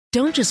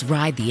Don't just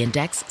ride the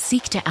index,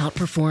 seek to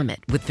outperform it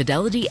with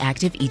Fidelity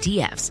Active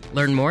ETFs.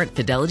 Learn more at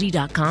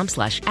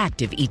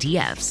fidelity.com/active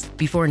ETFs.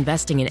 Before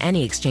investing in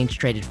any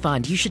exchange-traded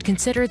fund, you should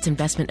consider its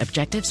investment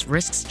objectives,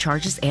 risks,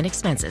 charges, and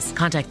expenses.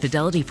 Contact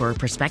Fidelity for a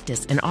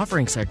prospectus, an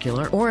offering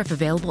circular, or if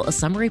available, a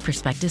summary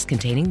prospectus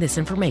containing this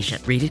information.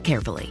 Read it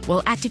carefully.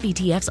 While active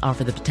ETFs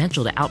offer the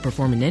potential to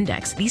outperform an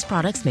index, these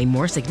products may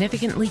more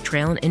significantly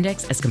trail an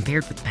index as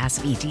compared with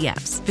passive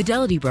ETFs.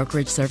 Fidelity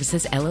Brokerage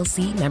Services,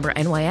 LLC, member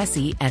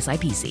NYSE,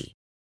 SIPC.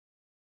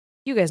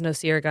 You guys know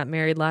Sierra got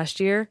married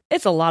last year.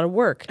 It's a lot of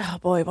work. Oh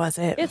boy, was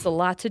it. It's a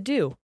lot to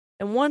do.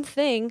 And one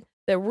thing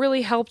that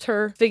really helped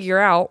her figure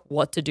out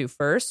what to do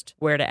first,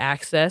 where to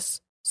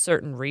access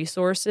certain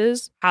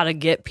resources, how to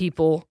get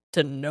people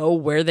to know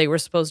where they were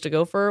supposed to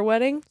go for her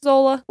wedding,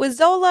 Zola. With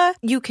Zola,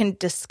 you can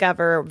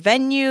discover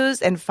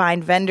venues and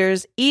find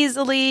vendors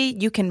easily.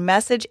 You can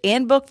message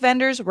and book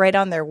vendors right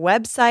on their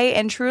website.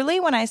 And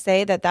truly, when I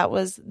say that that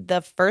was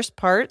the first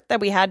part that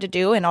we had to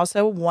do and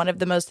also one of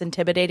the most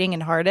intimidating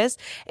and hardest,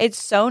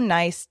 it's so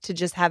nice to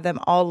just have them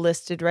all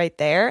listed right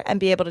there and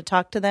be able to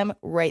talk to them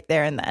right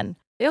there and then.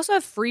 They also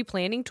have free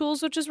planning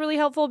tools, which is really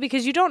helpful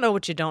because you don't know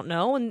what you don't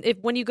know. And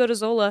when you go to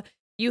Zola,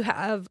 you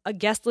have a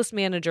guest list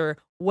manager,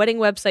 wedding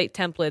website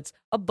templates,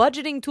 a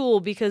budgeting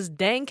tool because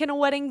dang, can a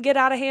wedding get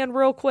out of hand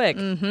real quick?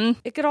 Mm-hmm.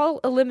 It could all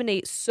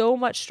eliminate so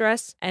much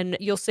stress and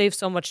you'll save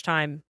so much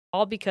time,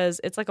 all because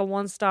it's like a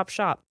one-stop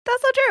shop.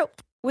 That's so true.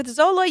 With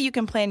Zola, you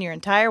can plan your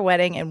entire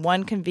wedding in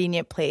one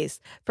convenient place.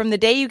 From the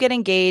day you get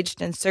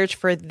engaged and search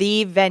for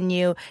the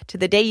venue to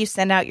the day you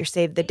send out your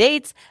save the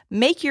dates,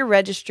 make your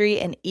registry,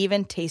 and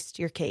even taste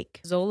your cake.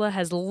 Zola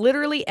has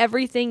literally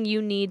everything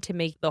you need to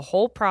make the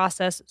whole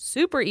process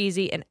super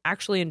easy and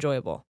actually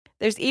enjoyable.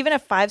 There's even a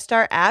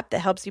 5-star app that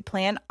helps you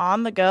plan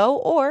on the go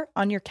or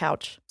on your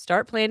couch.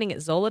 Start planning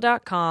at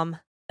Zola.com.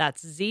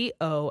 That's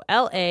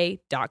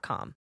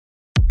ZOLA.com.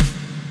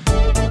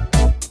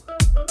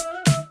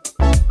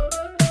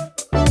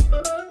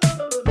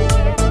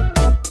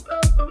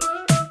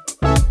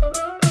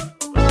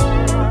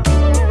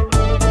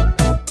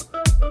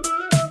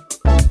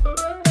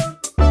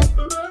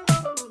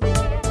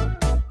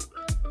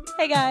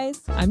 Hey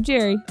guys, I'm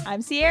Jerry.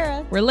 I'm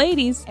Sierra. We're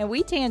ladies. And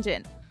we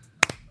tangent.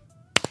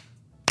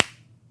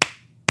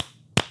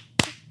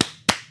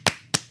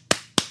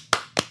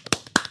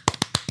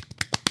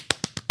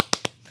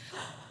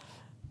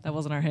 That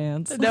wasn't our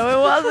hands. No, it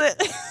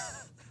wasn't.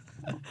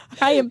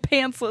 I am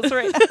pantsless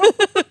right now.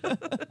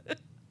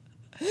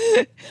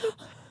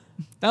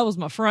 That was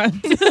my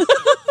friend.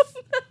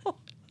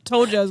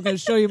 Told you I was going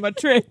to show you my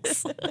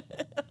tricks. That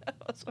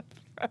was my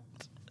friend.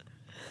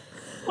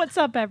 What's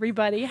up,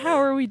 everybody? How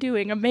are we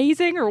doing?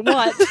 Amazing or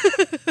what?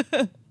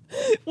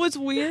 What's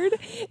weird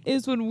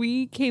is when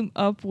we came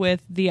up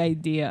with the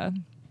idea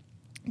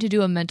to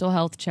do a mental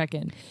health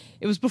check-in,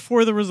 it was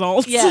before the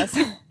results. Yes.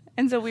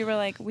 And so we were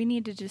like, we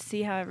need to just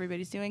see how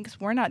everybody's doing because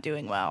we're not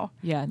doing well.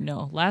 Yeah,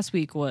 no. Last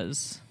week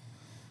was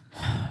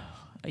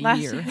a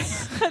year.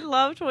 I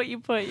loved what you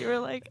put. You were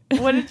like,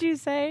 what did you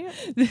say?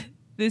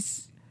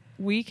 This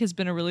week has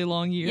been a really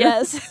long year.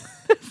 Yes.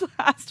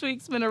 Last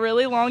week's been a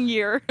really long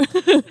year.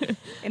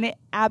 And it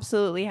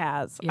absolutely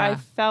has. Yeah. I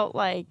felt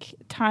like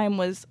time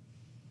was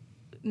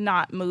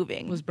not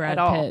moving. Was Brad at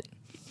all. Pitt.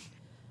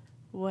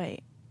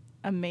 Wait.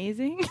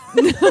 Amazing?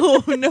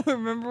 No.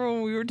 Remember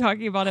when we were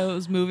talking about how it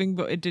was moving,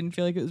 but it didn't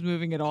feel like it was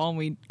moving at all, and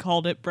we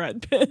called it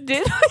Brad Pitt?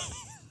 Did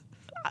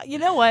we? You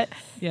know what?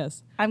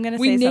 Yes. I'm going to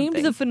say We something.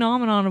 named the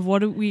phenomenon of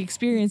what we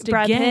experienced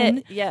Brad again.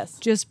 Pitt, yes.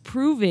 Just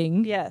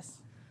proving Yes.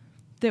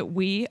 that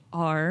we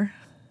are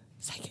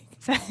psychic.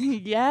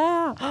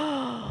 Yeah.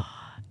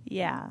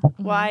 Yeah.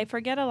 Mm-hmm. Well, I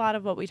forget a lot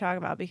of what we talk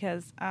about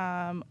because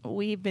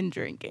we've been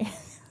drinking.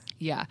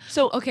 Yeah.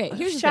 So, okay,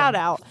 here's the shout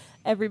thing. out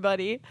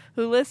everybody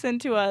who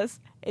listened to us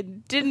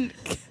and didn't,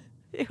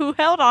 who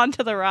held on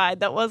to the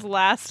ride that was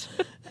last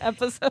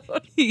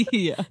episode.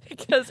 Yeah.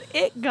 Because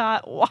it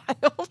got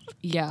wild.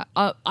 Yeah.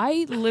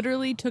 I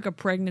literally took a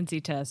pregnancy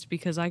test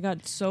because I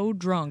got so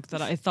drunk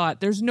that I thought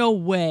there's no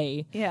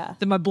way Yeah.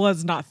 that my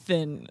blood's not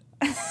thin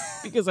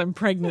because I'm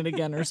pregnant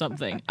again or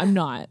something. I'm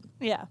not.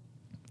 Yeah.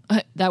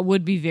 That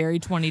would be very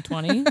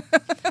 2020. But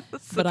I'm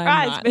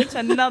Surprise, not. bitch,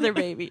 another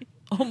baby.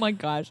 Oh my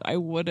gosh. I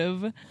would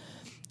have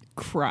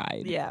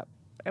cried. Yeah.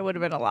 It would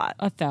have been a lot.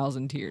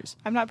 1,000 tears.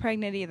 I'm not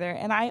pregnant either.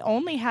 And I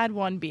only had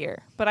one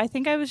beer. But I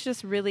think I was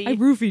just really... I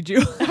roofied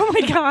you. Oh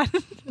my God.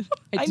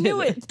 I did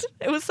knew it.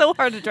 It was so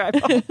hard to drive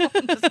home.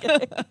 I'm just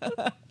kidding.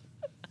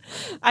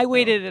 I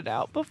waited it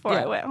out before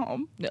I went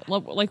home.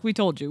 Like we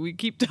told you, we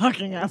keep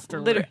talking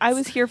afterwards. Literally, I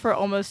was here for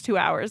almost 2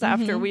 hours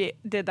after we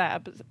did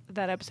that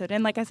episode.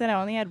 And like I said, I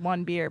only had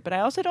one beer, but I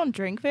also don't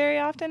drink very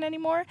often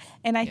anymore.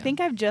 And I think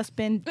I've just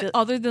been...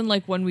 Other than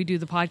like when we do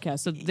the podcast.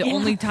 So the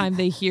only time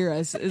they hear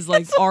us is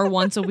like our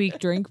once a week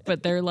drink,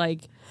 but they're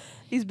like,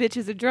 These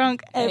bitches are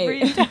drunk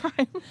every Hey.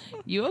 time.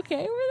 you okay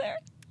over there?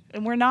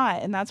 And we're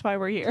not. And that's why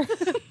we're here.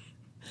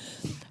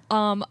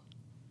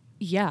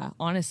 Yeah,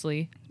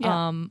 honestly.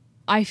 Yeah.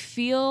 I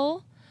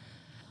feel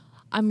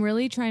I'm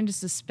really trying to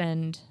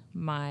suspend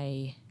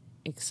my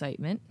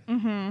excitement.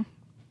 Mm-hmm.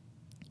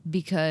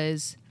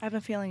 Because I have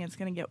a feeling it's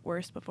going to get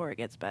worse before it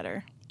gets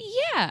better.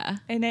 yeah,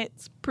 And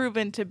it's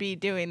proven to be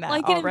doing that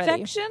like already. an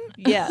infection.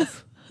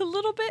 Yes. A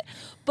little bit.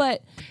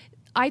 But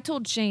I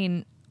told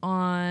Shane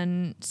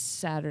on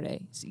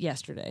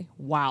yesterday.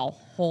 Wow,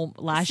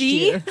 last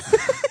See? year.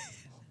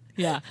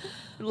 Yeah.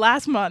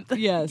 Last month.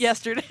 Yes.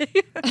 Yesterday.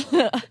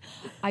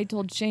 I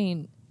told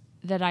Shane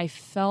that I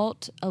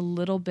felt a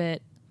little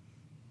bit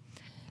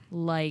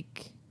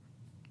like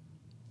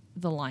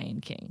the Lion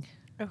King.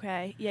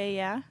 Okay.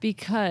 Yeah.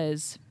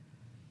 Because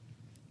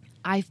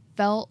I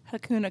felt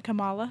Hakuna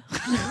Kamala.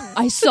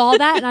 I saw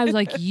that and I was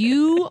like,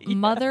 you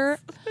mother.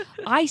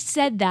 I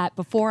said that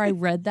before I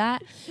read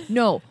that.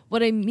 No,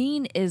 what I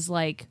mean is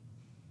like,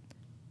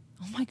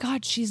 oh my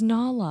God, she's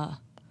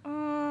Nala.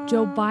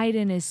 Joe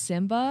Biden is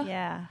Simba.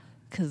 Yeah.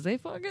 Because they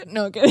fucking,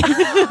 no, kidding.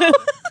 I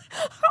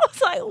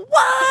was like,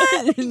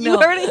 what? You No.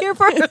 heard it here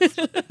first.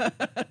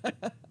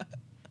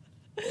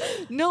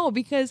 No,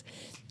 because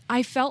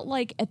I felt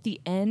like at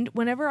the end,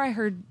 whenever I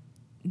heard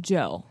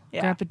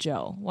Grandpa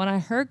Joe, when I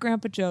heard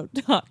Grandpa Joe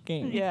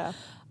talking Yeah.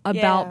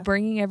 about Yeah.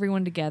 bringing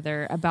everyone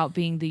together, about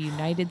being the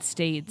United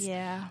States,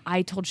 Yeah.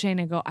 I told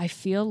Shane, I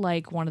feel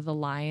like one of the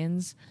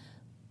lions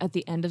at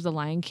the end of The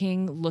Lion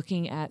King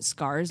looking at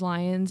Scar's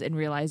lions and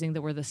realizing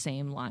that we're the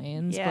same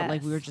lions, but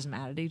like we were Yes. just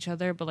mad at each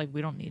other, but like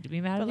we don't need to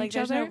be mad But at like, each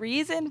there's other. no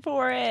reason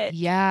for it.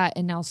 Yeah,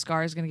 and now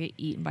Scar's gonna get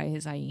eaten by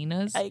his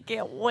hyenas. I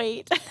can't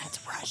wait.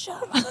 That's Russia.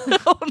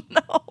 Oh,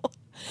 no.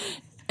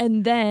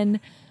 And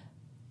then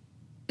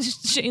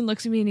Shane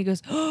looks at me and he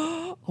goes,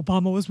 oh,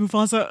 Obama was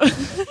Mufasa.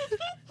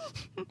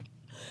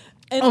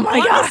 And Oh my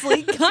God.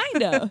 honestly,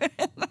 kind of.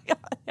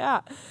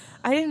 Yeah.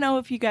 I didn't know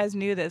if you guys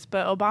knew this,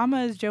 but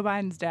Obama is Joe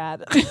Biden's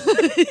dad.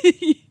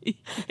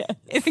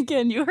 And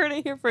again, you heard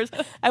it here first.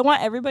 I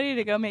want everybody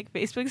to go make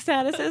Facebook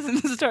statuses and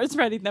start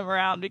spreading them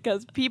around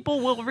because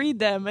people will read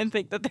them and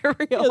think that they're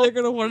real. They're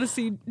going to want to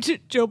see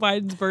Joe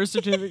Biden's birth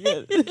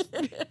certificate.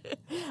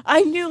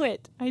 I knew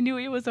it. I knew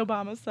he was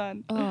Obama's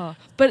son.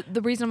 But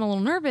the reason I'm a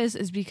little nervous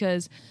is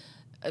because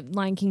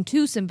Lion King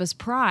 2, Simba's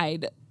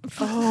Pride,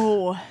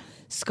 Oh.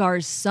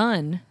 Scar's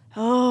son,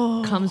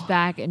 Oh. comes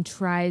back and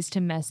tries to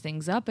mess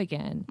things up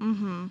again.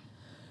 Mm-hmm.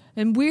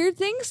 And weird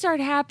things start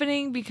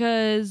happening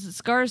because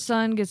Scar's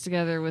son gets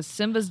together with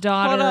Simba's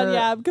daughter. Hold on.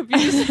 Yeah, I'm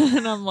confused.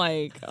 And I'm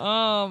like,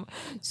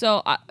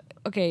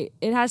 okay,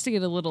 it has to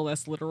get a little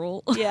less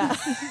literal. Yeah.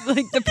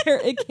 Like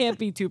it can't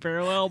be too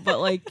parallel, but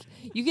like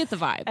you get the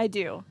vibe. I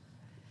do.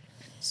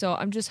 So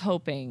I'm just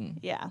hoping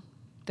Yeah.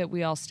 that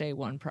we all stay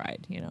one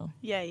pride, you know.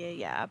 Yeah,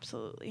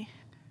 absolutely.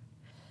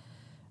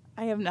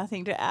 I have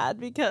nothing to add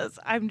because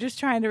I'm just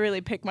trying to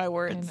really pick my I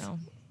words know.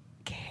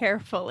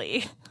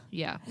 carefully.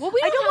 Yeah. Well, we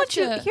I don't want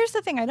have you. to. Here's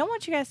the thing. I don't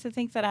want you guys to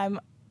think that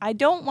I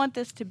don't want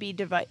this to be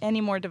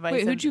any more divisive.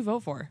 Wait, who'd you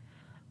vote for?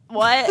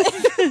 What?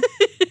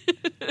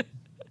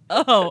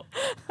 Oh,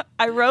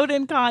 I wrote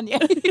in Kanye.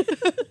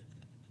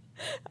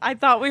 I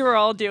thought we were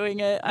all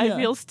doing it. I Yeah.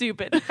 feel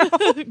stupid,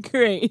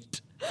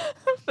 great.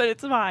 but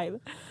it's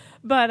fine.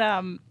 But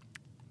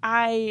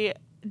I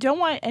don't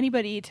want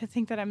anybody to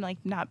think that I'm like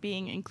not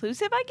being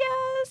inclusive, I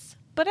guess.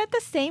 But at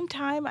the same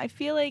time, I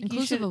feel like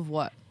Inclusive you should of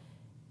what?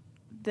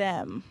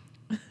 them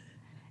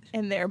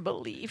and their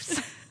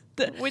beliefs,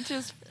 which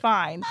is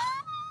fine.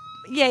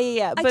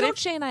 Yeah. I But told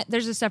Shane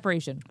there's a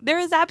separation. there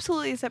is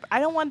absolutely I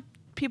don't want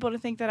people to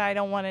think that I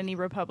don't want any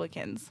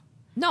Republicans.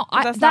 No,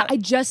 that's not- I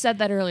just said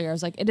that earlier. I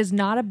was like, it is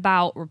not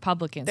about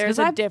Republicans. There's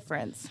 'Cause a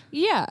difference.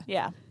 Yeah,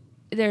 Yeah.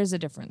 there's a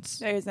difference.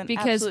 There's an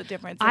because absolute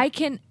difference. I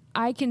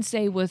can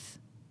say with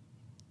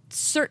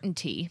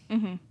certainty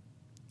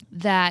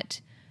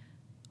that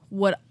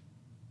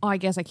I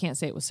guess I can't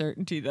say it with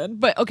certainty then.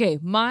 But okay,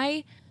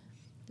 my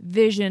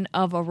vision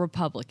of a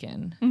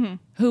Republican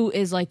who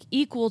is like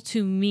equal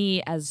to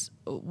me as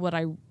what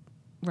I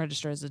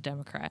register as a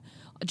Democrat,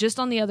 just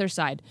on the other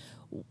side,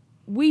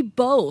 we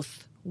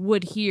both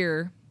would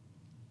hear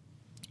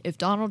if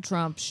Donald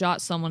Trump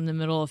shot someone in the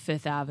middle of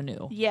Fifth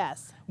Avenue.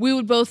 Yes. We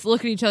would both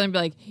look at each other and be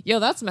like, yo,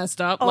 that's messed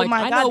up. Oh like,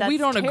 my I God, know we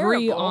that's don't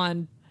agree terrible.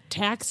 on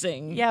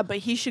taxing. Yeah, but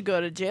he should go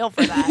to jail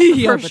for that.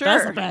 Yeah, for but sure.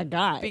 that's a bad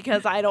guy.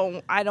 Because I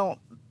don't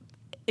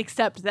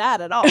accept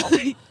that at all.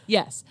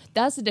 Yes,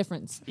 that's the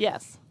difference.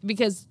 Yes.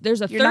 Because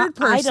there's a You're third not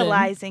person.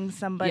 idolizing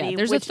somebody. Yeah,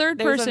 there's a which third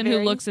there's person who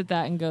looks at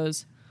that and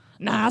goes,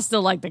 nah, I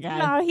still like the guy.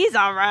 No, he's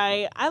all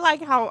right. I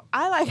like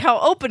how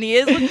open he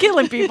is with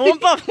killing people in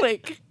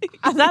public.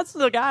 That's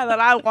the guy that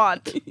I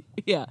want.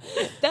 Yeah,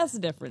 that's the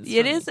difference.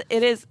 It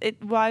is.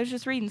 Well, I was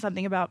just reading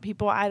something about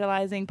people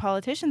idolizing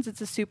politicians.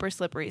 It's a super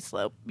slippery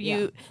slope.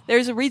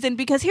 There's a reason,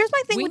 because here's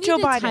my thing We with need Joe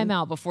to Biden. time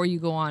out before you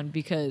go on,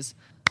 because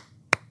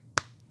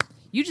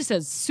you just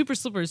said super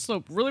slippery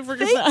slope really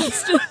freaking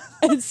fast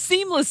and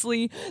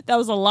seamlessly. That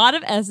was a lot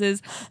of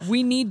S's.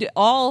 We need to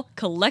all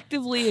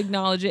collectively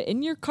acknowledge it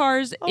in your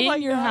cars, my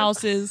in your God.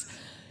 houses.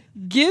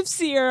 Give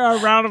Sierra a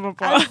round of I'm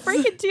applause.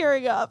 freaking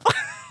tearing up.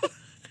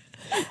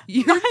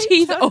 Your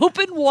teeth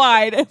open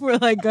wide, and we're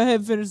like, go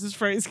ahead, finish this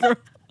phrase, girl.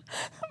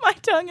 My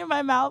tongue and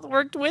my mouth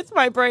worked with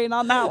my brain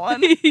on that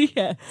one.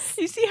 Yes.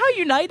 You see how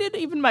united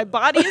even my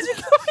body is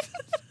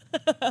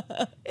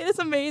becoming? It is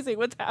amazing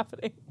what's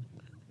happening.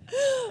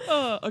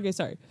 Okay,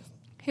 sorry.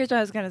 Here's what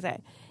I was going to say.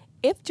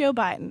 If Joe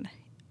Biden,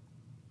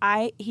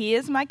 he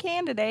is my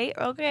candidate,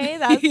 okay?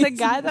 That's the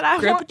guy that I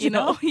want, you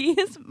know? He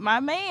is my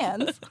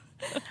man.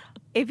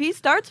 If he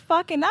starts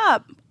fucking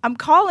up, I'm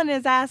calling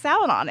his ass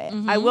out on it.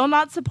 I will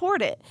not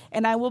support it.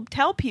 And I will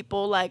tell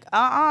people, like,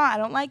 I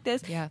don't like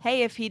this. Yeah.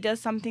 Hey, if he does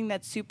something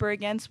that's super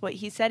against what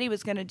he said he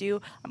was going to do,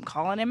 I'm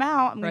calling him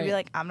out. I'm going to be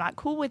like, I'm not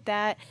cool with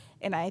that.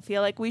 And I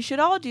feel like we should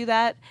all do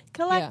that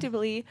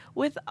collectively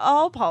with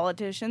all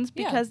politicians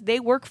because they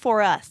work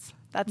for us.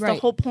 That's the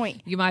whole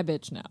point. You my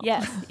bitch now.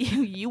 Yes.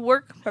 You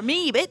work for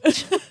me,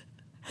 bitch.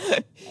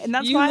 And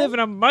that's you why live in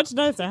a much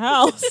nicer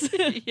house.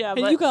 yeah, and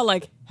you got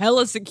like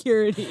hella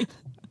security.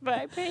 But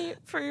I pay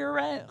for your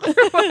rent or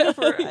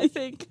whatever, I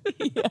think.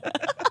 Yeah.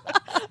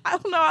 I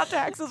don't know how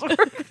taxes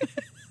work.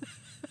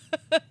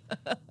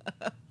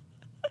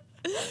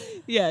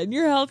 Yeah, and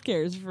your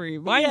healthcare is free.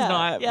 Mine's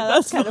not. Yeah, but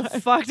that's kind of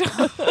fucked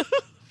up.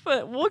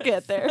 But we'll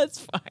get there. That's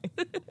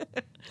fine.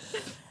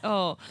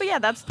 Oh. But yeah,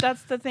 that's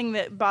the thing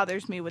that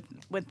bothers me with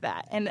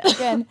that. And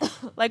again,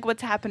 like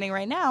what's happening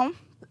right now.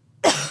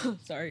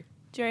 Sorry.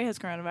 Jerry has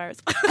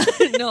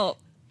coronavirus. No.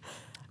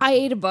 I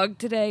ate a bug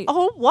today.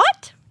 Oh,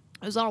 what?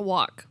 I was on a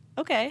walk.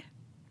 Okay.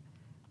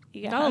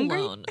 You got Not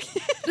hungry? alone.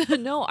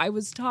 No, I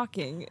was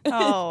talking.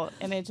 Oh,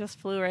 and it just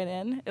flew right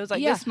in. It was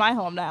like, Yeah. this is my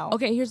home now.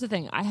 Okay, here's the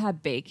thing. I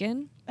had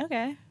bacon,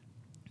 Okay.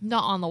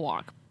 not on the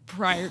walk,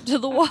 prior to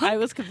the walk. I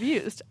was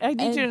confused. I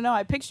need you to know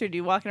I pictured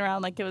you walking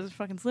around like it was a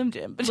fucking Slim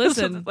Jim. But just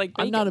Listen, with, like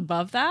I'm not bacon.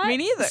 above that. Me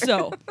neither.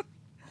 So,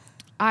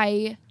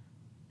 I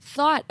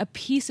thought a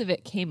piece of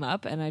it came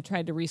up, and I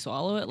tried to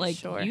re-swallow it. Like,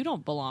 Sure. you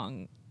don't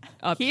belong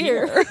up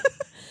Here. here.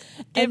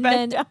 Get And back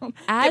then, down.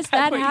 as Get back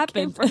that where you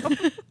came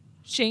happened,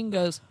 Shane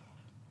goes,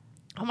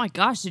 "Oh my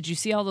gosh, did you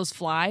see all those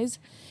flies?"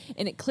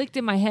 And it clicked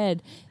in my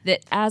head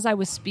that as I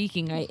was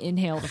speaking, I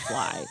inhaled a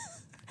fly,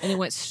 and it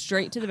went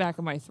straight to the back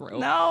of my throat.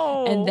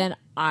 No. And then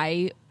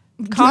I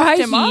Coughed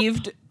him up?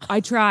 heaved. I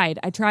tried,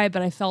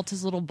 but I felt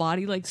his little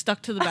body like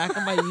stuck to the back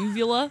of my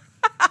uvula.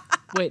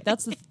 Wait,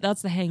 that's the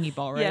hangy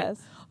ball, right? Yes.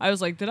 I was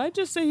like, did I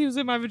just say he was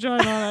in my vagina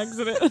on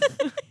accident?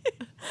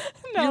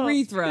 No,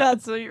 Urethra.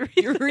 That's what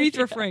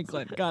Urethra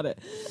Franklin. Got it.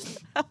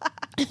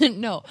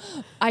 No,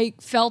 I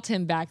felt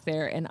him back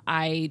there, and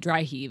I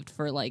dry heaved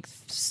for like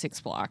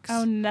 6 blocks.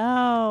 Oh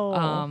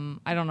no.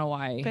 I don't know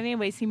why. But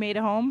anyways, he made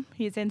it home.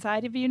 He's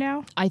inside of you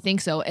now. I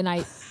think so.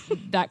 And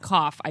that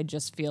cough, I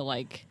just feel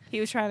like, He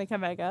was trying to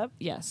come back up.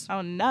 yes.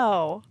 Oh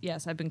no.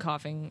 Yes, I've been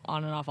coughing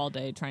on and off all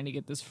day trying to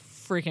get this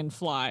freaking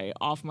fly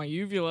off my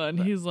uvula. And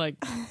he's like,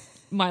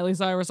 Miley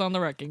Cyrus on the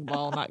wrecking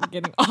ball, not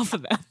getting off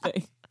of that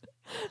thing.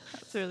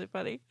 That's really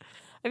funny.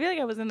 I feel like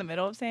I was in the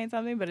middle of saying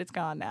something, but it's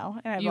gone now,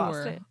 and I You lost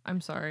were. it. I'm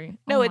sorry.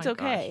 No, Oh it's my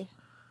okay.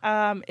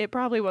 gosh. It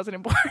probably wasn't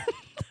important.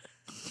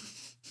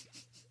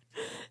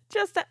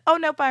 Oh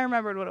nope, I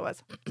remembered what it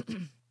was.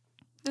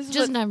 This is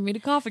Just what- having me to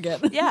cough again.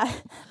 yeah,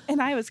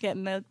 and I was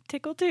getting a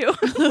tickle too.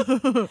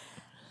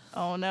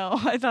 Oh no,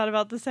 I thought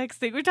about the sex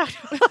thing we talked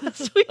about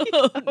last week.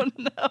 Oh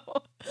no.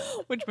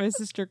 Which my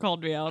sister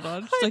called me out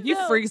on. She's I like, you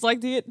know. freaks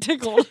like to get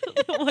tickled.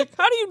 I'm like,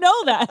 how do you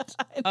know that?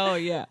 Oh,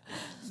 yeah.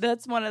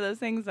 That's one of those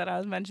things that I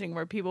was mentioning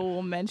where people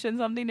will mention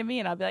something to me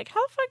and I'll be like,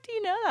 how the fuck do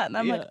you know that? And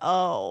I'm Yeah. like,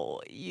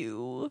 oh,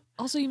 you.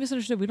 Also, you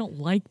misunderstood. We don't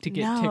like to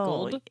get No,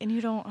 tickled. and you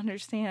don't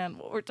understand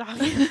what we're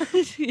talking about.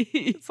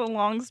 It's a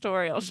long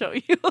story. I'll show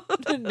you.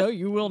 No,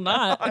 you will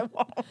not. I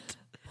won't.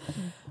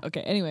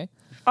 Okay, anyway.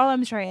 All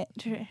I'm trying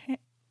to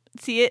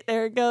see it.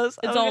 There it goes.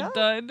 It's Oh, all God.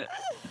 done.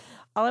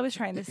 All I was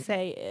trying to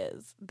say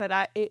is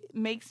that it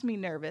makes me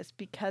nervous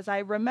because I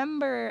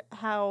remember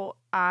how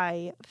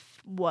I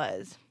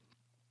was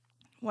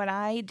when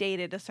I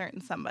dated a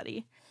certain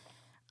somebody.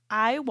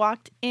 I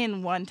walked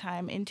in one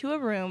time into a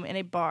room in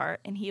a bar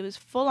and he was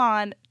full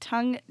on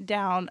tongue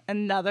down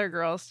another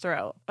girl's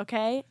throat.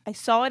 Okay. I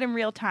saw it in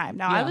real time.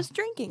 Now I Yeah. was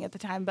drinking at the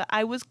time, but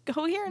I was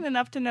coherent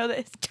enough to know that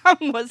his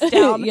tongue was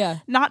down, Yeah.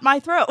 not my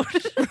throat.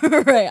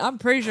 Right. I'm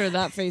pretty sure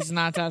that face is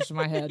not attached to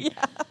my head.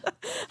 Yeah.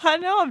 I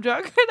know I'm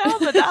drunk right now,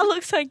 but that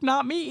looks like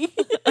not me.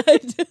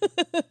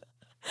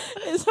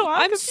 And so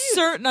I'm confused.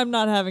 certain I'm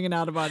not having an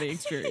out-of-body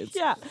experience.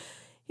 Yeah.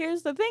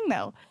 Here's the thing,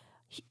 though.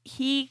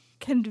 He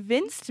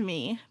convinced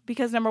me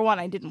because, number one,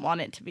 I didn't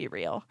want it to be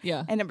real.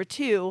 Yeah. And number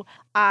two,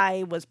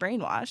 I was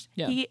brainwashed.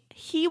 Yeah.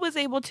 He was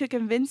able to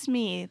convince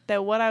me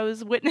that what I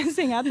was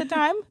witnessing at the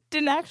time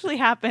didn't actually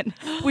happen,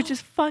 which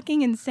is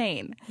fucking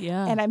insane.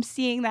 Yeah. And I'm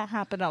seeing that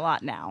happen a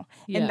lot now.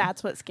 Yeah. And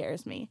that's what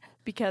scares me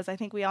because I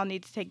think we all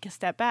need to take a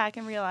step back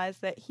and realize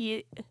that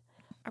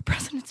our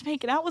president's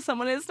making out with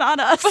someone and it's not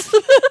us.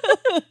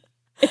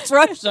 It's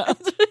Russia.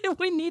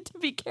 We need to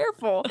be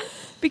careful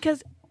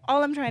because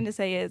all I'm trying to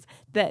say is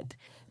that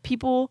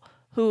people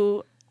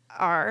who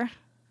are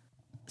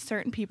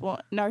certain people,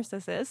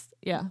 narcissists,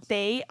 Yeah.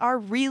 they are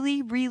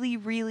really, really,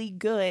 really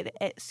good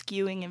at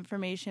skewing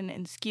information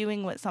and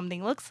skewing what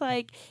something looks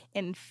like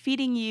and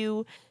feeding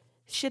you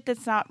shit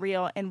that's not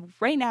real. And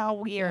right now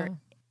we are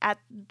at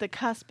the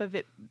cusp of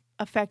it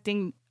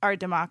affecting our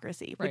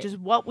democracy, which is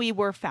what we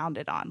were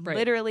founded on. Right.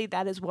 Literally,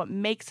 that is what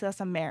makes us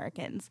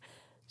Americans.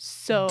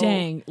 So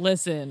Dang,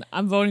 listen,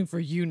 I'm voting for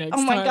you next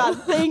time. oh my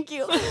God, thank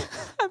you.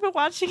 I've been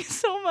watching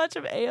so much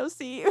of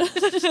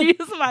AOC.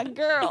 She's my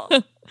girl.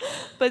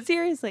 But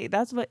seriously,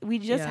 that's what we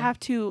just have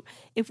to,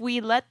 if we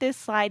let this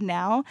slide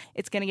now,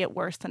 it's going to get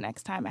worse the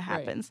next time it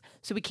happens.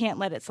 So we can't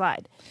let it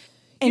slide.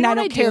 And I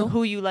don't care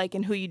who you like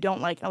and who you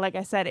don't like. Like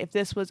I said, if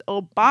this was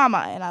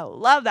Obama, and I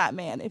love that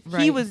man, if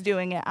he was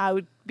doing it, I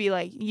would be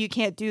like, you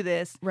can't do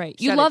this. Right.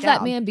 You love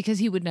that man because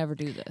he would never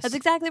do this. That's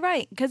exactly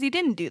right. Because he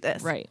didn't do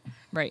this. Right.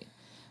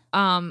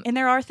 And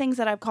there are things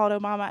that I've called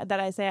Obama that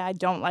I say I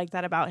don't like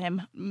that about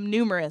him.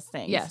 Numerous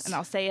things. Yes. And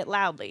I'll say it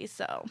loudly.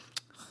 So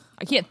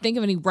I can't think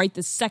of any right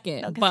this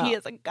second. because he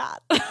is a god.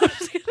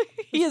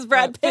 He is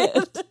Brad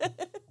Pitt.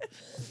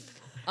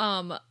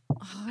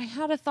 I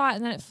had a thought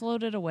and then it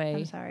floated away.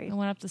 I'm sorry. I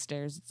went up the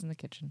stairs. It's in the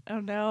kitchen. Oh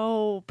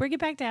no. Bring it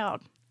back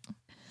down.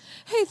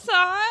 Hey,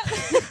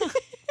 thought.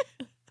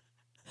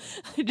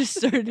 I just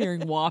started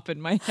hearing WAP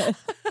in my head.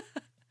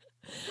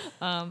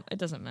 It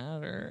doesn't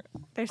matter.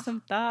 There's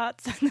some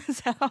thoughts in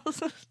this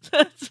house.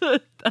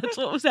 That's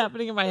what was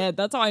happening in my head.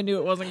 That's how I knew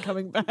it wasn't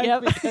coming back.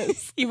 Yep.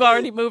 Because You've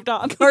already moved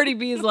on. Cardi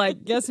B is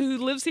like, guess who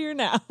lives here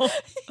now?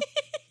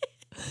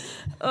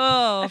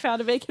 I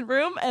found a vacant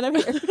room and I'm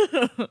here.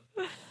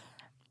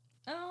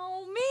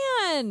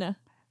 Oh, man.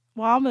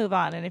 Well, I'll move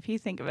on. And if you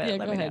think of it, Yeah,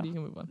 let go me ahead. know. You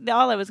can move on.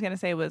 All I was going to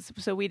say was,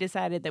 so we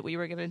decided that we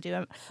were going to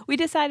do, we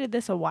decided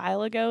this a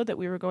while ago that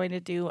we were going to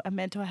do a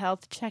mental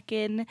health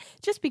check-in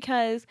just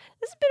because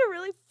this has been a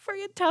really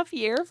friggin' tough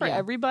year for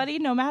everybody,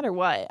 no matter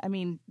what. I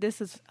mean, this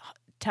is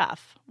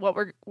tough, what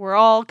we're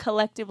all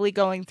collectively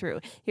going through.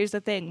 Here's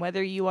the thing,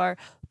 whether you are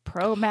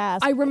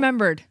pro-mask. I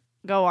remembered.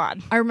 Go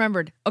on. I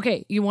remembered.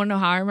 Okay, you want to know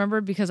how I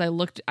remembered? Because I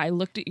looked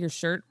at your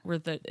shirt where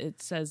it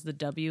says the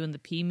W and the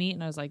P meet,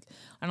 and I was like,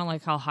 I don't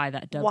like how high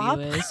that W WAP?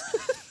 is.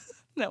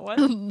 No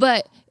one.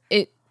 But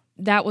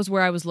that was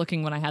where I was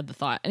looking when I had the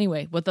thought.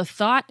 Anyway, what the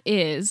thought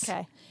is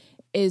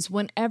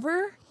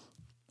whenever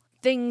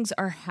things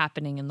are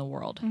happening in the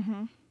world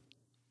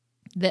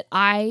that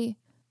I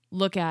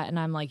look at and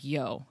I'm like,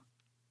 yo,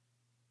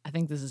 I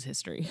think this is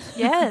history.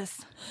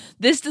 Yes.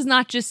 This does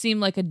not just seem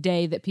like a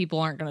day that people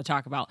aren't going to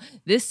talk about.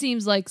 This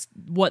seems like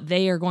what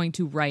they are going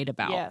to write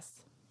about. Yes.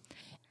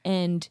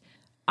 And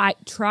I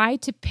try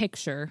to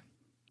picture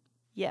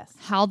Yes.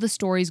 how the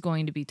story's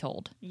going to be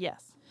told.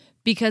 Yes.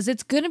 Because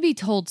it's going to be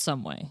told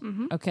some way.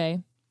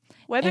 Okay?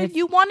 Whether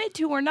you want it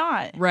to or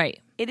not. Right.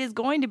 It is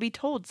going to be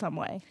told some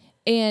way.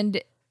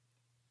 And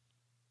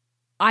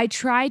I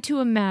try to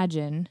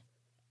imagine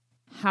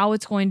how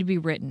it's going to be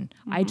written.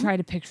 I try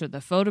to picture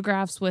the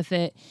photographs with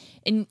it.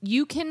 And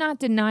you cannot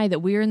deny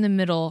that we're in the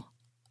middle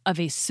of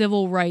a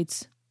civil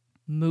rights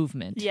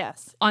movement.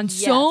 Yes. On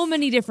so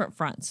many different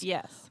fronts.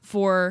 Yes.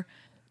 For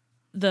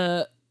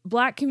the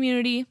Black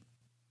community,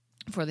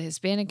 for the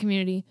Hispanic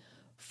community,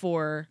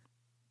 for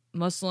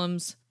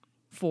Muslims,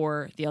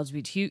 for the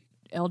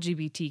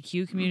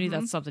LGBTQ community.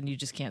 That's something you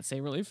just can't say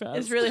really fast.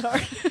 It's really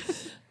hard.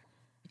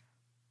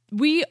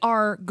 We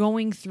are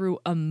going through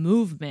a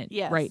movement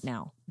right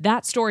now.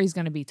 That story is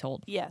going to be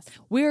told. Yes.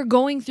 We're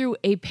going through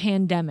a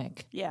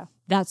pandemic. Yeah.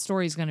 That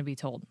story is going to be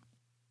told.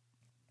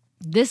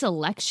 This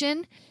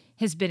election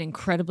has been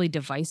incredibly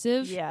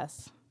divisive.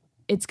 Yes.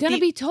 It's going to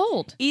be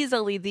told.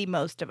 Easily the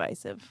most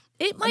divisive.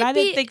 It might and I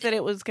be. didn't think that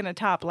it was going to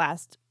top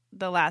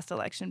the last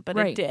election, but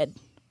it did.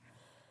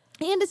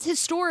 And it's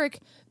historic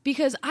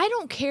because I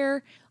don't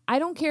care. I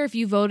don't care if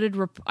you voted.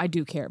 I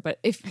do care, but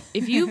if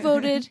you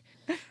voted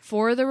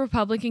for the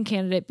Republican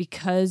candidate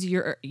because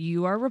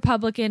you are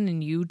Republican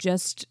and you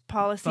just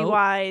policy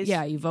wise,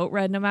 you vote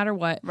red no matter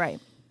what. Right.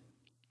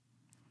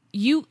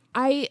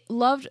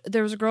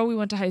 There was a girl we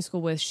went to high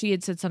school with. She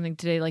had said something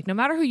today like, no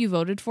matter who you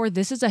voted for,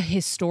 this is a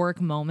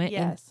historic moment.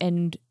 Yes.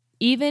 And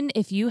even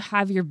if you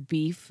have your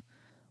beef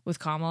with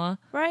Kamala,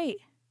 right.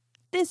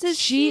 This is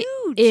she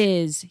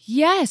huge.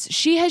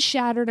 She has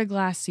shattered a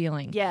glass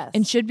ceiling. Yes.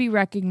 And should be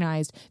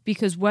recognized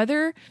because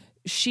whether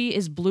she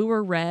is blue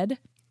or red,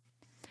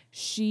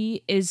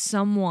 she is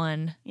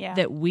someone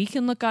that we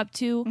can look up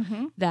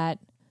to, that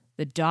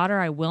the daughter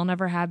I will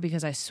never have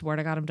because I swear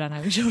to God I'm done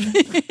having children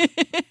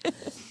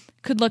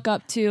could look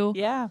up to.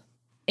 Yeah.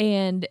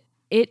 And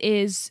it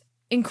is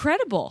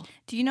incredible.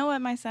 Do you know what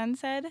my son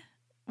said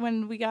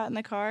when we got in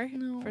the car?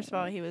 No. First of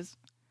all, he was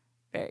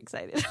very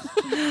excited,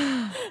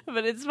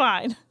 but it's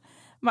fine.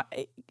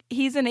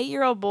 He's an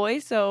 8-year-old boy,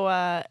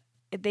 so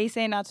they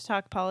say not to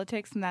talk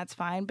politics, and that's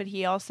fine. But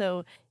he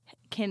also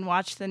can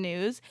watch the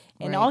news,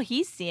 and all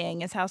he's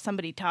seeing is how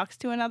somebody talks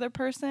to another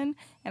person.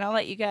 And I'll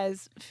let you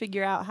guys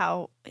figure out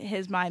how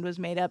his mind was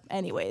made up,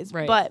 anyways.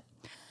 Right. But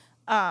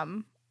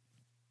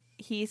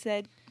he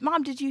said,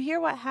 "Mom, did you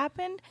hear what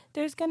happened?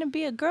 There's going to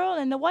be a girl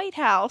in the White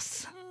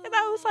House." And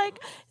I was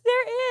like,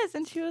 "There is,"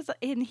 and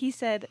he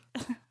said.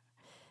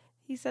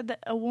 He said that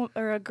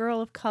a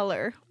girl of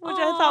color, which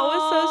I thought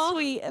was so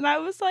sweet. And I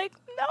was like,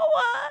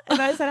 Noah. And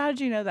I said, how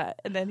did you know that?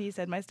 And then he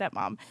said, my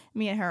stepmom.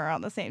 Me and her are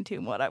on the same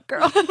team. What up,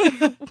 girl?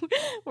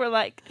 We're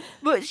like,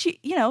 but she,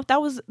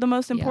 that was the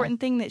most important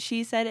thing that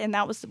she said. And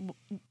that was,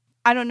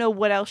 I don't know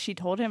what else she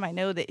told him. I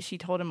know that she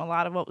told him a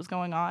lot of what was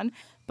going on.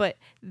 But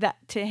that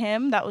to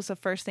him, that was the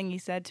first thing he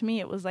said to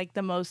me. It was like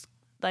the most,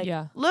 like,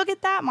 look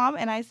at that, Mom.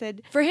 And I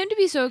said, for him to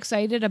be so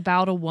excited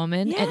about a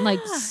woman and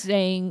like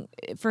saying,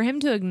 for him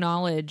to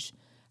acknowledge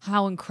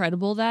how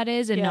incredible that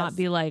is and not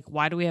be like,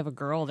 why do we have a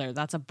girl there?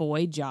 That's a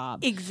boy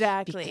job.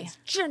 Exactly. Because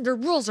gender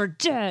rules are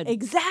dead.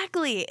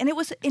 Exactly. And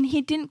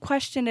he didn't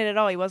question it at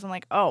all. He wasn't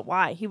like, oh,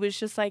 why? He was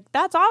just like,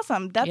 that's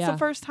awesome. That's the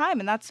first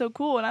time. And that's so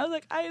cool. And I was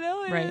like, I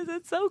know it is.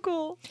 It's so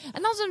cool. And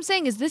that's what I'm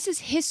saying is this is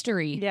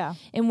history. Yeah.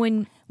 And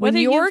when whether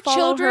your you follow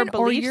children her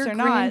or beliefs your or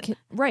not,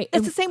 right.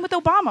 It's the same with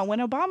Obama. When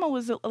Obama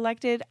was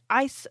elected,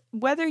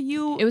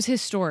 it was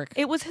historic.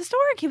 It was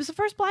historic. He was the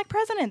first black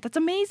president. That's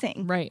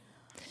amazing. Right.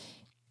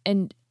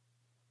 And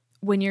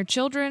when your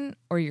children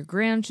or your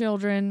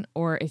grandchildren,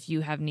 or if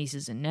you have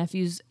nieces and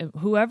nephews,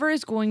 whoever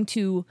is going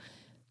to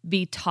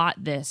be taught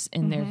this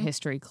in their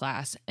history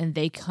class, and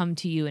they come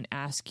to you and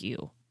ask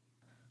you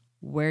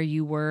where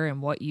you were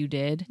and what you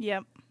did.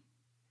 Yep.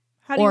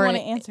 How do you want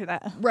to answer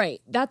that?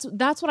 Right. That's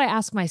what I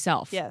ask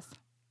myself. Yes.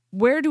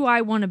 Where do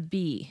I want to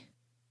be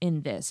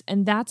in this?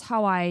 And that's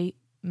how I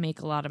make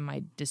a lot of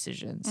my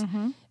decisions.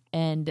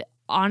 And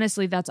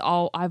honestly, that's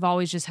all. I've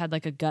always just had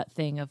like a gut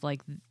thing of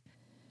like,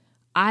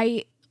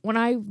 when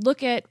I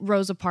look at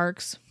Rosa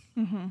Parks,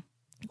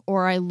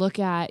 or I look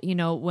at,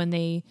 when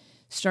they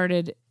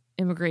started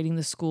immigrating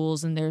the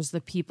schools and there's the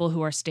people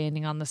who are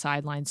standing on the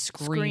sidelines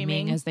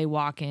screaming as they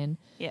walk in.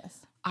 Yes.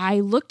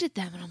 I looked at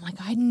them and I'm like,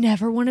 I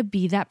never want to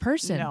be that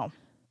person. No,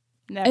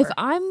 never. If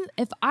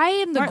I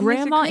am the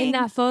grandma in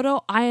that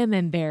photo, I am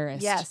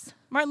embarrassed. Yes.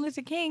 Martin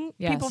Luther King,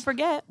 people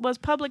forget, was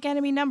public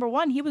enemy number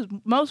one. He was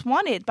most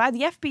wanted by the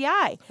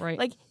FBI. Right.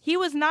 Like, he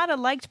was not a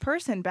liked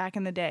person back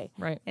in the day.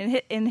 Right.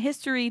 And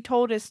history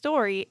told his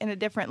story in a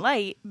different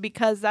light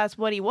because that's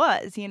what he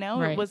was,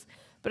 Right. It was,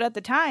 but at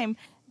the time,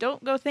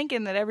 don't go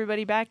thinking that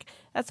everybody back,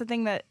 that's the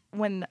thing that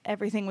when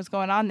everything was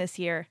going on this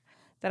year,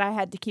 that I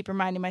had to keep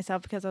reminding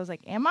myself because I was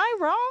like, am I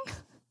wrong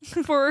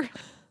for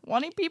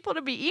wanting people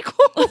to be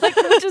equal?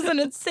 Which is an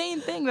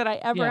insane thing that I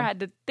ever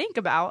had to think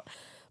about.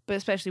 But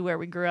especially where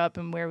we grew up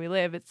and where we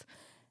live, it's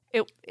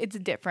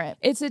different.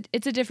 It's a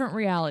different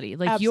reality.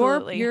 Like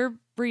Absolutely. your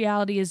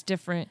reality is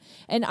different.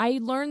 And I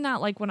learned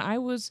that like when I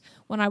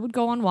would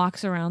go on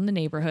walks around the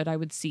neighborhood, I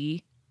would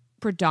see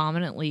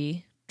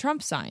predominantly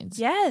Trump signs.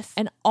 Yes.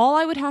 And all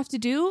I would have to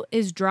do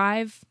is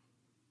drive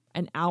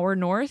an hour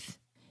north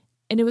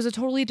and it was a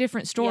totally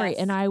different story. Yes.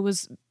 And I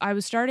was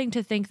starting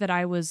to think that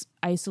I was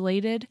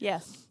isolated.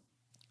 Yes.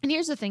 And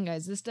here's the thing,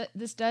 guys.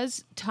 This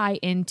does tie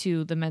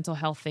into the mental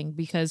health thing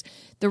because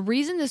the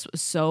reason this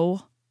was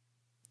so,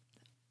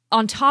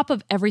 on top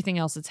of everything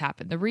else that's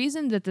happened, the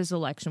reason that this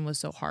election was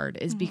so hard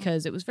is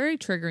because it was very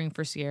triggering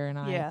for Sierra and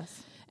I.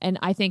 Yes. And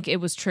I think it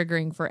was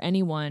triggering for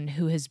anyone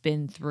who has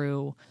been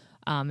through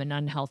an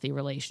unhealthy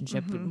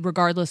relationship,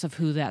 regardless of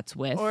who that's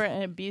with. Or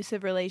an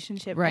abusive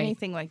relationship, Right.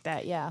 anything like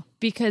that, yeah.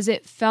 Because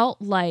it felt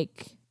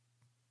like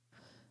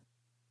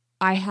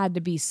I had to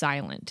be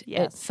silent.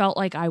 Yes. It felt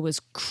like I was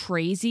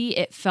crazy.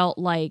 It felt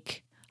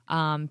like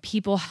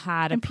people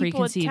had And a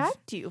preconceived... people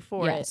attacked you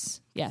for it.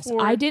 Yes.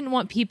 For- I didn't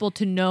want people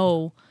to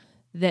know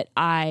that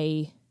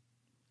I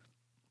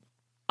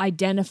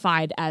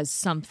identified as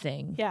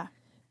something Yeah.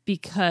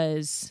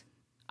 because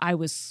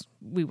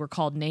we were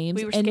called names.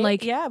 We were and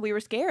scared. We were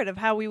scared of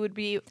how we would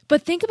be.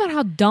 But think about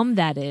how dumb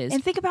that is.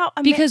 And think about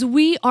because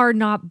we are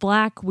not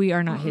black, we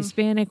are not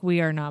Hispanic, we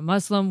are not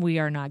Muslim, we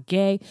are not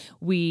gay,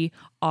 we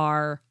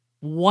are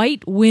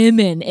white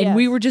women, and Yes.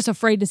 we were just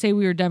afraid to say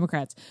we were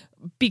Democrats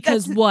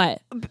because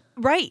what?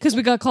 right. Because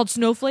we got called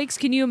snowflakes.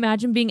 Can you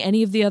imagine being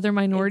any of the other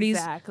minorities?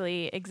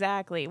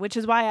 Exactly. Which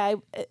is why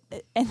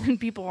and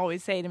people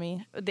always say to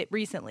me that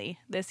recently,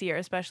 this year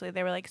especially,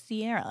 they were like,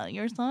 Sierra,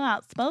 you're so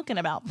outspoken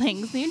about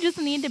things. You just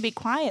need to be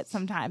quiet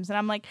sometimes. And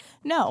I'm like,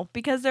 no,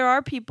 because there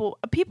are people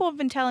have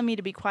been telling me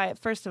to be quiet,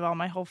 first of all,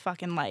 my whole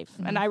fucking life.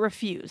 And I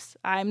refuse.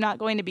 I'm not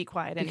going to be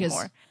quiet Because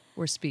anymore.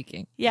 we're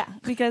speaking. Yeah,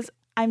 because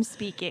I'm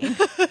speaking.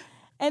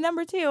 And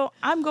number two,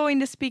 I'm going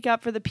to speak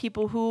up for the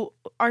people who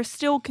are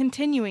still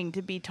continuing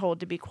to be told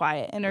to be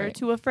quiet and are Right.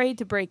 too afraid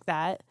to break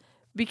that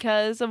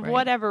because of Right.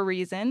 whatever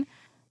reason.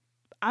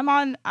 I'm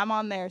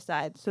on their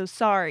side. So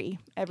sorry,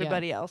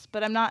 everybody else.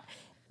 But I'm not.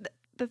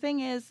 The thing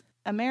is,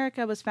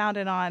 America was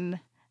founded on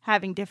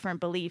having different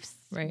beliefs.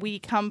 Right.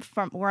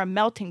 We're a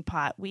melting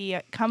pot. We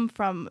come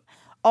from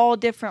all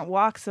different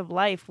walks of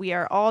life. We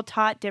are all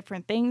taught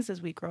different things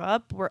as we grow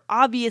up. We're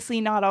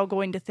obviously not all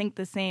going to think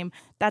the same.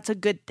 That's a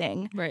good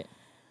thing. Right.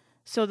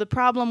 So the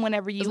problem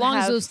whenever you As long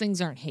as those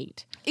things aren't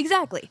hate.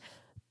 Exactly.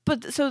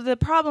 But so the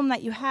problem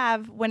that you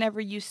have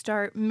whenever you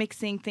start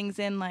mixing things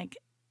in like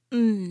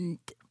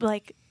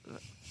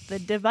the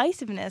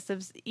divisiveness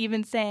of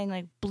even saying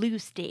like blue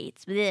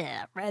states,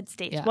 bleh, red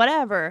states, Yeah.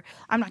 whatever.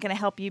 I'm not going to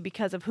help you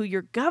because of who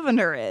your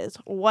governor is,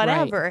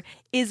 whatever,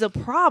 is a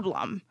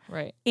problem.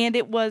 Right. And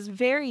it was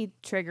very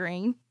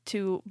triggering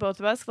to both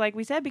of us, like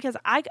we said, because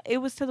it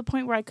was to the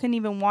point where I couldn't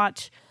even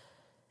watch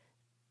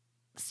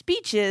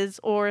speeches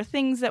or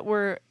things that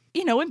were,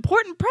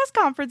 important press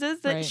conferences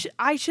that Right.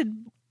 I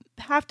should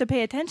have to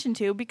pay attention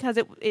to because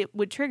it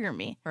would trigger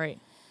me. Right.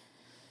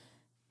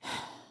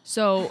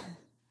 So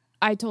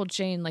I told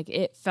Shane, like,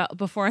 it felt,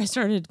 before I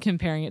started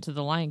comparing it to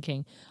The Lion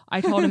King,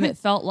 I told him it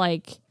felt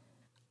like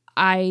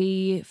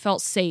I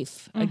felt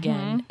safe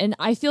again. And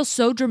I feel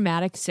so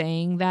dramatic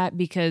saying that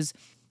because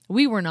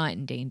we were not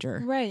in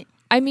danger. Right.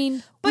 I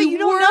mean, But we you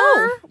don't were,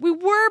 know. We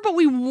were, but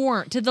we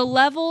weren't to the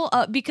level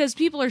because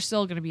people are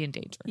still going to be in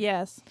danger.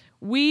 Yes.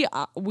 We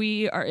are.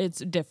 It's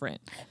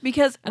different.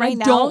 Because And right I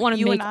now, don't want to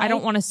you make. and I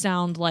don't want to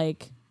sound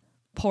like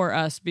poor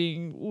us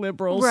being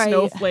liberal Right.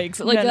 snowflakes.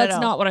 Like No, no, that's no.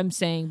 not what I'm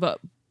saying.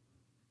 But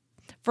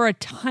for a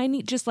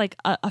tiny, just like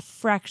a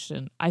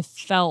fraction, I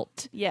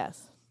felt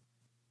Yes.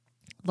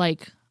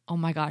 like, oh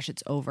my gosh,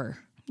 it's over.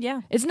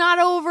 Yeah. It's not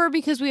over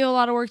because we have a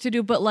lot of work to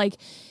do. But like,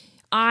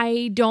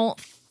 I don't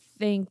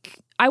think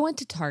I went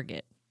to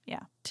Target.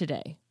 Yeah.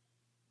 Today,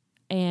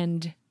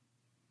 and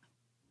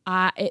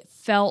it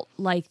felt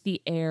like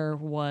the air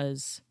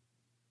was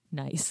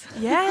nice.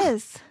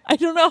 Yes. I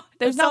don't know.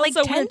 There's It not, sounds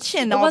like, so weird.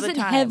 tension It all the wasn't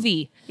time.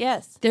 heavy.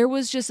 Yes. There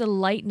was just a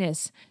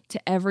lightness to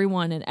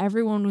everyone, and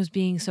everyone was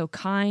being so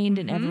kind,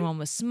 and everyone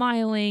was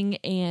smiling,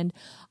 and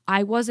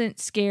I wasn't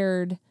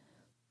scared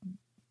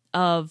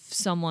of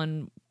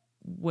someone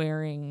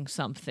wearing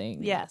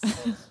something Yes.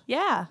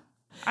 Yeah.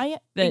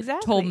 that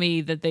exactly. told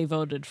me that they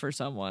voted for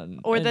someone,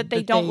 or and that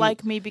they don't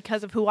like me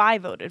because of who I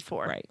voted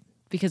for. right.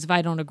 Because if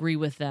I don't agree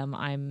with them,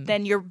 I'm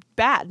Then you're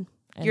bad.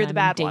 and You're I'm the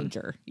bad in one.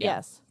 danger. Yeah.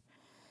 Yes.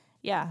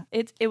 Yeah.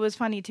 It was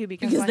funny too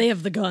because Because they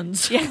have the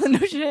guns. yeah, no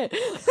shit.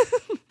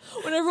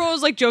 When everyone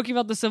was like joking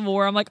about the Civil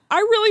War, I'm like, I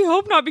really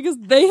hope not because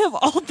they have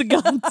all the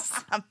guns.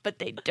 But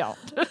they don't.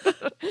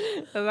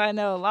 Because I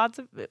know lots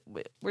of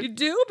You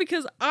do?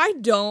 Because I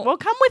don't. well,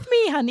 come with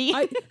me, honey.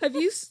 Have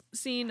you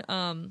seen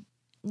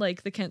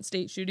like the Kent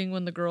State shooting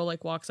when the girl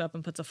like walks up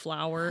and puts a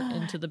flower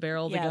into the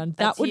barrel of Yeah, the gun? That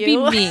that's would you.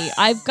 be me.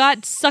 I've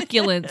got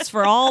succulents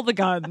for all the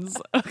guns.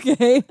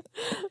 Okay.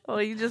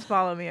 Well, you just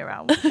follow me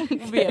around.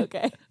 We'll be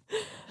okay.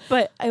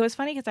 But it was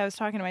funny because I was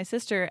talking to my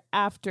sister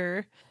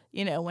after,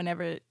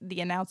 whenever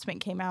the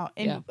announcement came out.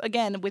 And Yeah.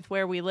 again, with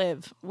where we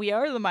live, we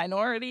are the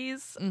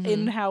minorities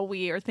in how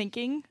we are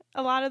thinking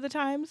a lot of the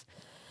times.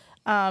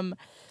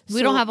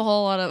 We don't have a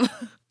whole lot of.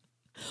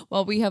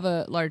 Well, we have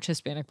a large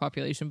Hispanic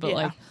population, but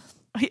like,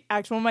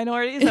 actual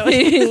minorities. Yeah.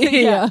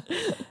 yeah.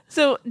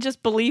 So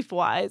just belief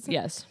wise.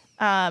 Yes.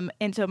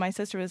 And so my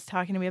sister was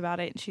talking to me about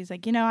it, and she's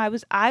like,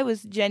 I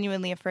was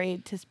genuinely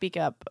afraid to speak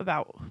up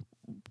about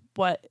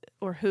what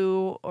or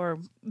who or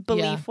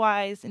belief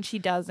wise, and she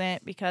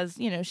doesn't because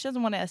she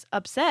doesn't want to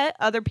upset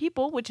other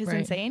people, which is Right.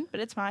 insane, but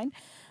it's fine.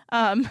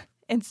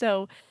 And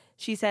so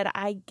she said,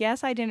 I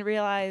guess I didn't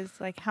realize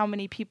like how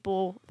many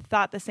people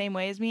thought the same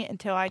way as me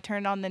until I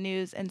turned on the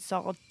news and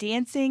saw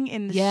dancing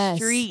in the Yes.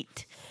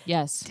 street,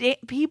 Yes.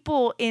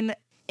 people in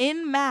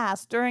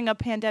masks during a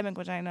pandemic,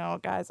 which I know,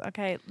 guys,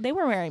 okay, they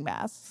were wearing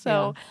masks.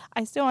 So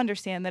I still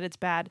understand that it's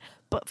bad.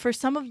 But for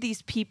some of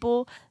these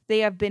people, they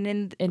have been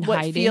in what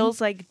hiding. feels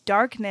like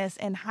darkness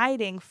and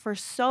hiding for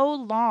so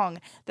long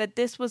that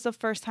this was the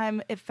first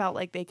time it felt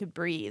like they could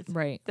breathe.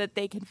 Right. That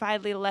they can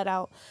finally let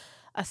out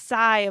a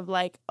sigh of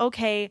like,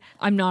 okay,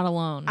 I'm not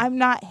alone. I'm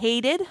not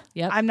hated.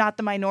 Yep. I'm not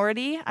the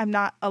minority. I'm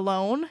not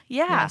alone.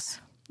 Yeah. Yes.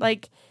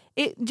 Like,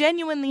 it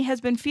genuinely has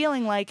been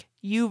feeling like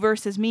you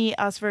versus me,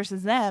 us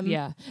versus them.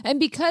 Yeah. And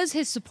because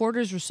his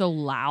supporters were so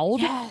loud,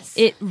 Yes.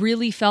 it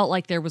really felt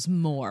like there was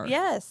more.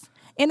 Yes.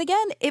 And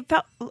again, it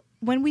felt,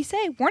 when we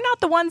say we're not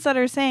the ones that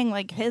are saying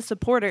like his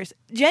supporters,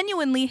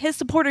 genuinely his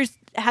supporters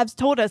have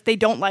told us they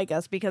don't like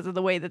us because of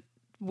the way that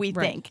we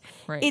Right. think.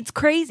 Right. It's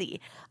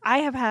crazy. I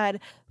have had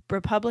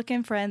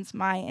Republican friends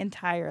my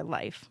entire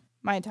life.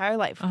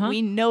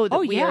 We know that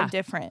we yeah. are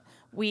different.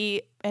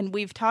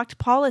 We've talked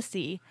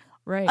policy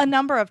Right. a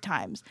number of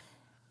times.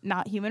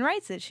 Not human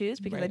rights issues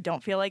because I Right.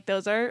 don't feel like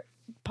those are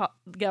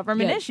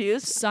government Yeah.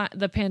 issues.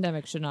 The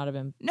pandemic should not have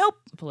been Nope.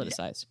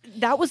 politicized.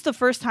 That was the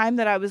first time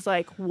that I was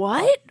like,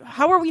 what?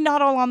 How are we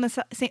not all on the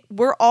same?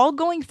 We're all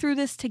going through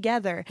this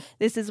together.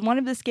 This is one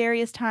of the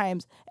scariest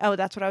times. Oh,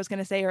 that's what I was going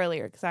to say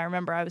earlier because I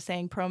remember I was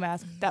saying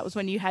pro-mask. That was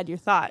when you had your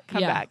thought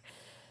come Yeah. back.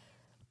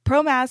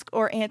 Pro-mask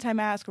or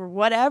anti-mask or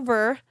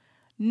whatever,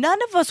 none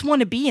of us want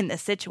to be in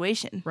this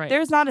situation. Right.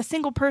 There's not a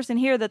single person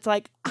here that's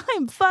like,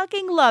 I'm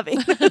fucking loving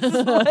this.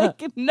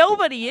 Like,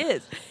 nobody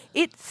is.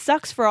 It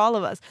sucks for all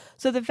of us.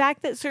 So the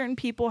fact that certain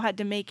people had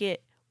to make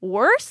it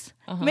worse,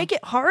 make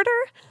it harder,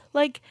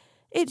 like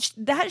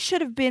that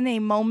should have been a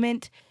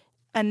moment,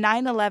 a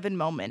 9/11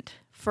 moment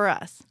for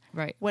us.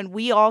 Right. When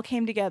we all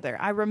came together.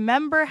 I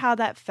remember how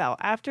that felt.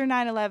 After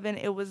 9/11,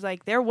 it was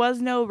like there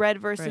was no red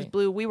versus Right.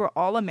 blue. We were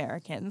all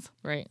Americans.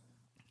 Right.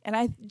 And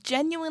I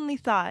genuinely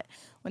thought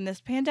when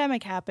this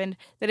pandemic happened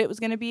that it was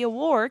going to be a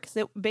war, because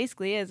it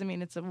basically is. I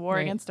mean, it's a war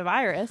Right. against a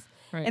virus,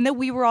 Right. and that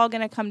we were all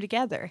going to come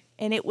together.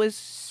 And it was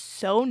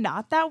so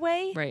not that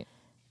way. Right.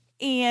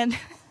 And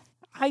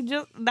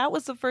that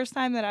was the first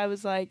time that I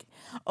was like,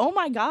 oh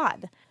my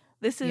God,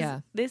 this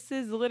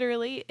is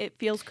literally, it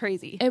feels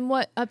crazy. And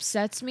what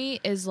upsets me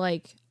is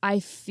like I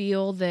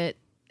feel that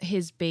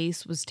his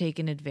base was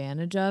taken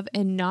advantage of,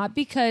 and not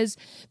because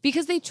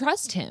they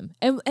trust him.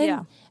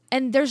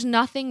 And there's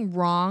nothing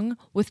wrong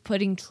with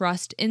putting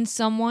trust in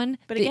someone.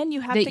 But again, you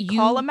have to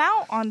call them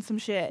out on some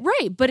shit.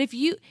 Right. But if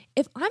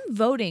I'm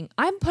voting,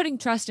 I'm putting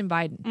trust in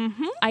Biden.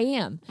 Mm-hmm. I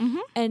am. Mm-hmm.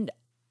 And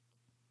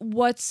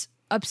what's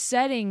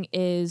upsetting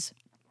is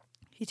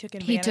he took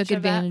he took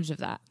advantage of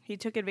that. He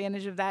took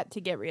advantage of that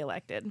to get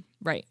reelected.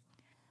 Right.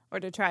 Or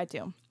to try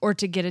to. Or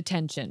to get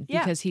attention Yeah.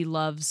 because he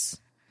loves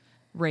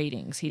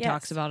ratings. He Yes.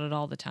 talks about it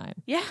all the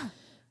time. Yeah.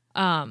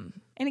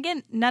 And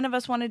again, none of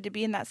us wanted to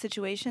be in that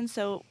situation.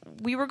 So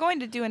we were going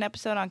to do an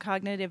episode on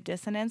cognitive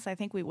dissonance. I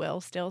think we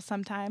will still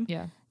sometime.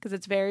 Yeah. Because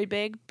it's very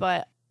big.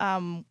 But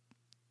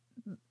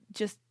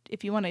just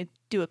if you want to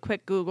do a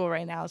quick Google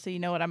right now so you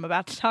know what I'm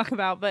about to talk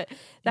about. But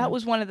that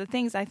was one of the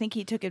things. I think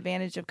he took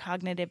advantage of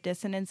cognitive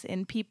dissonance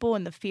in people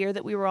and the fear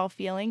that we were all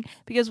feeling.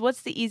 Because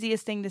what's the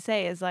easiest thing to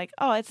say is like,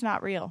 oh, it's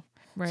not real.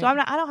 Right. So I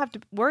don't have to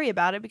worry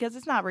about it because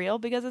it's not real,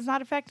 because it's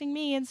not affecting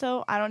me. And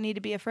so I don't need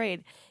to be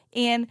afraid.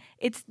 And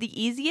it's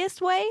the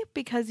easiest way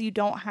because you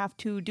don't have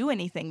to do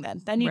anything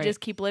then. Then you Right.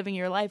 just keep living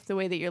your life the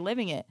way that you're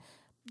living it.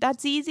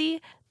 That's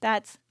easy.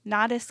 That's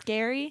not as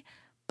scary,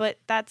 but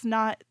that's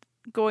not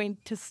going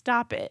to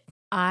stop it.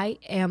 I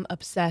am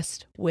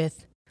obsessed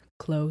with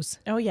clothes.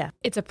 Oh, yeah.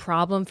 It's a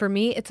problem for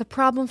me. It's a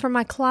problem for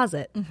my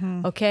closet.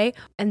 Okay.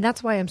 And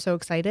that's why I'm so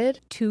excited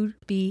to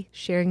be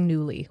sharing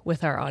Nuuly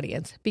with our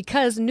audience,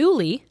 because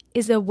Nuuly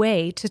is a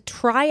way to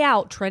try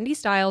out trendy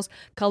styles,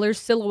 colors,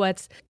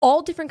 silhouettes,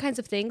 all different kinds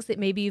of things that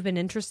maybe you've been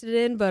interested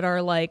in but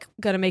are like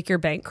going to make your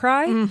bank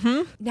cry.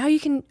 Now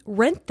you can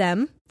rent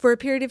them for a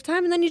period of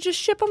time and then you just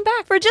ship them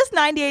back. For just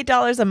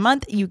 $98 a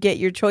month, you get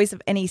your choice of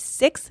any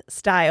 6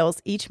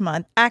 styles each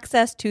month,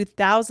 access to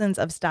thousands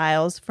of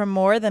styles from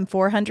more than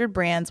 400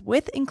 brands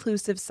with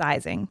inclusive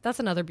sizing. That's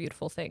another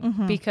beautiful thing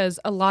because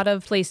a lot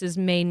of places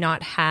may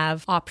not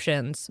have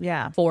options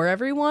for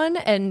everyone.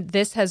 And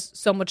this has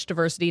so much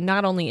diversity,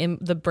 not only in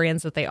the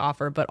brands that they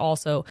offer, but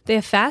also they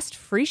have fast,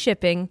 free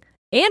shipping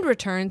and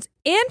returns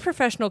and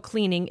professional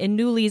cleaning in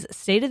Nuuly's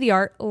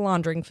state-of-the-art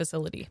laundering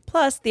facility.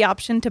 Plus, the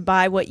option to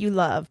buy what you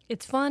love.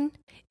 It's fun,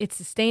 it's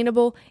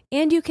sustainable,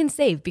 and you can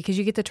save because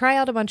you get to try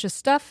out a bunch of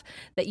stuff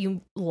that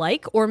you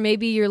like, or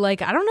maybe you're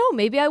like, I don't know,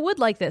 maybe I would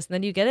like this. And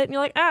then you get it and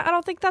you're like, I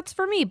don't think that's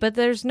for me, but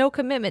there's no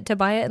commitment to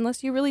buy it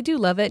unless you really do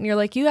love it. And you're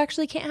like, you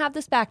actually can't have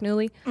this back,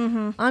 Nuuly.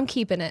 I'm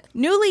keeping it.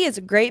 Nuuly is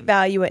a great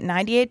value at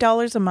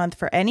 $98 a month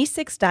for any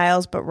 6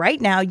 styles, but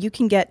right now you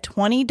can get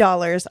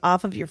 $20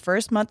 off of your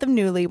first month of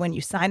Nuuly when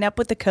you sign up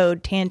with the code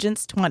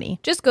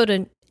TANGENTS20. Just go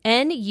to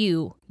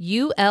NUULY.com.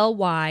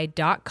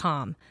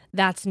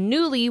 That's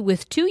Nuuly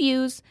with 2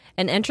 U's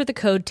and enter the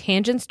code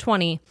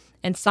TANGENTS20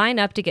 and sign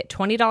up to get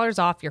 $20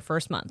 off your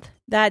first month.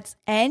 That's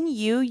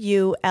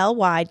NUULY.com.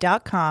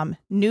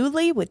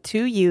 Nuuly with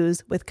 2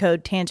 U's with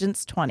code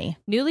TANGENTS20.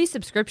 Nuuly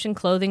subscription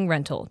clothing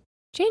rental.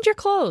 Change your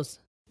clothes.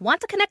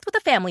 Want to connect with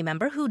a family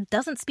member who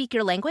doesn't speak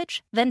your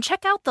language? Then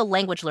check out the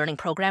language learning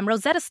program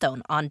Rosetta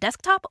Stone on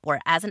desktop or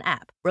as an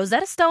app.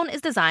 Rosetta Stone is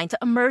designed to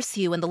immerse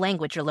you in the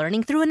language you're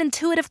learning through an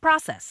intuitive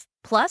process.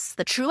 Plus,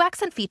 the True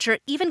Accent feature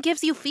even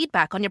gives you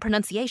feedback on your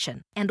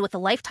pronunciation. And with a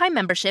lifetime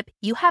membership,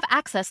 you have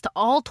access to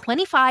all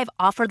 25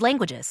 offered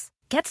languages.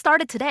 Get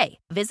started today.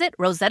 Visit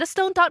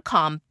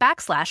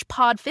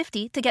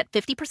rosettastone.com/pod50 to get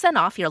 50%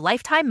 off your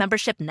lifetime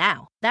membership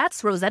now.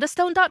 That's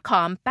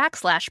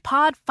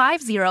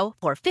rosettastone.com/pod50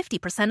 for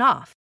 50%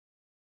 off.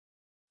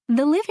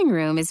 The living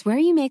room is where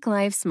you make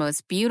life's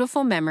most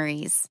beautiful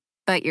memories.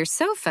 But your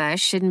sofa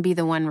shouldn't be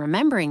the one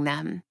remembering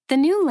them. The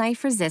new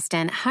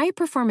life-resistant,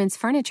 high-performance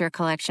furniture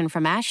collection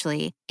from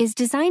Ashley is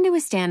designed to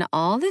withstand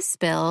all the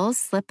spills,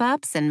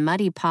 slip-ups, and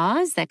muddy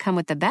paws that come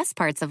with the best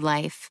parts of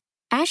life.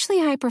 Ashley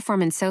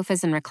high-performance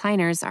sofas and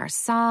recliners are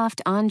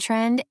soft,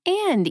 on-trend,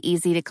 and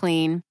easy to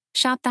clean.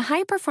 Shop the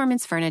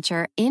high-performance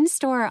furniture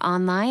in-store or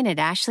online at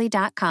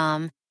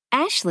ashley.com.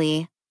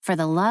 Ashley, for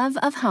the love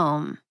of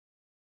home.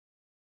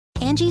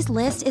 Angie's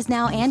List is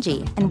now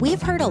Angie, and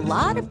we've heard a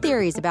lot of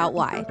theories about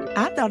why.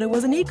 I thought it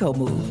was an eco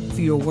move.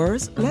 Fewer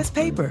words, less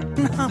paper.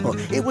 No,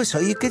 it was so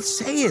you could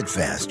say it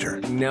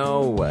faster.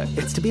 No,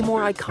 it's to be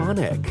more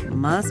iconic.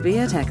 Must be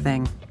a tech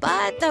thing.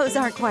 But those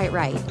aren't quite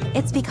right.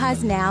 It's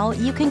because now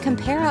you can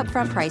compare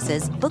upfront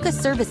prices, book a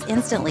service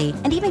instantly,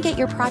 and even get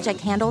your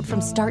project handled from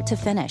start to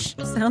finish.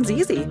 Sounds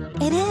easy.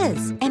 It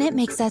is, and it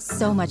makes us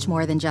so much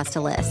more than just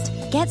a list.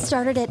 Get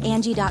started at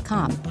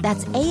Angie.com.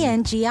 That's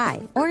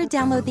ANGI, or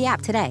download the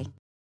app today.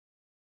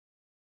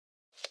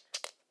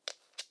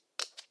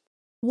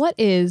 What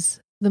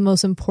is the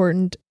most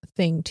important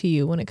thing to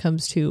you when it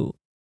comes to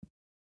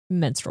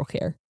menstrual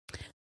care?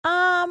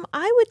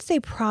 I would say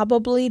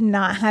probably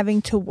not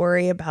having to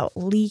worry about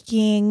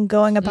leaking,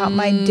 going about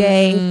my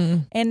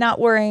day, and not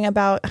worrying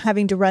about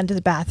having to run to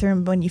the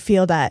bathroom when you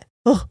feel that,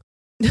 oh,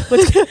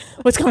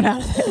 what's going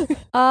on?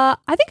 I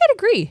think I'd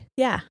agree.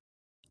 Yeah.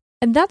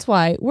 And that's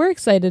why we're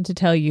excited to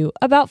tell you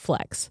about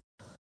Flex.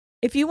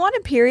 If you want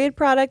a period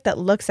product that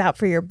looks out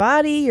for your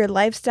body, your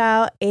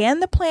lifestyle,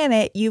 and the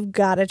planet, you've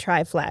got to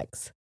try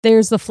Flex.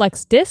 There's the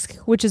Flex Disc,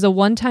 which is a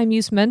one-time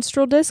use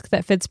menstrual disc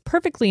that fits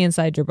perfectly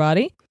inside your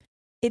body.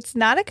 It's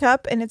not a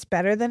cup, and it's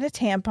better than a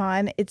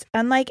tampon. It's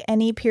unlike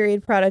any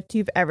period product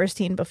you've ever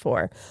seen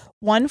before.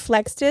 One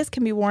Flex Disc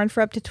can be worn for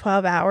up to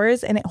 12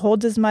 hours, and it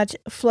holds as much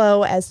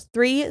flow as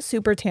 3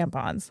 super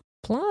tampons.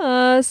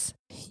 Plus,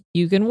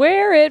 you can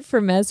wear it for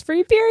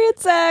mess-free period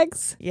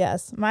sex.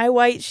 Yes, my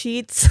white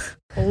sheets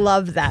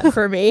love that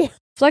for me.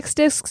 Flex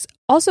Discs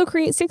also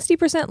create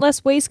 60%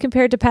 less waste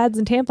compared to pads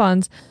and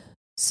tampons,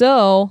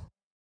 so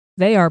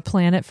they are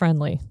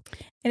planet-friendly.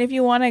 And if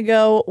you want to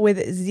go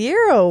with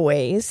 0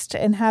 waste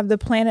and have the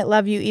planet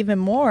love you even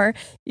more,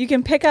 you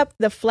can pick up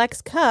the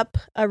Flex Cup,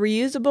 a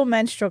reusable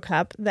menstrual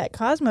cup that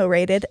Cosmo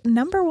rated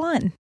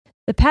 #1.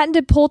 The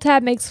patented pull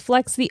tab makes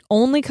Flex the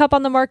only cup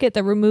on the market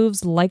that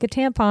removes like a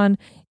tampon.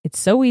 It's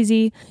so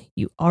easy.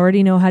 You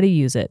already know how to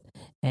use it,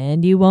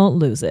 and you won't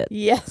lose it.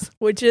 Yes,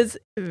 which is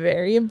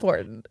very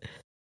important.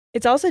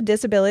 It's also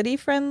disability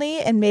friendly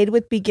and made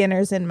with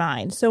beginners in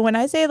mind. So when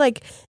I say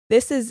like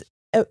this is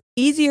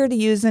easier to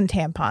use than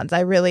tampons,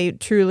 I really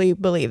truly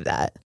believe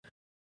that.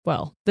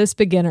 Well, this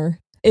beginner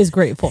is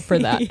grateful for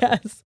that.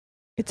 Yes.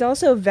 It's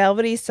also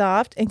velvety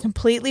soft and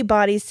completely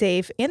body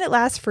safe, and it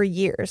lasts for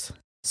years.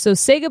 So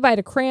say goodbye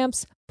to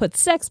cramps, put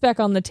sex back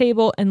on the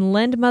table, and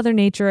lend Mother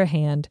Nature a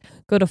hand.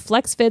 Go to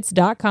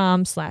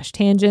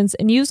flexfits.com/tangents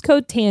and use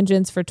code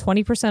TANGENTS for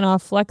 20%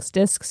 off Flex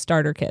Disc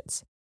starter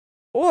kits.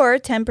 Or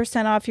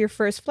 10% off your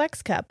first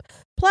Flex Cup.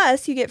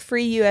 Plus, you get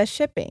free U.S.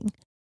 shipping.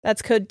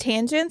 That's code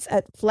TANGENTS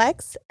at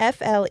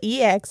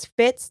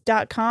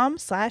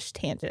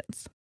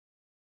fits.com/tangents.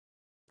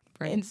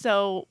 Right. And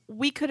so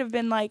we could have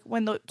been like,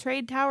 when the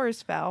trade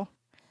towers fell,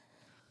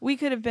 we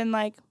could have been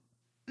like,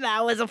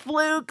 that was a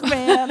fluke,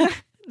 man.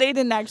 They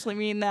didn't actually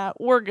mean that.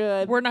 We're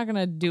good. We're not going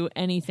to do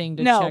anything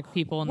to check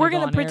people. We're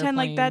going to pretend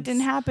like that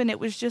didn't happen. It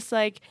was just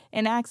like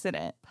an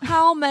accident.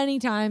 How many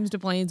times do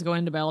planes go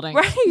into buildings?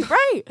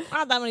 Right.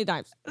 Not that many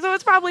times. So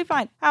it's probably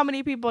fine. How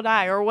many people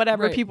die or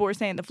whatever people were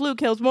saying. The flu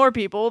kills more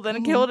people than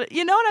it killed it.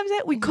 You know what I'm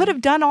saying? We could have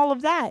done all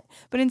of that.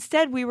 But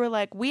instead we were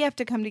like, we have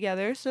to come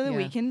together so that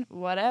we can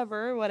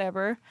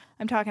whatever.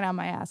 I'm talking out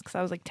my ass because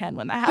I was like 10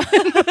 when that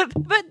happened.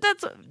 But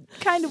that's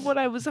kind of what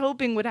I was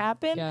hoping would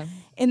happen. Yeah.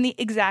 In the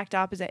exact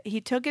opposite. He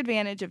took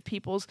advantage of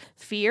people's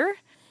fear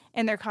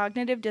and their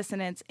cognitive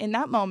dissonance in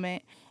that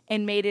moment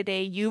and made it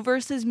a you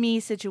versus me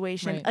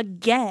situation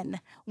again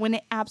when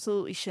it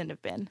absolutely shouldn't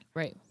have been.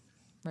 Right.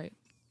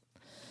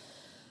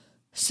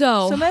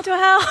 So mental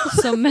health.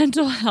 So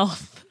mental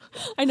health.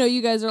 I know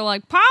you guys are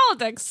like,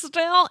 politics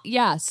still?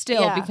 Yeah,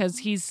 still, because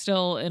he's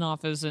still in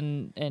office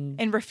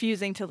and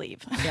refusing to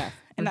leave. Yeah.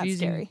 And that's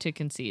refusing scary. to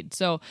concede.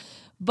 So,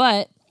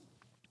 but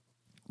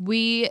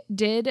we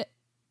did,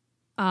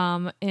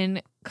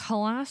 in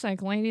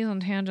classic Ladies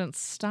on Tangents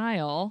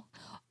style,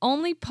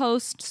 only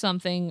post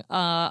something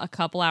a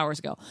couple hours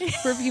ago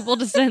for people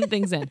to send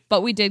things in.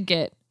 But we did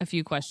get a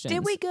few questions.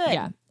 Did we? Good.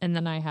 Yeah. And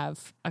then I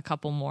have a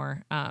couple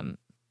more.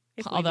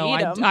 Although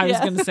need I was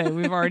going to say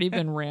we've already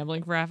been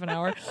rambling for half an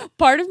hour.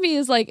 Part of me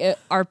is like,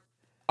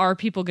 are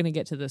people going to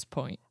get to this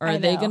point? Or are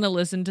they going to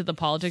listen to the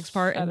politics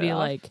part and be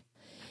like,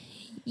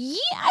 yeah,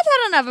 I've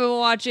had enough of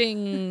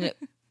watching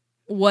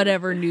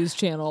whatever news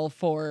channel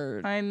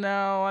for I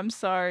know. I'm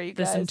sorry, you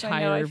this guys.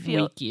 entire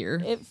week year.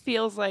 It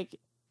feels like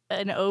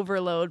an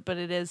overload, but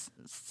it is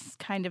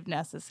kind of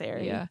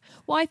necessary. Yeah.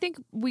 Well, I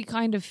think we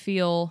kind of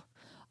feel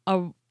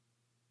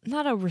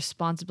not a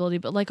responsibility,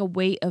 but like a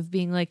weight of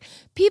being like,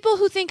 people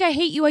who think I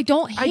hate you, I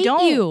don't hate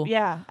you.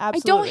 Yeah,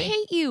 absolutely. I don't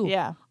hate you.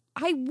 Yeah.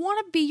 I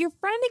want to be your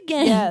friend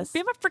again. Yes.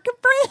 Be my freaking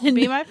friend.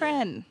 Be my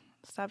friend.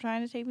 Stop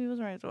trying to take people's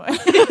rights away.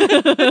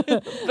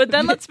 But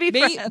then let's be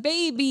friends.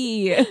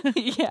 Baby.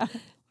 Yeah.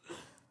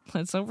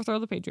 Let's overthrow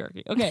the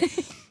patriarchy. Okay.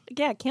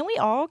 Yeah, can we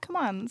all? Come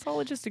on. Let's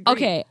all just agree.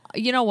 Okay.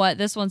 You know what?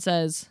 This one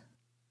says,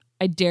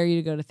 I dare you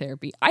to go to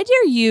therapy. I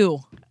dare you,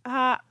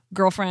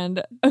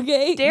 girlfriend.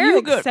 Okay? Dare you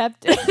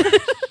accept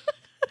it.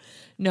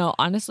 No,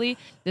 honestly,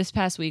 this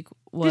past week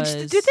was...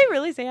 Did they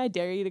really say, I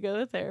dare you to go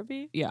to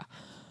therapy? Yeah.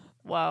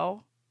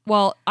 Wow.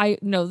 Well, I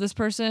know this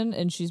person,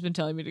 and she's been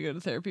telling me to go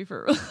to therapy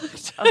for a really long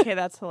time. Okay,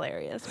 that's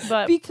hilarious.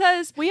 But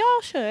because we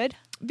all should.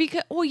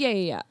 Well,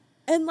 yeah.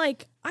 And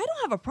like, I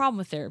don't have a problem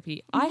with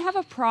therapy. I have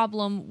a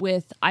problem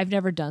with I've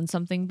never done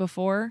something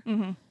before,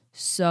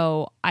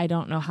 so I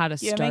don't know how to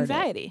start. You have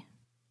anxiety.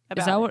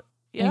 Is that what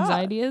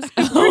anxiety is?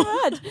 Pretty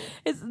much.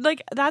 It's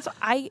like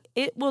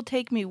it will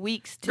take me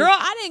weeks to. Girl,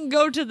 I didn't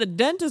go to the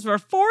dentist for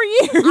 4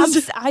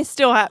 years. I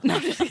still have. No,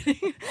 I'm just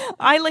kidding.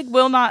 I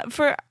will not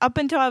for up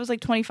until I was like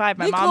 25.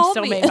 My mom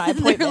still made my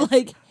appointment.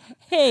 Like,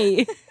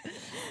 hey,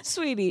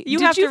 Sweetie, You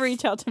did have to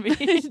reach out to me.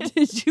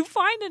 Did you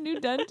find a new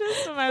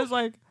dentist? And I was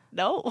like,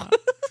 No.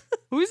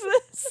 who's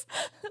this?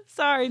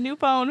 Sorry, new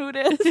phone. Who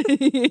this?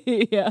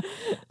 Yeah.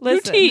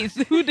 Listen. New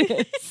teeth. Who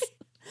this?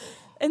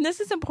 And this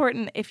is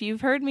important. If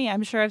you've heard me,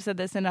 I'm sure I've said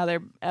this in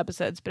other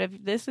episodes, but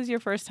if this is your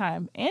first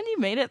time and you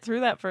made it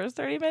through that first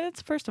 30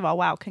 minutes, first of all,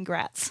 wow,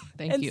 congrats.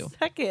 Thank and you.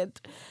 Second,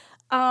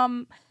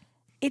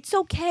 it's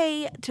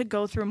okay to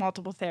go through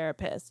multiple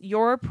therapists.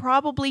 You're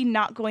probably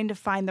not going to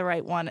find the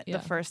right one the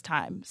first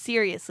time.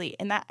 Seriously.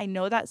 And that I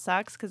know that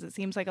sucks because it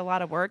seems like a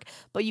lot of work,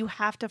 but you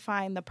have to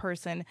find the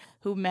person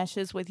who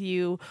meshes with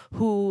you,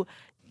 who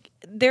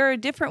there are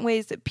different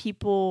ways that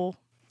people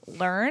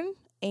learn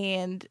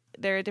and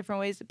there are different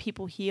ways that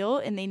people heal,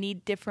 and they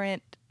need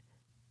different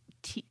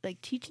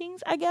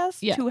teachings, I guess,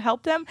 to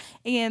help them.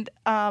 And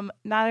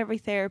not every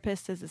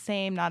therapist is the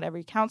same. Not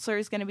every counselor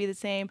is going to be the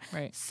same.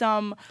 Right.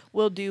 Some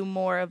will do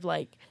more of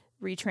like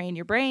retrain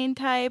your brain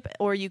type,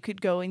 or you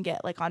could go and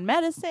get like on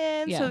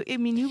medicine. Yeah. So I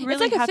mean, you really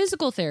it's like have a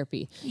physical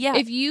therapy. Yeah.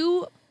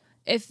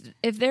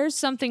 If there's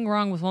something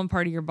wrong with one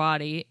part of your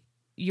body,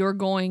 you're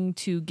going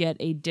to get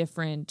a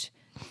different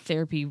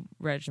therapy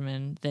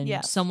regimen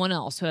than someone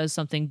else who has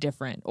something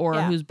different, or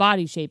whose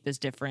body shape is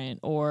different,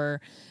 or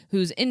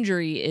whose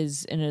injury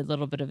is in a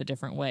little bit of a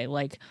different way.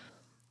 Like,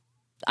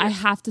 I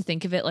have to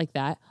think of it like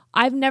that.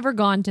 I've never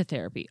gone to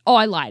therapy. Oh,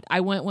 I lied.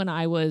 I went when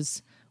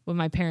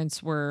my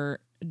parents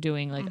were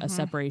doing like a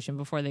separation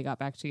before they got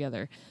back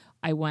together.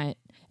 I went,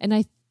 and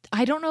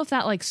I don't know if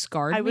that like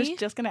scarred me. I was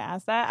just going to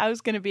ask that. I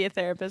was going to be a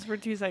therapist for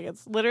 2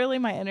 seconds. Literally,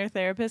 my inner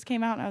therapist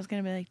came out and I was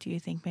going to be like, do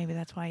you think maybe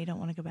that's why you don't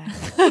want to go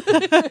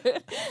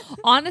back?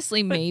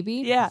 Honestly,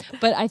 maybe. Yeah.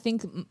 But I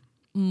think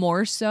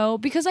more so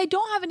because I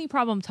don't have any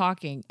problem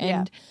talking.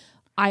 And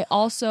I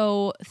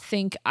also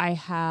think I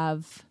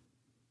have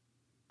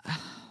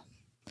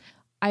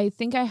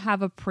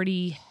a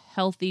pretty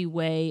healthy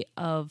way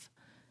of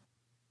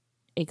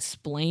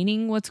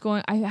explaining what's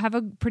going. I have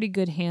a pretty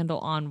good handle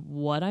on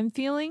what I'm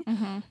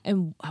feeling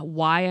and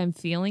why I'm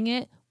feeling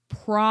it.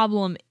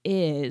 Problem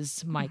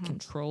is my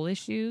control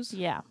issues.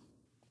 Yeah.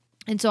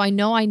 And so I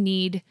know I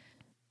need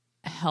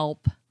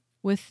help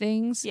with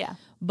things. Yeah.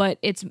 But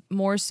it's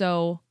more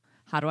so,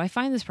 how do I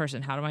find this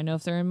person? How do I know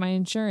if they're in my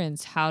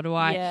insurance? How do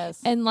I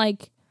and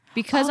like,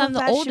 because I'm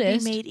the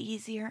oldest, should be made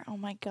easier. Oh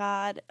my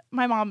God.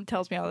 My mom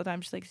tells me all the time,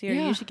 she's like, Sierra,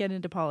 you should get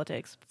into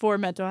politics for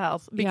mental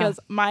health, because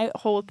my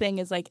whole thing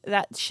is like,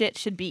 that shit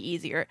should be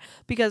easier.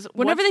 Because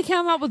whenever they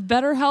come out with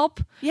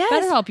BetterHelp,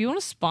 BetterHelp, you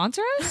want to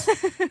sponsor us?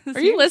 Are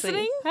you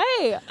listening?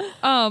 Hey.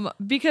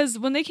 Because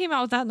when they came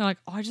out with that, and they're like,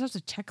 oh, I just have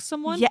to text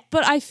someone. Yeah.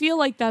 But I feel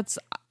like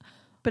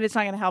but it's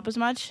not going to help as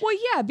much. Well,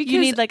 yeah, because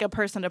you need like a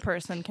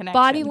person-to-person connection.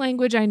 Body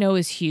language, I know,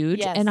 is huge,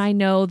 and I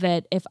know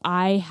that if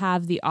I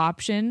have the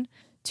option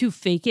to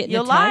fake it in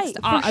You'll the text,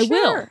 I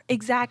will.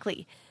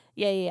 Exactly.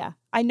 Yeah.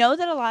 I know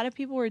that a lot of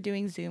people were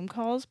doing Zoom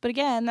calls, but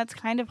again, that's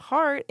kind of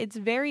hard. It's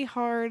very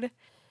hard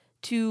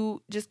to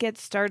just get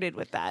started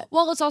with that.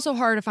 Well, it's also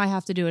hard if I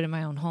have to do it in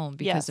my own home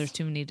because there's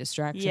too many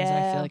distractions and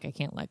I feel like I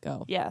can't let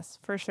go. Yes,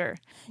 for sure.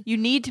 You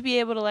need to be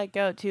able to let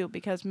go too,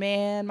 because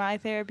man, my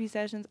therapy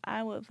sessions,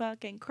 I would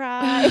fucking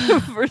cry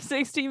for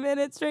 60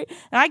 minutes straight.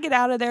 And I get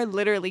out of there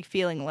literally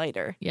feeling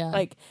lighter. Yeah.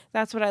 Like,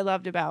 that's what I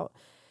loved about.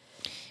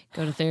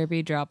 Go to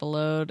therapy, drop a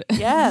load.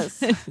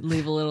 Yes.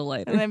 Leave a little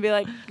lighter. And then be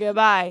like,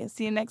 goodbye.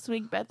 See you next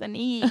week,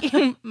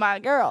 Bethany. My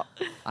girl.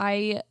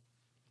 I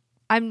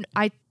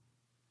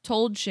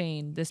told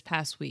Shane this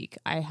past week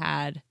I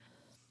had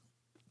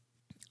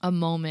a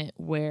moment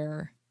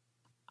where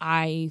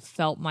I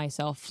felt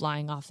myself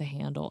flying off the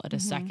handle at a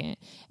second.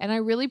 And I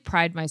really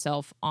pride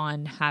myself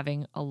on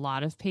having a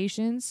lot of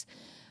patience.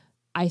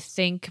 I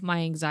think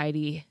my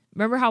anxiety,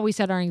 remember how we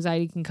said our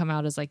anxiety can come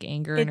out as like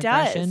anger and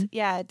aggression? It does.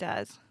 Yeah, it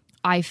does.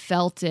 I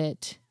felt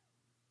it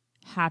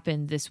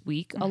happen this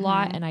week a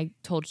lot, and I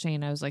told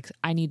Shane, I was like,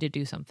 I need to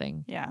do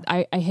something. Yeah.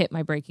 I hit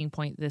my breaking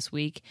point this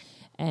week,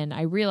 and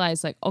I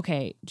realized, like,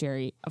 okay,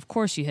 Jerry, of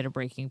course you hit a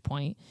breaking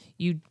point.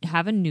 You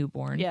have a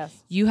newborn. Yes.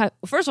 You have,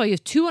 first of all, you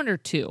have 2 under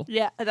 2.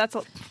 Yeah, that's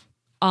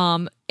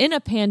in a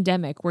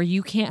pandemic where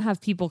you can't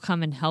have people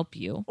come and help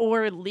you.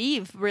 Or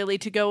leave, really,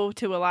 to go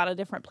to a lot of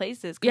different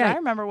places. Because I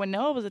remember when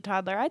Noah was a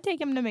toddler, I'd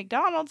take him to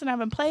McDonald's and have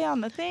him play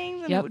on the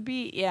things, and it would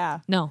be,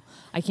 No,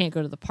 I can't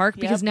go to the park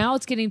because now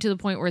it's getting to the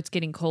point where it's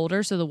getting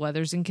colder, so the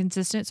weather's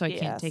inconsistent, so I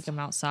can't take him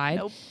outside.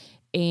 Nope.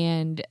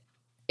 And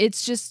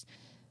it's just,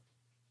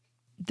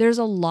 there's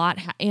a lot,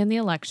 and the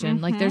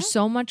election, like there's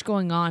so much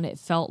going on. It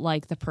felt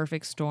like the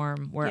perfect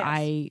storm where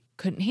I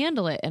couldn't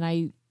handle it. And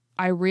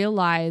I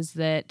realized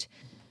that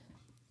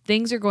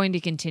things are going to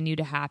continue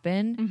to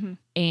happen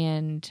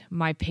and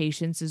my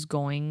patience is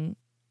going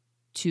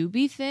to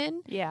be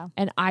thin. Yeah.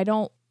 And I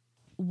don't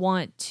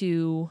want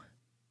to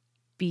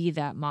be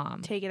that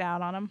mom. Take it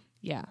out on him.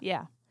 Yeah.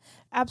 Yeah.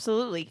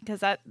 Absolutely.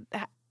 Because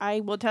I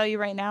will tell you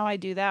right now, I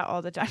do that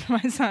all the time to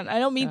my son. I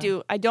don't mean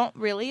to. I don't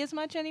really as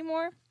much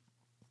anymore.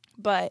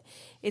 but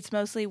it's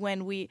mostly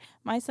when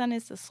my son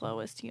is the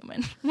slowest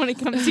human when it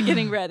comes to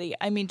getting ready.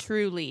 I mean,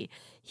 truly,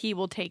 he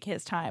will take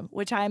his time,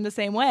 which I am the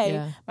same way.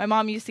 Yeah. My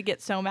mom used to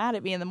get so mad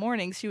at me in the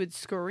mornings. She would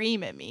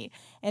scream at me.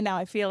 And now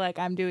I feel like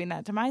I'm doing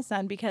that to my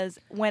son because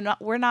when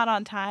we're not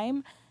on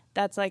time,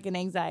 that's like an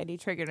anxiety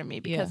trigger to me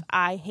because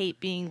I hate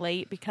being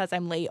late because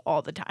I'm late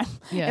all the time.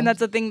 Yeah. And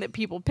that's a thing that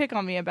people pick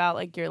on me about,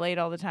 like, you're late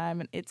all the time.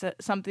 And it's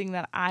something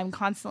that I'm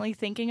constantly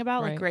thinking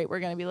about. Like, great, we're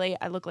going to be late.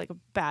 I look like a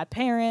bad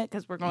parent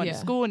because we're going to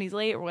school and he's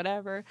late or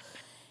whatever.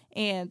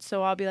 And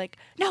so I'll be like,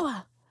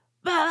 Noah,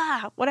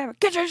 blah, whatever,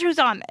 get your shoes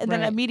on. And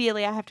then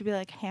immediately I have to be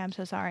like, hey, I'm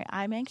so sorry.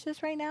 I'm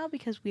anxious right now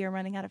because we are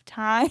running out of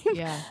time.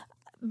 Yeah.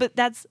 But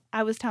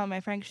I was telling my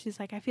friend, she's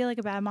like, I feel like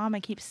a bad mom.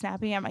 I keep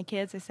snapping at my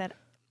kids. I said,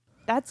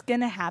 that's going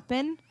to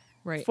happen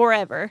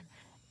forever.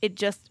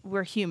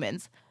 We're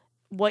humans.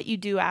 What you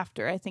do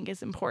after, I think,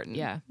 is important.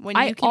 Yeah. When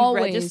you can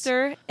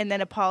register and then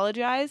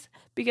apologize,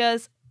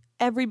 because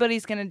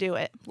everybody's going to do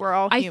it. We're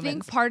all humans. I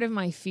think part of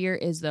my fear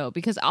is, though,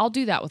 because I'll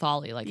do that with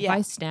Ollie. Like, if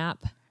I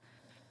snap,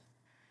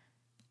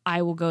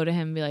 I will go to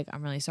him and be like,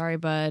 I'm really sorry,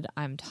 bud.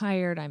 I'm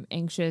tired. I'm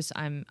anxious.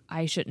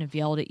 I shouldn't have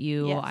yelled at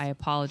you. Yes. I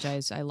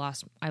apologize. I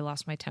lost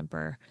my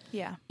temper.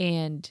 Yeah.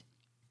 And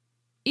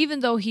even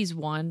though he's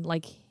 1,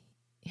 like,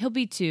 he'll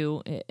be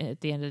 2 at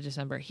the end of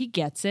December. He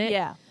gets it.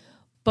 Yeah.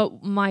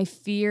 But my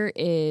fear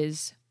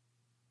is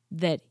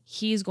that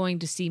he's going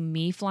to see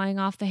me flying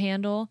off the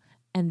handle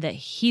and that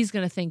he's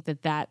going to think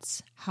that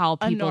that's how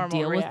people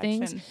deal with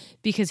things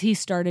because he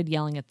started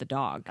yelling at the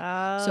dog.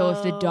 Oh. So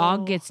if the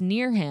dog gets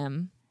near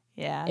him,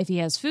 if he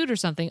has food or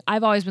something,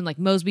 I've always been like,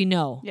 Mosby,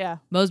 no. Yeah.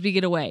 Mosby,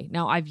 get away.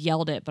 Now, I've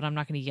yelled it, but I'm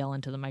not going to yell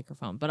into the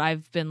microphone. But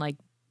I've been like,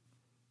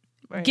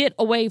 get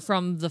away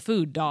from the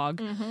food,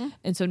 dog. Mm-hmm.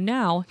 And so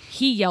now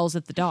he yells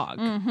at the dog.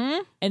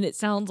 Mm-hmm. And it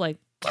sounds like,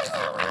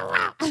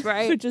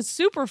 which is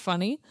super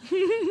funny.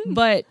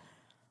 But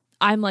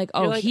I'm like,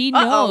 oh, like, he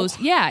knows.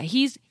 Yeah,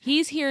 he's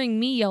hearing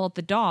me yell at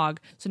the dog.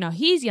 So now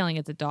he's yelling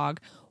at the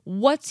dog.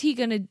 What's he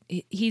going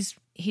to... He's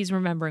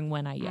remembering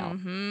when I yell.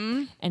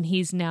 Mm-hmm. And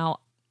he's now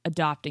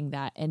adopting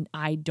that. And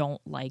I don't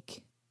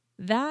like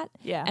that.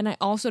 Yeah. And I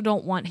also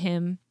don't want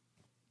him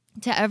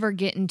to ever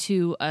get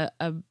into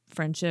a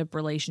friendship,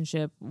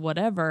 relationship,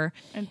 whatever,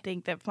 and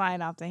think that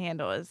flying off the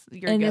handle is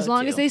your and go-to. As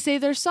long as they say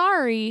they're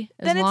sorry,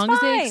 then as long it's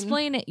as they fine.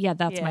 explain it,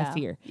 that's my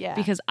fear. Yeah,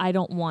 because I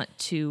don't want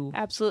to.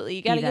 Absolutely,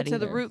 you got to get to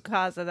the either. root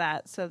cause of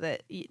that so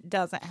that it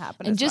doesn't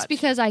happen. And as just much.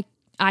 because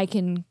I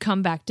can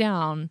come back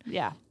down,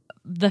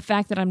 the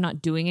fact that I'm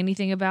not doing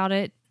anything about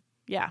it,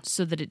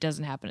 so that it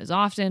doesn't happen as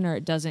often or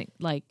it doesn't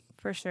like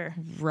for sure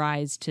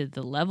rise to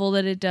the level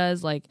that it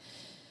does, like.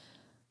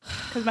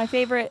 Because my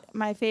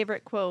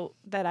favorite quote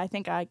that I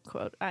think I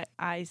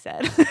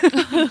said,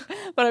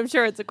 but I'm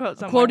sure it's a quote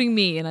somewhere. Quoting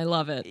me, and I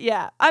love it.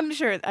 Yeah, I'm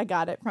sure I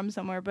got it from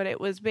somewhere, but it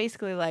was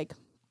basically like,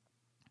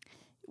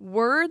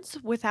 words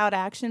without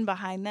action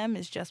behind them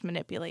is just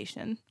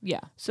manipulation. Yeah.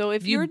 So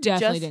if you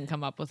definitely just, didn't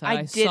come up with that,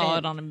 I saw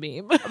it on a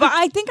meme. But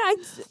I think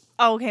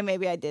okay,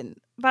 maybe I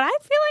didn't, but I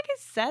feel like I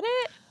said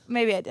it.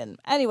 Maybe I didn't.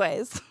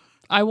 Anyways.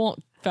 I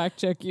won't fact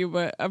check you,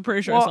 but I'm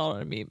pretty sure I saw it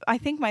on a meme. I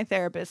think my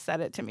therapist said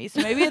it to me,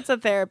 so maybe it's a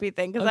therapy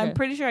thing because I'm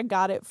pretty sure I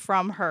got it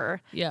from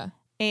her. Yeah.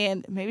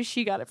 And maybe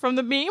she got it from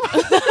the meme.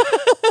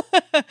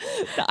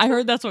 I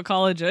heard that's what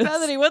college is.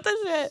 Bethany, what the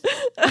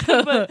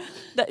shit?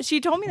 But she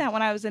told me that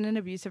when I was in an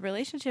abusive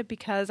relationship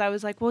because I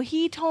was like, well,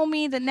 he told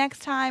me the next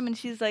time. And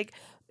she's like,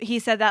 he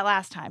said that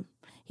last time.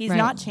 He's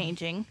not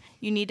changing.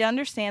 You need to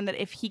understand that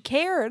if he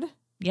cared...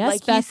 Yes,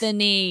 like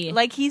Bethany.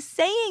 Like he's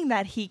saying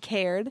that he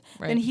cared,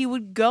 then he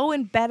would go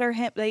and better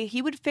him. Like,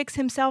 he would fix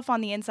himself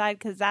on the inside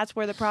because that's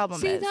where the problem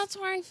is. See, that's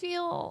where I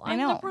feel I'm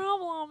the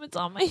problem. It's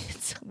on my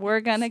inside. We're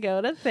going to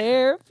go to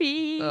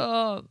therapy.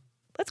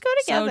 Let's go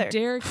together. So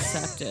Derek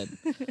accepted.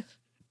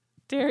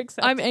 Derek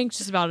accepted. I'm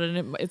anxious about it,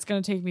 and it's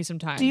going to take me some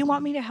time. Do you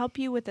want me to help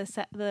you with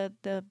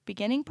the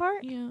beginning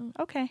part? Yeah.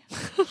 Okay.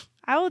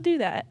 I will do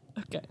that.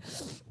 Okay.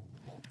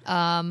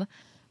 How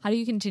do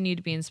you continue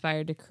to be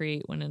inspired to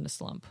create when in a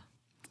slump?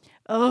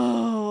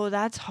 Oh,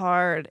 that's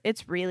hard.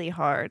 It's really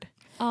hard.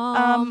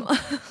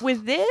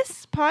 With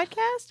this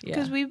podcast,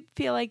 because we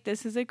feel like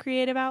this is a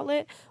creative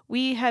outlet,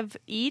 we have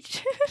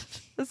each,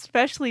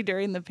 especially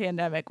during the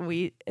pandemic,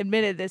 we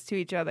admitted this to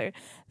each other,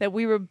 that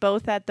we were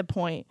both at the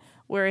point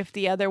where if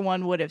the other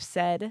one would have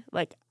said,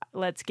 like,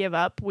 let's give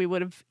up, we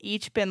would have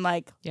each been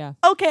like,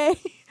 okay.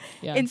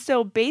 Yeah. And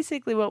so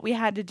basically what we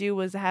had to do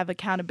was have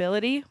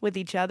accountability with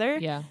each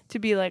other to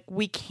be like,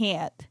 we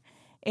can't.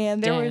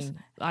 And there was...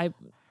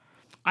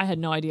 I had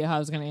no idea how I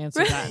was going to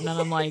answer that. And then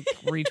I'm like,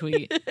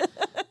 retweet.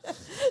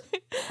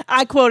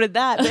 I quoted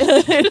that.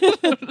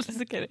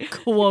 Just kidding.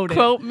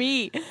 Quote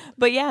me.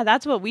 But yeah,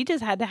 that's what we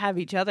just had to have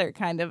each other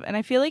kind of. And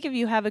I feel like if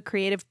you have a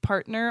creative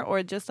partner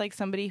or just like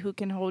somebody who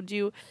can hold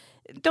you,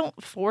 don't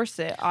force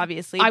it,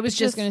 obviously. I was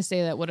just going to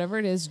say that whatever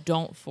it is,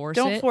 don't force it.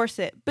 Don't force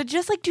it. But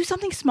just like do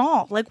something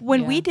small. Like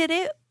when we did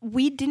it,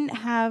 we didn't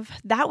have,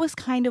 that was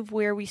kind of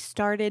where we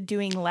started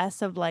doing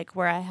less of like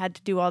where I had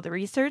to do all the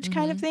research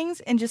kind of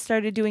things and just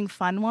started doing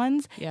fun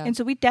ones. Yeah. And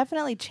so we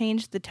definitely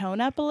changed the tone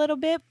up a little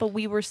bit, but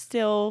we were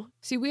still.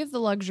 See, we have the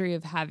luxury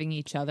of having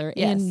each other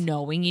Yes. and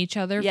knowing each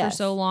other Yes. for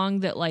so long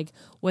that, like,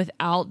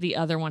 without the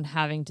other one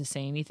having to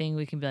say anything,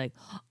 we can be like,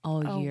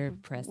 oh you're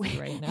pressy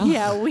right now.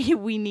 Yeah,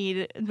 we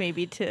need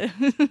maybe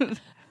to.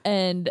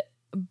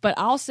 But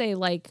I'll say,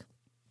 like,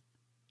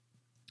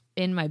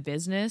 in my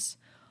business,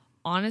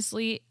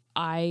 honestly,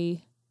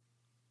 I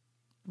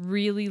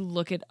really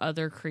look at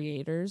other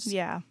creators.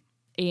 Yeah.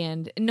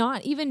 And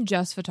not even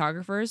just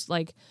photographers.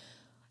 Like,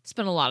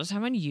 spend a lot of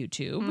time on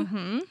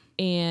YouTube.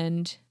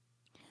 And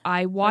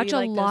I watch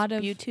a lot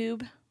of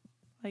YouTube.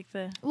 Like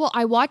the. Well,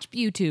 I watch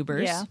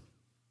YouTubers. Yeah.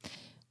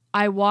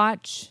 I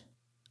watch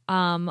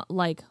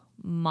like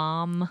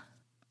mom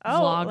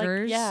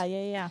vloggers. Like,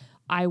 yeah.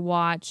 I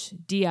watch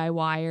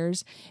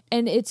DIYers,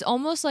 and it's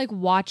almost like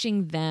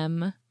watching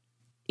them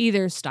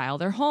either style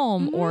their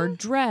home or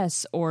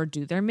dress or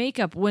do their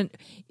makeup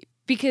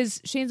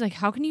because Shane's like,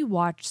 how can you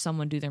watch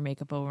someone do their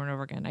makeup over and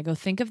over again? I go,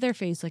 think of their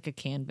face like a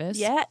canvas.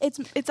 Yeah,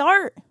 it's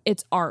art.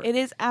 It's art. It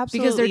is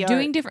absolutely because they're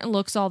doing art. different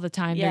looks all the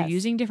time. Yes. They're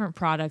using different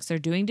products. They're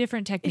doing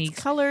different techniques.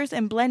 It's colors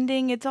and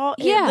blending. It's all.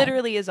 Yeah. It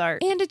literally is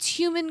art. And it's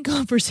human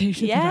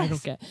conversation that I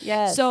don't get.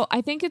 Yes. So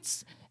I think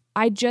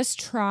I just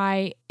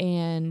try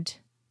and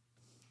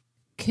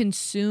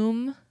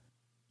consume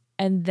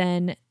and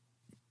then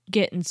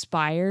get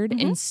inspired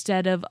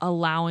instead of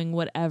allowing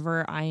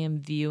whatever I am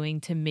viewing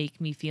to make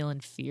me feel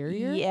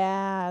inferior.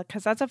 Yeah,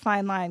 because that's a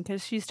fine line,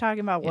 because she's talking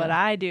about what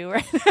I do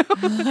right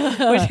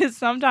now, which is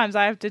sometimes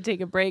I have to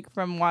take a break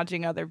from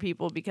watching other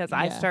people because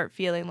I start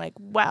feeling like,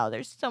 wow,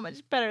 they're so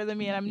much better than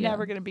me and I'm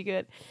never going to be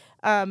good.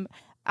 I'm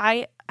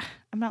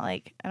not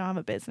like, I don't have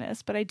a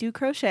business, but I do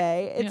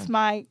crochet. It's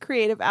my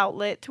creative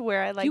outlet to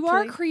where I like you to.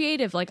 are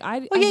creative. Like,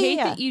 I hate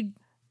that you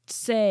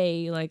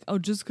say like, oh,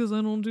 just because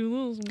I don't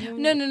do this.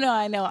 No,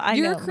 I know.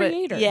 You're know, a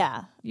creator.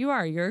 Yeah.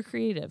 You're a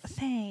creative.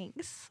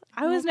 Thanks.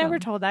 I was never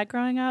told that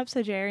growing up,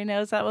 so Jerry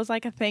knows that was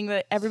like a thing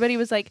that everybody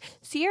was like,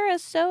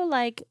 Sierra's so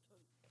like,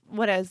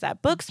 what is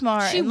that, book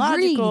smart and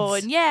logical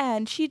reads.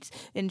 and she's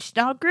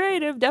not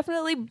creative,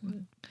 definitely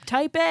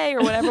type A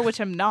or whatever, which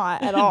I'm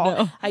not at all.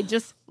 No. I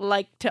just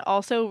like to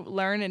also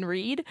learn and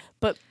read,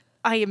 but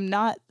I am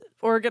not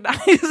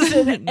organized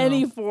in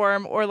any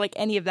form or like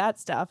any of that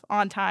stuff.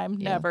 On time,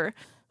 never.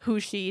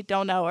 Who's she?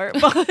 Don't know her.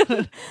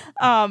 But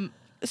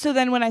so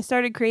then when I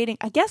started creating,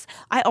 I guess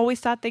I always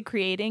thought that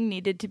creating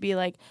needed to be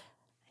like,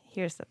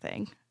 here's the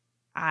thing.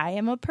 I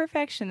am a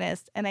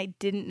perfectionist, and I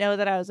didn't know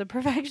that I was a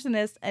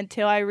perfectionist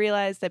until I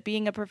realized that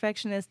being a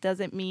perfectionist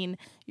doesn't mean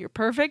you're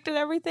perfect at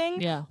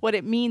everything. Yeah. What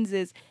it means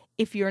is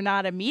if you're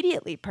not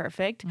immediately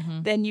perfect,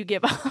 then you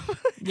give up.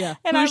 Yeah.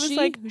 And Who I is was she?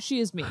 like, She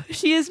is me.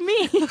 she is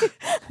me.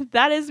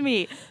 That is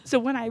me. So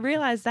when I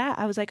realized that,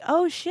 I was like,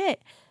 oh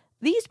shit,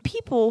 these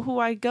people who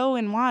I go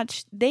and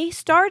watch, they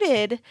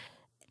started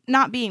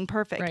not being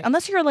perfect. Right.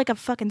 Unless you're like a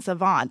fucking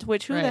savant,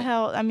 which who the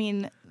hell, I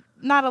mean,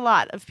 not a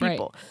lot of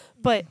people.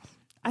 But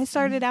I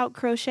started out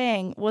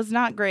crocheting, was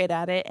not great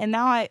at it, and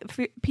now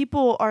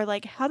people are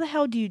like, how the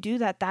hell do you do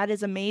that? That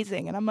is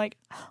amazing. And I'm like,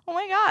 oh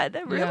my God,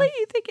 really?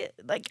 You think it,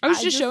 like, I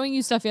was just showing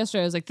you stuff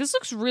yesterday. I was like, this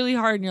looks really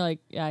hard. And you're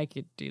like, yeah, I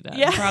could do that.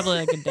 Yeah. In probably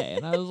like a day.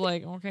 And I was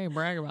like, okay,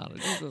 brag about it.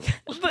 Jesus.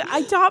 But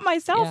I taught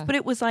myself, Yeah. but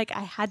it was like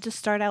I had to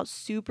start out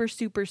super,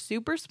 super,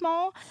 super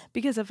small,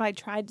 because if I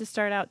tried to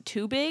start out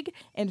too big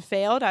and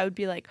failed, I would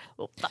be like,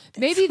 well, fuck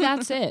this. Maybe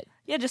that's it.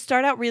 Yeah, just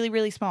start out really,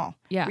 really small.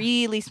 Yeah.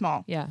 Really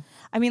small. Yeah.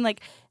 I mean, like,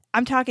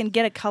 I'm talking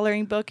get a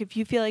coloring book. If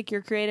you feel like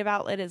your creative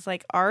outlet is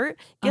like art,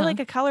 get like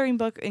a coloring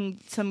book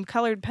and some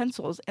colored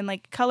pencils and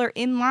like color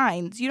in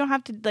lines. You don't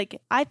have to, like,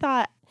 I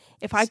thought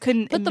if I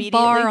couldn't Put the immediately.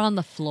 bar on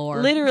the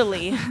floor.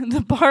 Literally,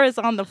 the bar is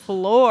on the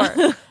floor.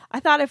 I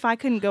thought if I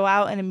couldn't go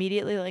out and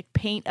immediately like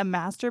paint a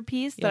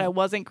masterpiece that I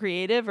wasn't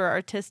creative or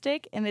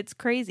artistic, and it's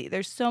crazy.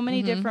 There's so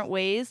many different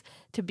ways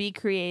to be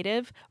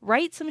creative.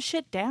 Write some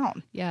shit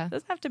down. Yeah. It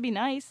doesn't have to be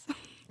nice.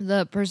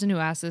 The person who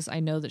asked this, I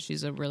know that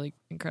she's a really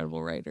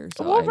incredible writer.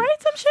 So Well,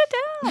 write some shit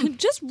down.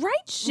 just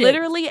write shit.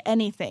 Literally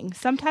anything.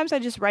 Sometimes I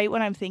just write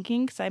what I'm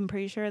thinking because I'm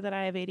pretty sure that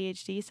I have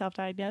ADHD,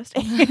 self-diagnosed,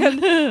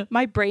 and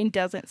my brain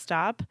doesn't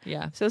stop.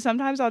 Yeah. So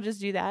sometimes I'll just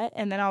do that,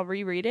 and then I'll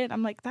reread it.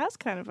 I'm like, that's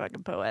kind of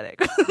fucking poetic.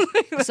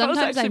 That was Sometimes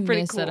I actually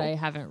pretty miss that cool. I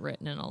haven't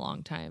written in a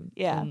long time.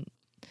 Yeah. And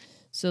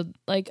so,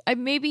 like, I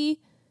maybe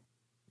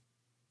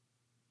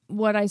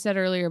what I said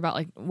earlier about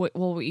like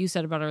what you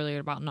said about earlier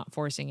about not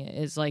forcing it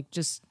is like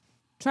just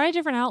try a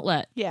different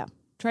outlet. Yeah.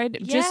 Try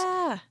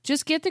to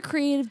just get the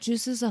creative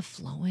juices a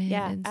flowing.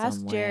 Yeah. in Ask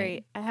some Jerry.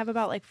 way. I have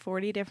about like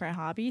 40 different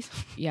hobbies.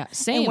 Yeah,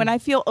 same. And when I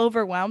feel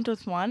overwhelmed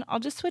with one, I'll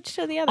just switch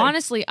to the other.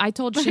 Honestly, I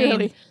told Shane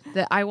Really?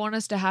 that I want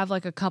us to have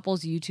like a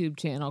couple's YouTube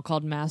channel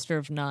called Master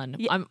of None.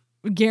 I'm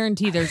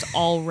guarantee there's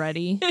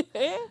already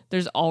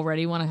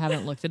one. I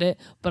haven't looked at it,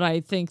 but I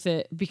think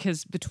that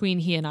because between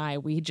he and I,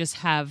 we just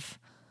have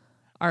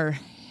our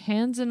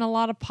hands in a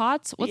lot of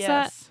pots. What's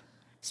that?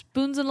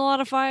 Spoons in a lot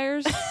of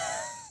fires.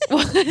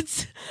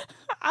 What?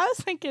 I was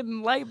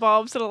thinking light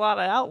bulbs and a lot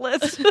of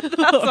outlets. That's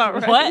not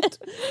right. What?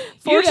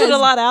 Forks and a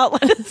lot of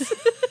outlets.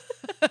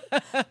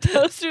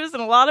 Toasters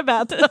and a lot of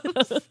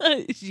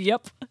bathtubs.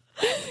 Yep.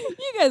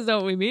 You guys know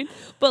what we mean.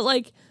 But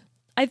like,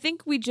 I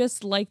think we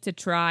just like to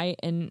try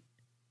and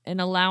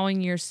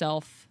allowing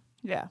yourself,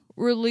 Yeah.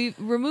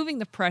 removing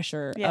the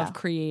pressure Yeah. of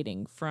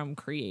creating from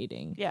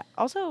creating. Yeah.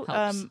 Also,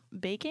 Helps.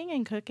 baking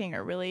and cooking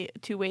are really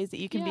two ways that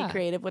you can Yeah. be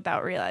creative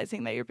without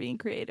realizing that you're being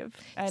creative.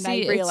 And See, I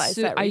it's realized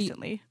that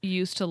recently. I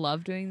used to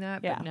love doing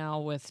that, Yeah. but now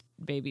with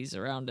babies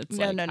around, it's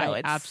No,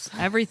 like it's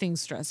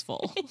everything's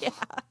stressful.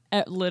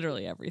 yeah.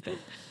 Literally everything.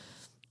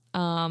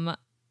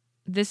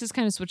 This is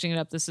kind of switching it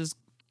up. This is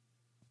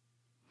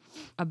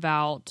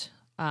about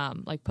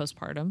like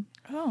postpartum.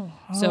 Oh.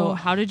 So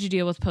how did you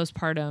deal with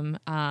postpartum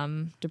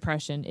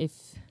depression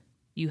if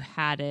you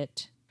had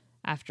it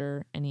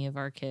after any of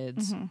our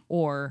kids,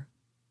 or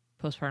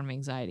postpartum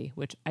anxiety,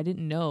 which I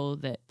didn't know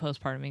that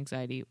postpartum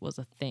anxiety was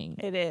a thing.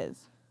 It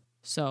is.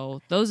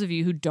 So those of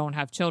you who don't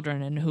have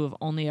children and who have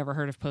only ever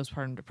heard of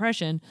postpartum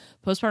depression,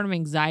 postpartum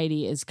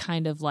anxiety is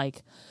kind of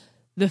like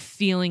the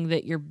feeling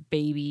that your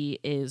baby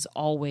is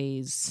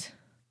always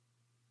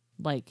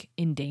like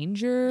in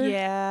danger.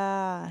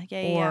 Yeah.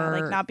 Or-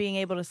 Like not being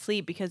able to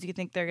sleep because you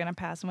think they're going to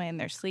pass away in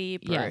their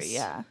sleep. Yes. Or,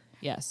 yeah.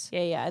 Yes.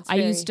 Yeah. It's I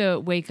used to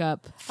wake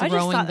up I just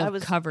throwing thought the I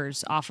was-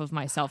 covers off of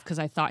myself because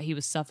I thought he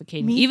was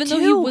suffocating, Me even though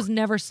he too. was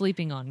never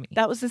sleeping on me.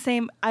 That was the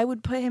same. I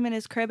would put him in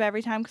his crib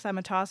every time because I'm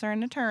a tosser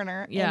and a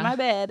turner Yeah. in my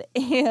bed.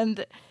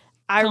 And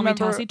I Call me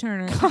remember Tossie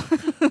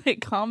Turner. They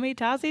call me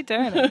Tossie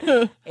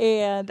Turner.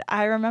 And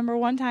I remember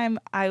one time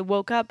I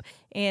woke up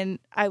and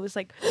I was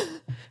like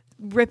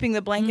ripping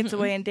the blankets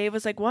away, and Dave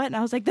was like, "What?" And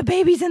I was like, "The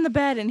baby's in the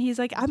bed." And he's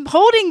like, "I'm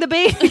holding the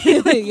baby."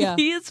 Like, Yeah.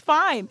 he is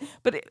fine.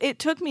 But it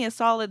took me a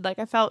solid, like,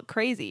 I felt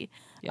crazy.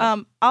 Yeah.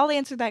 I'll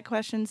answer that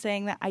question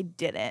saying that I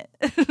didn't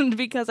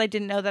because I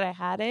didn't know that I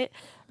had it.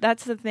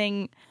 That's the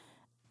thing.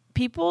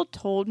 People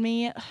told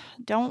me,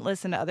 don't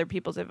listen to other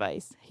people's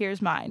advice.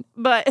 Here's mine.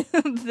 But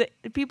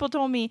people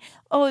told me,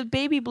 oh,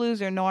 baby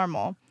blues are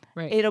normal.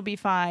 Right. It'll be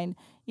fine.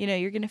 You know,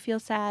 you're going to feel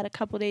sad a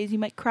couple days. You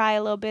might cry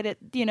a little bit at,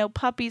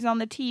 puppies on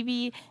the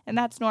TV, and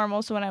that's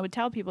normal. So when I would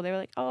tell people, they were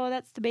like, oh,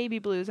 that's the baby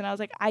blues. And I was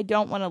like, I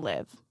don't want to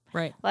live.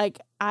 Right. Like,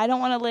 I don't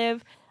want to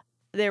live.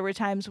 There were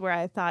times where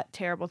I thought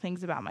terrible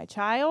things about my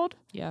child,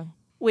 Yeah.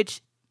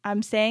 which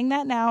I'm saying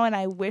that now, and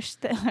I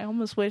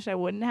almost wish I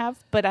wouldn't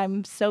have, but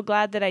I'm so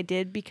glad that I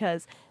did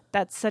because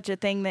that's such a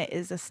thing that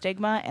is a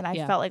stigma, and I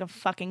Yeah. felt like a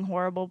fucking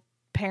horrible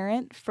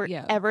parent for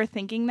Yeah. ever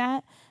thinking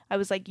that. I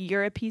was like,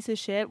 you're a piece of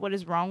shit. What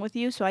is wrong with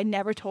you? So I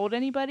never told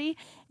anybody,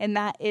 and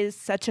that is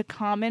such a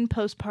common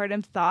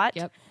postpartum thought.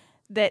 Yep.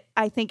 That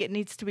I think it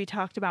needs to be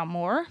talked about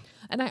more.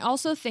 And I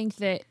also think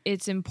that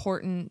it's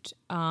important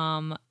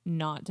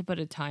not to put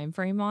a time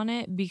frame on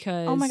it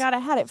because Oh my God, I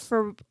had it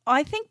for,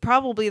 I think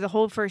probably the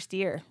whole first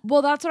year.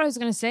 Well, that's what I was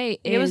going to say.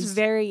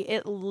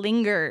 It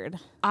lingered.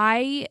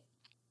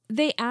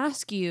 They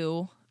ask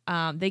you,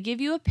 they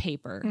give you a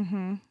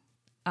paper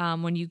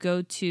when you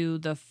go to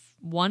the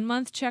 1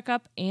 month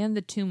checkup and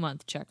the 2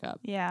 month checkup.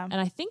 Yeah. And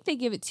I think they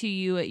give it to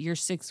you at your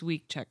 6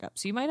 week checkup.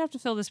 So you might have to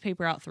fill this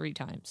paper out 3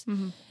 times.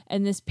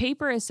 And this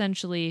paper,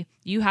 essentially,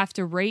 you have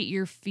to rate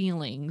your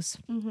feelings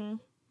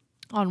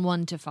on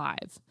 1 to 5.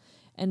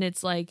 And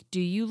it's like, do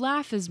you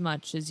laugh as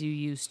much as you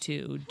used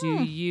to?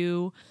 Do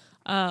you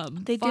They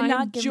did find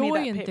not give me joy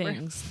that in paper.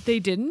 things? They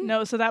didn't?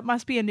 No, so that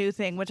must be a new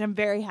thing, which I'm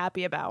very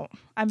happy about.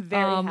 I'm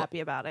very happy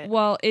about it.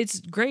 Well,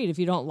 it's great if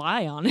you don't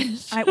lie on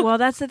it. Well,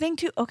 that's the thing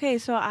too. Okay,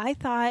 so I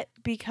thought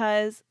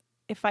because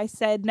if I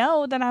said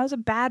no, then I was a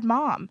bad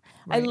mom.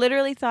 Right. I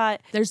literally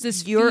thought There's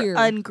this you're fear.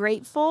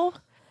 ungrateful.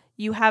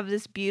 You have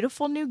this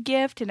beautiful new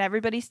gift, and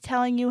everybody's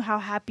telling you how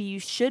happy you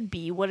should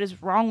be. What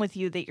is wrong with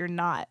you that you're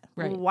not?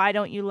 Right. Why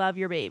don't you love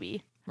your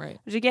baby? Right.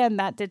 Which again,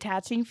 that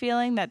detaching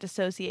feeling, that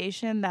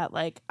dissociation, that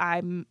like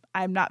I'm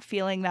not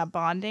feeling that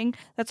bonding.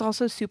 That's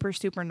also super,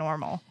 super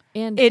normal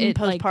And in it,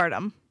 like,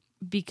 postpartum.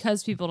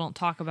 because people don't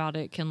talk about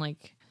it can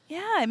like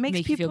Yeah, it makes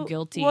make you people feel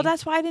guilty. Well,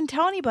 that's why I didn't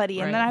tell anybody,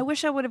 and then Right. I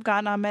wish I would have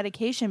gotten on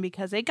medication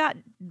because it got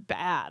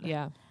bad.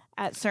 Yeah.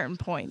 At certain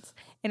points,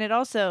 and it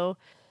also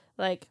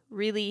like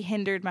really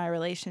hindered my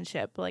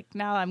relationship. Like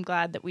now, I'm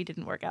glad that we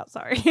didn't work out.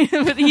 Sorry,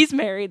 but he's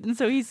married, and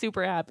so he's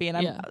super happy, and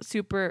I'm Yeah.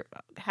 super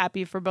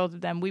happy for both of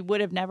them. We would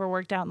have never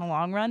worked out in the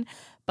long run,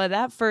 but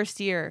that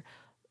first year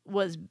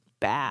was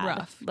bad.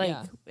 Rough, Like,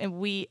 yeah.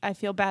 and I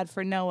feel bad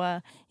for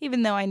Noah,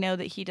 even though I know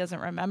that he doesn't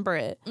remember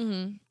it.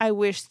 I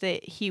wish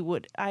that he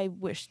would. I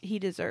wish he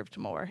deserved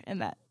more in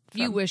that.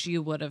 you from- wish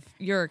you would have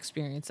your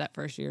experience that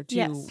first year too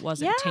Yes.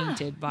 wasn't Yeah.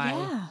 tainted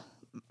by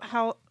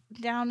how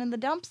down in the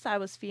dumps I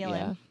was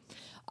feeling.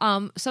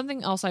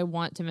 Something else I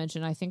want to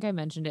mention, I think I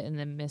mentioned it in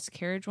the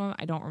miscarriage one,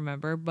 I don't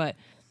remember, but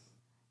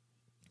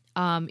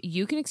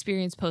you can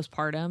experience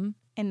postpartum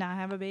And not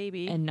have a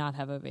baby. and not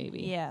have a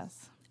baby.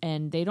 Yes.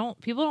 And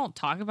people don't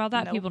talk about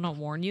that. Nope. People don't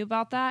warn you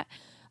about that.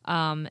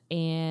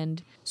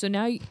 And so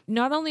now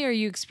not only are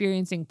you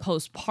experiencing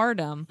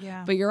postpartum,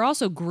 Yeah. but you're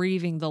also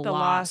grieving the The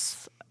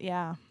loss loss.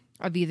 Yeah.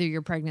 of either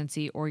your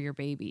pregnancy or your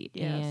baby.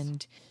 Yes.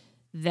 And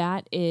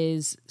that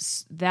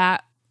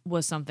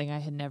was something I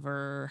had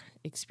never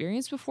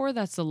experienced before.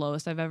 That's the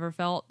lowest I've ever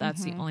felt.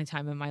 That's the only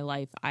time in my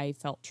life I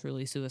felt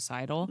truly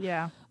suicidal.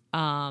 Yeah.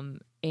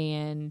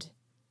 And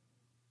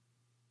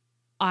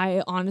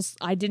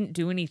I didn't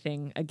do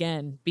anything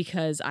again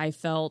because I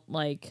felt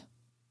like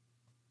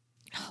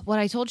what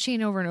I told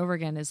Shane over and over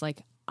again is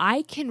like,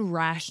 I can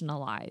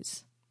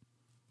rationalize.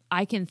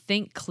 I can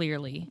think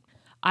clearly.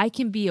 I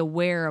can be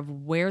aware of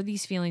where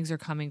these feelings are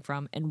coming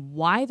from and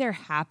why they're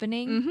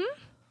happening,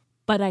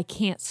 but I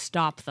can't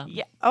stop them.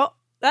 Yeah. Oh,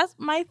 that's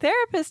my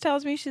therapist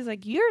tells me, she's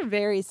like, you're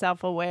very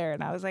self-aware.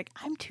 And I was like,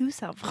 I'm too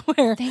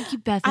self-aware. Thank you,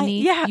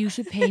 Bethany. You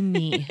should pay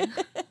me.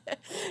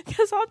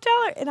 Because I'll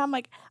tell her. And I'm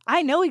like,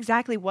 I know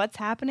exactly what's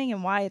happening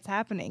and why it's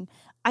happening.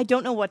 I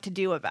don't know what to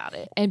do about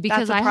it. And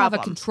because I have a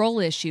control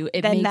issue,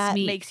 then that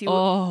makes you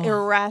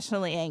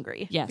irrationally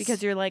angry. Yes.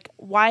 Because you're like,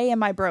 why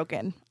am I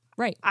broken?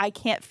 Right. I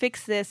can't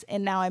fix this,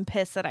 and now I'm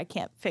pissed that I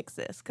can't fix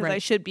this because I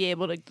should be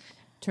able to.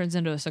 Turns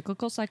into a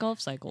cyclical cycle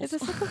of cycles. It's a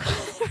cyclical.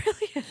 It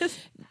really is.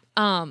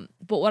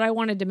 But what I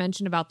wanted to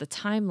mention about the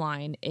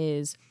timeline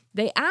is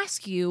they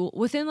ask you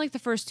within like the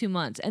first 2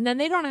 months, and then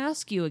they don't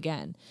ask you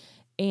again.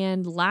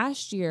 And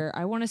last year,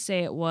 I want to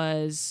say it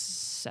was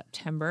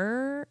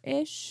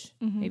September-ish,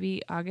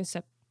 maybe August,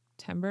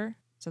 September.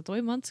 Is that the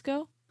way months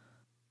go?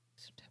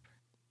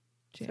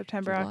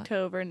 September,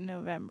 October,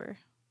 November.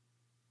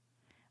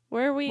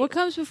 Where are we? What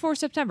comes before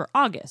September?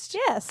 August.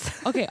 Yes.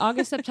 Okay,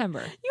 August, September.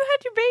 You had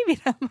your baby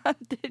that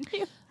month, didn't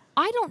you?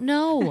 I don't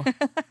know.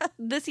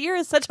 This year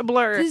is such a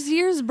blur. This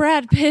year's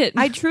Brad Pitt.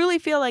 I truly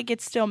feel like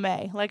it's still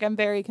May. Like, I'm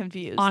very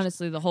confused.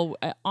 Honestly, the whole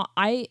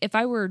if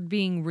I were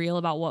being real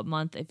about what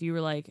month, if you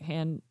were like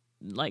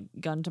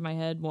gun to my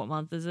head, what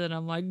month is it?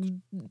 I'm like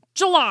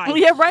July.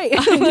 Yeah, right.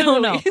 I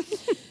don't know.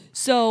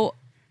 So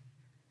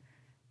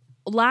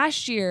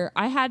last year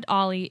I had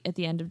Ollie at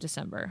the end of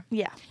December.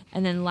 Yeah.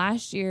 And then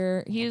last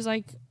year he was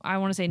like, I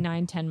want to say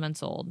 9-10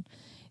 months old.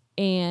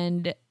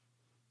 And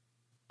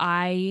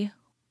I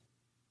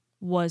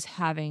was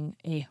having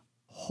a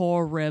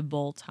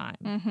horrible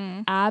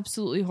time.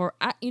 Absolutely horrible.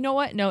 You know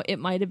what? No, it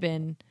might have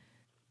been.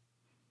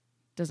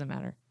 Doesn't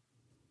matter.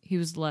 He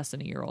was less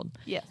than a year old.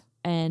 Yeah.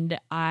 And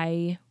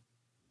I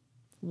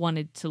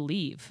wanted to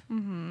leave.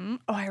 Oh,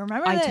 I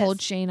remember I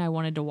told Shane I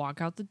wanted to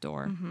walk out the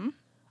door.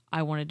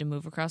 I wanted to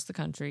move across the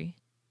country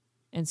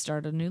and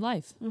start a new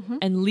life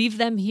and leave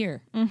them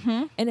here.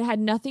 And it had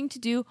nothing to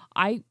do.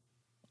 I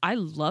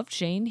loved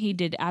Shane. He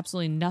did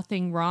absolutely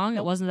nothing wrong.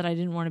 It wasn't that I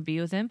didn't want to be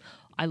with him.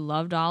 I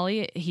loved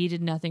Ollie. He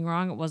did nothing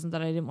wrong. It wasn't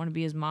that I didn't want to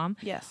be his mom.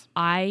 Yes.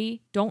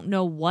 I don't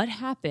know what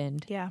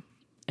happened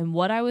and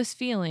what I was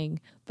feeling,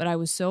 but I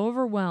was so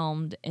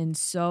overwhelmed and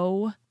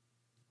so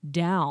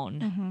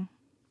down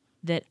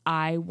that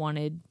I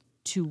wanted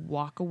to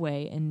walk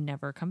away and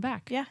never come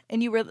back. Yeah.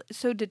 And you were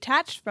so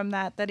detached from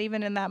that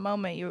even in that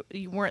moment,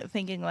 you weren't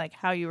thinking like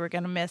how you were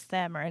going to miss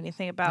them or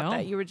anything about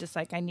that. You were just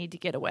like, I need to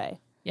get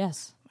away.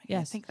 Yes.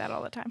 I think that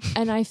all the time.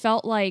 And I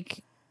felt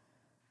like,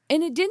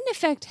 and it didn't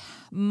affect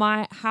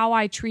how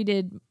I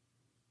treated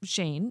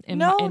Shane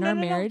in our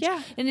marriage.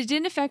 Yeah. And it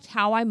didn't affect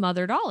how I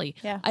mothered Ollie.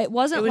 Yeah. It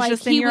wasn't it was like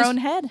just in your own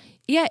head.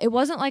 Yeah. It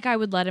wasn't like I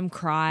would let him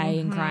cry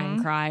and cry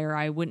and cry, or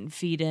I wouldn't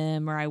feed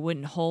him, or I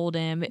wouldn't hold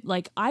him.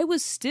 Like, I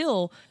was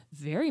still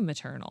very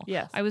maternal.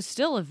 Yes. I was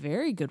still a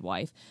very good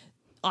wife.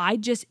 I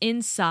just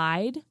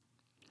inside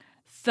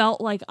felt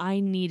like I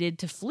needed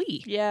to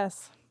flee.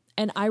 Yes.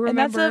 And I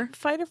remember... And that's a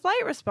fight or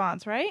flight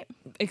response, right?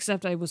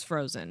 Except I was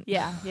frozen.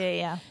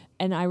 Yeah.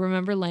 And I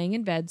remember laying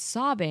in bed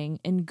sobbing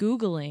and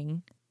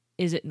Googling,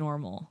 is it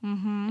normal?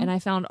 And I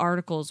found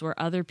articles where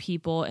other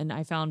people, and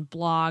I found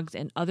blogs,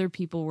 and other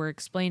people were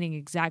explaining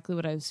exactly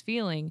what I was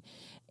feeling.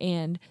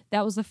 And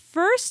that was the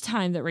first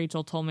time that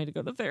Rachel told me to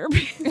go to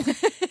therapy.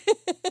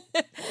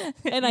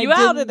 And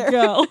I didn't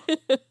go.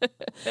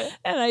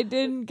 And I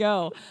didn't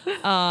go.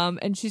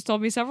 And she's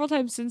told me several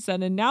times since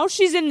then, and now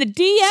she's in the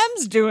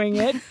DMs doing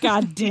it.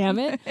 God damn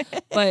it.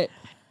 But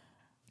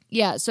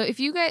yeah, so if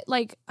you get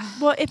like,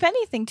 well, if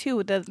anything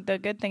too, the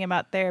good thing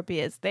about therapy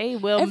is they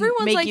will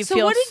everyone's make like, you so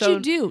feel what did you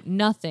do?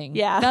 Nothing.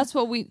 Yeah. That's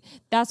what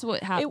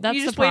happened. That's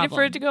you just the problem. waited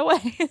for it to go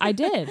away. I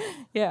did.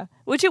 Yeah.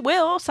 Which it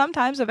will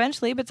sometimes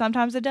eventually, but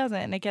sometimes it doesn't,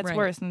 and it gets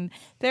worse. And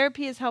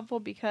therapy is helpful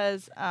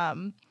because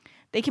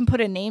they can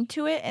put a name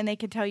to it and they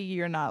can tell you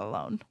you're not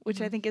alone, which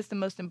I think is the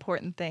most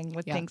important thing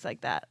with things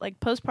like that.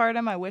 Like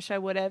postpartum, I wish I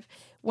would have.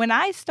 When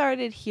I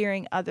started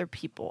hearing other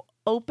people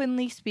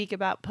openly speak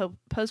about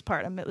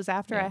postpartum, it was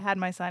after I had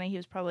my son, and he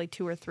was probably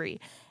 2 or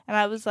 3. And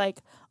I was like,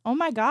 oh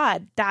my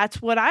God,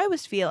 that's what I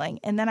was feeling.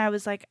 And then I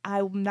was like,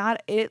 I'm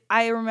not it.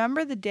 I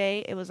remember the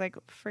day it was like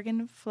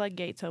friggin'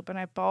 floodgates open.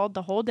 I bawled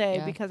the whole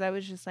day because I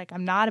was just like,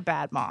 I'm not a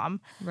bad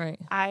mom. Right.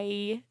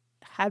 I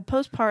had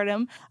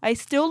postpartum. I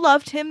still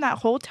loved him that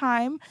whole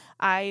time.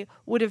 I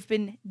would have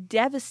been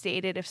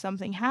devastated if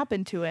something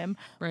happened to him.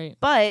 Right.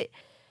 But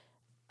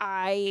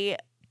I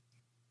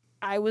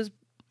was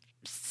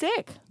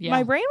sick. Yeah.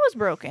 My brain was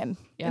broken.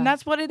 Yeah. And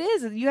that's what it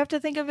is. You have to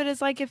think of it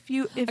as like if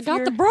I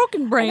got the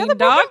broken brain, I got the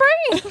dog.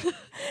 broken brain.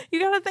 You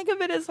got to think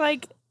of it as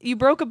like you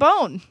broke a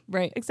bone.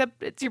 Right.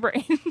 Except it's your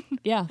brain.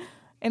 Yeah.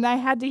 And I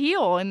had to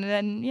heal, and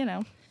then,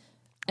 and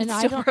it's I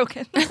still don't,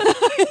 broken.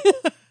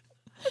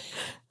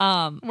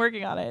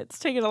 Working on it. It's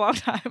taken a long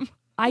time.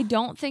 I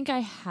don't think I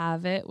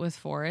have it with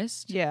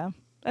Forrest. Yeah.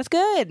 That's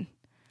good.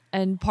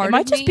 And part it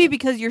might of just me, be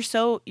because you're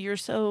so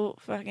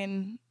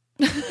fucking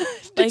like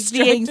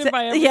distracted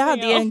by everything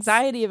the else.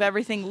 anxiety of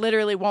everything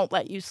literally won't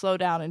let you slow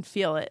down and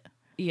feel it.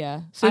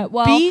 Yeah. So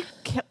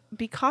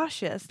be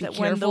cautious be that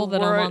when the careful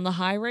that world, I'm on the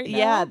high right now.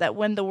 Yeah, that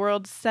when the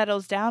world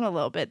settles down a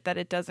little bit, that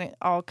it doesn't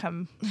all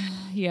come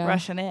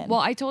rushing in. Well,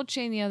 I told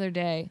Shane the other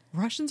day,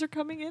 Russians are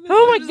coming in.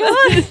 Oh my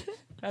god.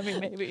 I mean,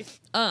 maybe.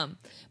 But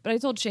I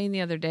told Shane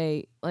the other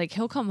day, like,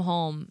 he'll come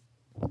home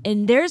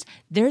and there's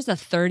a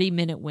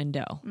 30-minute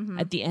window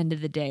at the end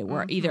of the day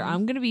where either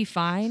I'm going to be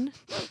fine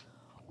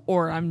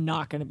or I'm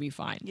not going to be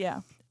fine.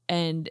 Yeah.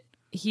 And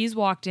he's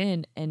walked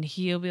in and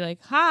he'll be like,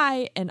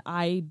 hi. And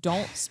I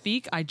don't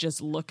speak. I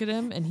just look at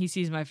him and he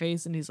sees my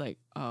face and he's like,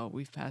 oh,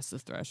 we've passed the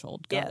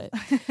threshold. Got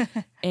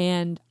it.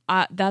 And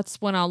that's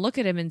when I'll look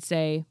at him and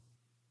say,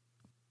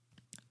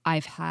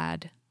 I've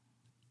had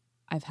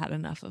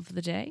enough of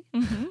the day.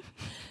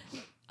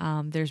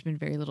 There's been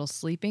very little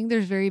sleeping.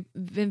 There's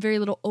been very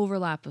little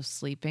overlap of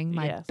sleeping.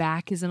 My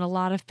back is in a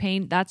lot of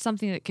pain. That's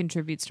something that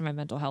contributes to my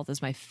mental health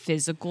is my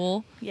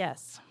physical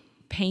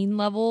pain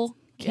level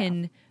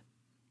can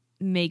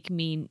make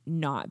me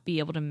not be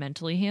able to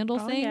mentally handle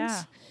things.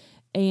 Yeah.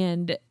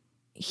 And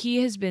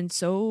he has been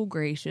so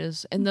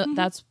gracious. And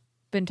that's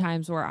been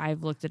times where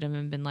I've looked at him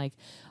and been like,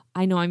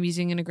 I know I'm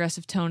using an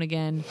aggressive tone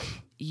again.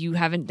 You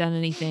haven't done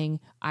anything.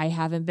 I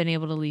haven't been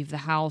able to leave the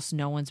house.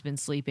 No one's been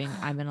sleeping.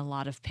 I'm in a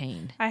lot of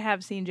pain. I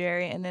have seen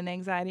Jerry in an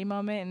anxiety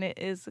moment, and it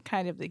is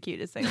kind of the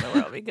cutest thing in the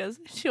world because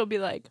she'll be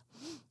like,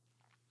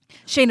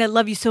 Shane, I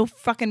love you so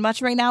fucking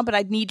much right now, but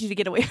I need you to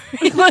get away from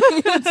me.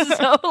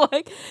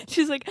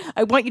 She's like,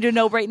 I want you to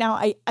know right now,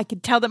 I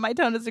can tell that my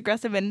tone is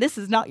aggressive, and this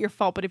is not your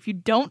fault, but if I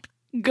don't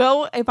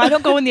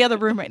go in the other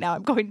room right now,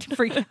 I'm going to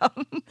freak out.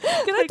 Can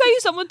I tell you,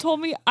 someone told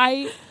me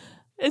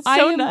It's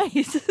so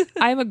nice.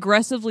 I'm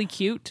aggressively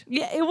cute.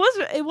 Yeah, it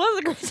was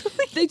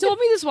aggressively cute. They told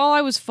me this while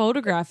I was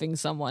photographing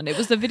someone. It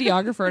was the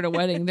videographer at a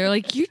wedding. They're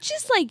like, you're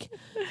just like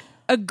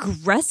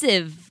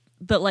aggressive,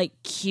 but like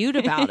cute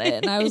about it.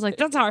 And I was like,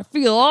 that's how I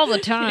feel all the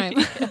time.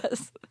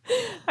 Yes.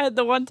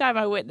 The one time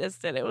I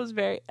witnessed it, I was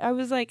like,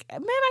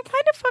 man, I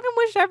kind of fucking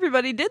wish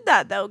everybody did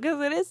that though,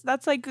 because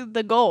that's like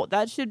the goal.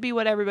 That should be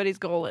what everybody's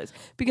goal is.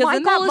 Because my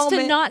in goal that is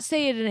moment, to not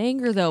say it in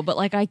anger though, but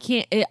like I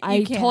can't.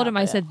 I told him,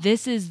 I said,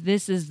 this is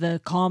the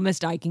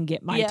calmest I can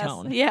get my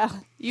tone. Yeah,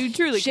 you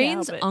truly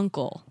Shane's can't help it.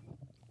 uncle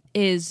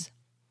is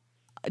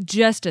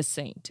just a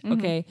saint,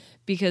 okay?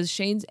 Because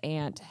Shane's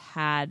aunt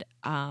had,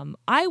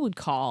 I would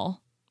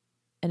call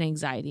an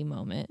anxiety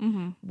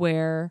moment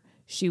where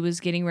she was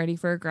getting ready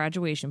for a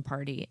graduation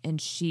party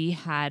and she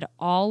had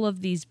all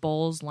of these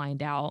bowls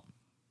lined out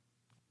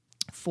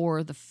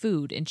for the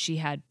food and she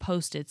had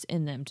Post-its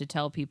in them to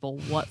tell people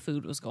what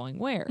food was going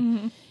where.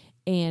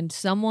 And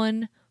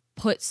someone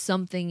put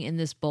something in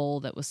this bowl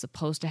that was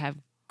supposed to have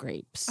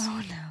grapes.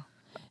 Oh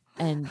no.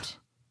 And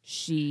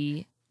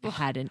she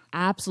had an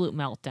absolute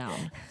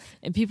meltdown.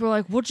 And people were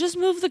like, well, just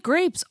move the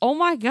grapes. Oh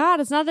my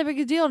God, it's not that big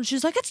a deal. And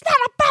she's like, it's not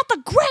about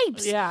the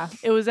grapes. Yeah,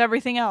 it was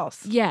everything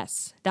else.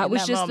 Yes, that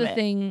was just moment. the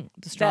thing,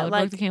 the straw that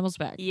broke the camel's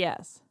back.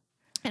 Yes.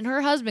 And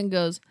her husband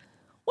goes,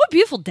 what a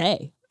beautiful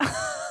day.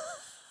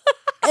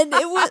 And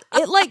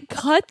it like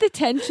cut the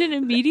tension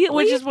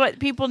immediately. Which is what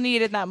people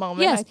need in that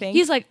moment, yes. I think.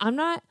 He's like,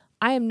 I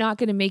am not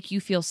going to make you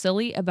feel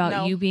silly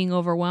about you being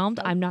overwhelmed.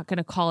 I'm not going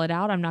to call it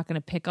out. I'm not going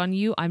to pick on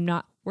you.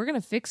 We're going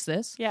to fix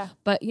this. Yeah.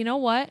 But you know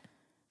what?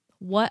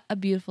 What a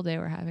beautiful day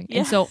we're having. Yeah.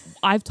 And so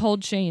I've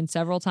told Shane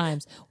several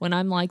times when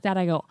I'm like that,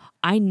 I go,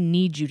 I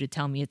need you to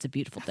tell me it's a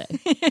beautiful day.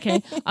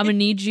 Okay. I'm going to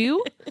need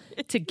you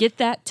to get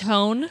that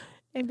tone.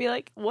 And be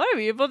like, what a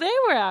beautiful day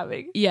we're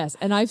having. Yes.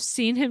 And I've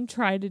seen him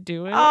try to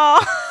do it.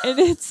 Oh. And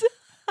it's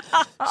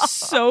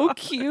so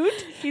cute.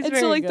 He's and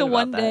very so like good the about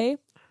one that. day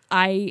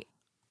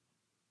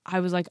I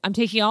was like, I'm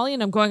taking Ollie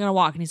and I'm going on a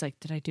walk. And he's like,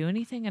 did I do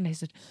anything? And I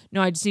said,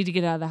 no, I just need to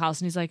get out of the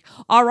house. And he's like,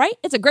 all right,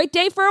 it's a great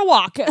day for a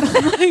walk.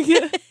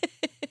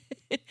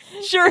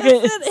 Sure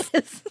Yes,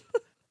 it is.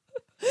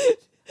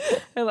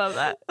 I love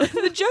that.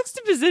 The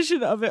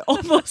juxtaposition of it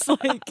almost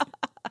like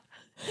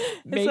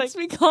makes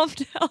me calm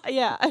down.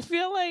 Yeah, I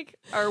feel like,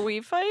 are we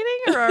fighting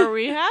or are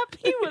we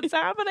happy? What's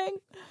happening?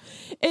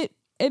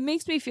 It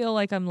makes me feel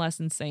like I'm less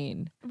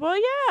insane. Well,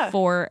 yeah.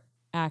 For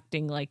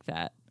acting like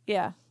that.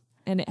 Yeah.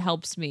 And it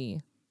helps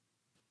me.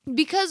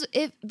 Because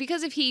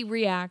if he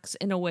reacts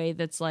in a way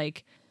that's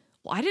like,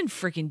 well, I didn't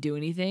freaking do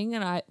anything,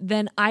 and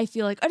then I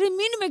feel like I didn't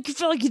mean to make you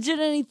feel like you did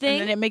anything.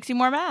 And then it makes you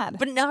more mad.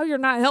 But now you're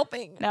not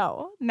helping.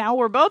 No, now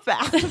we're both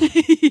bad.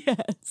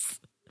 Yes.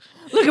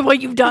 Look at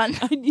what you've done.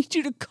 I need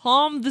you to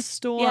calm the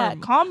storm. Yeah,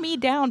 calm me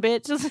down,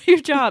 bitch. That's your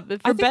job.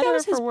 If I you're think better that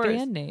was or his for worse.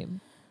 band name.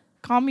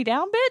 Calm me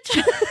down,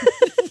 bitch.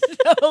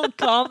 No,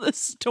 calm the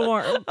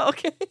storm.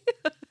 Okay.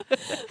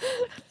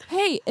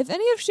 Hey, if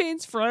any of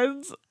Shane's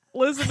friends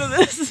listen to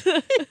this,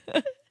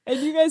 And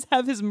you guys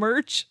have his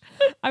merch.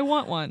 I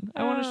want one.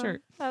 I want a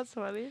shirt. That's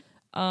funny.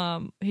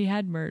 He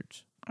had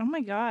merch Oh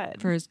my God.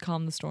 for his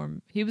Calm the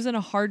Storm. He was in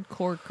a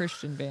hardcore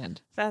Christian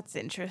band. That's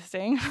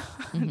interesting.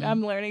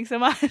 I'm learning so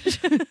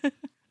much.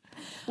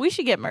 We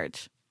should get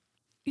merch.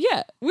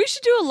 Yeah, we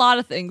should do a lot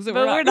of things, that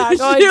But we're not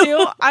going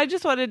to. I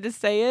just wanted to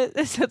say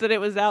it so that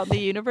it was out in the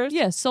universe.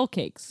 Yeah, soul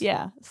cakes.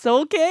 Yeah.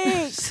 Soul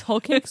cakes. Soul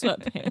cake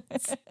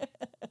sweatpants.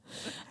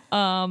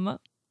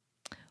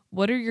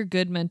 What are your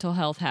good mental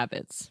health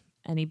habits?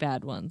 Any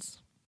bad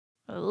ones?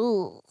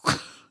 Ooh.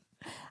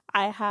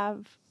 I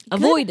have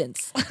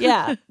Avoidance.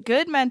 Yeah,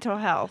 good mental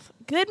health.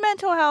 Good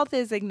mental health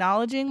is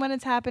acknowledging when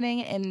it's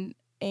happening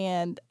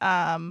and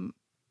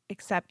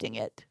accepting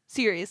it.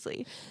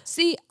 Seriously.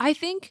 See, I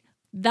think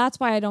that's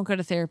why I don't go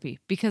to therapy,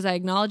 because I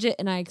acknowledge it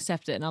and I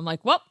accept it. And I'm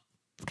like, well,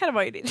 It's kind of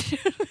what you need.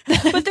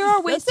 But there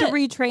are ways to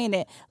retrain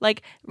it.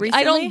 Like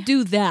recently, I don't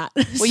do that.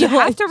 Well, you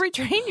have to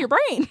retrain your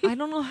brain. I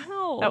don't know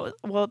how.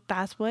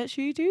 That's what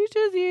she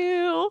teaches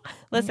you.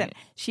 Listen,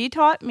 she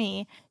taught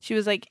me. She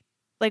was like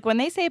when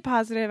they say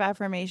positive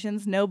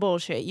affirmations, no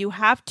bullshit. You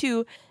have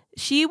to.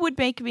 She would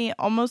make me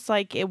almost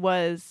like it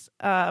was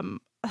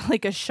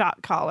like a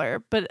shot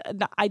collar, but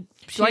do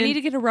I need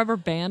to get a rubber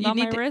band on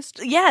my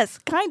wrist? Yes,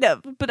 kind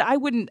of. But I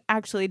wouldn't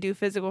actually do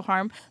physical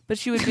harm. But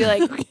she would be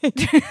like,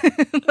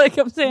 like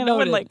I'm saying, I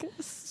wouldn't like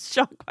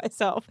shock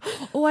myself.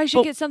 Oh, I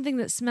should get something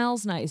that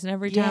smells nice. And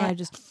every time I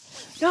just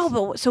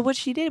but so what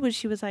she did was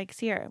she was like,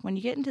 Sierra, when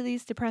you get into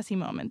these depressing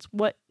moments,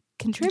 what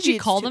contributes? Did she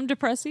call them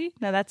depressy?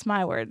 No, that's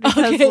my word.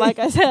 Because like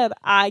I said,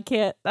 I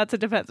can't. That's a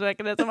defense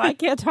mechanism. I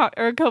can't talk,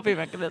 or a coping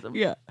mechanism.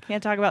 Yeah,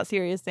 can't talk about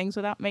serious things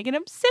without making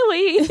them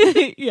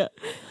silly. Yeah.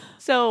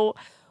 So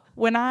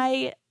when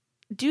I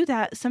do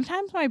that,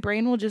 sometimes my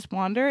brain will just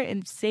wander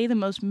and say the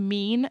most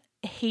mean,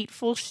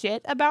 hateful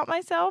shit about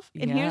myself.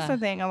 And here's the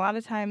thing: a lot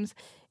of times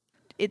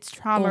it's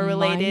trauma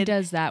related. Mine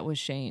does that with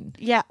Shane.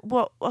 Yeah,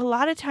 well, a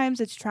lot of times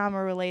it's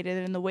trauma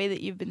related, and the way that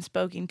you've been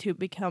spoken to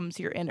becomes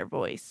your inner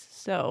voice.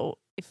 So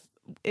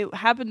it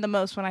happened the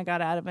most when I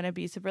got out of an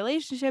abusive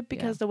relationship,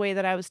 because the way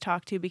that I was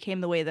talked to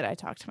became the way that I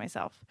talked to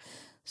myself.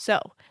 So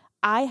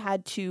I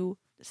had to,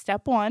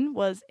 step one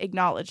was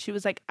acknowledge. She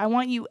was like, I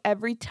want you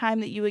every time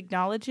that you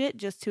acknowledge it,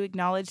 just to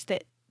acknowledge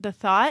that the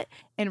thought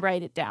and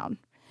write it down.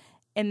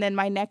 And then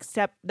my next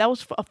step, that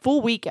was a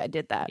full week I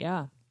did that.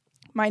 Yeah.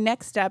 My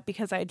next step,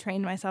 because I had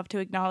trained myself to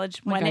acknowledge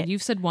when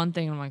you've said one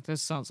thing, I'm like,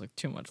 this sounds like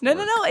too much work.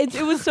 No.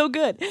 It was so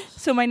good.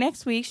 So my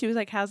next week, she was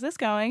like, how's this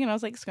going? And I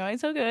was like, it's going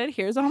so good.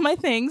 Here's all my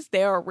things.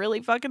 They are really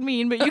fucking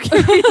mean, but you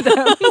can read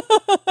them.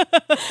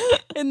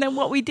 And then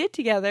what we did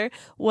together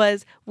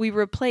was we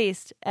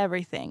replaced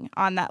everything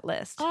on that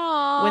list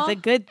with a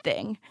good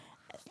thing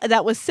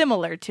that was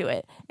similar to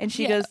it. And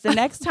she goes, the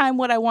next time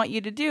what I want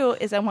you to do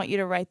is I want you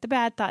to write the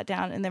bad thought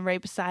down, and then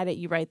right beside it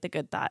you write the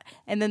good thought.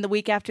 And then the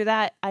week after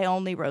that I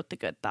only wrote the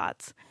good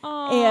thoughts.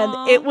 Aww.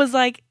 And it was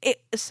like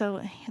so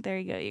there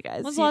you go, you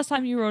guys. When's the last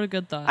time you wrote a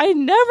good thought? I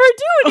never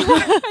do anymore.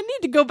 I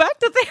need to go back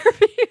to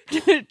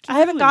therapy. I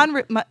haven't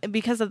gone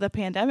because of the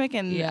pandemic,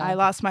 and I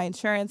lost my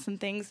insurance and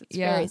things. It's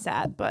very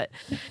sad, but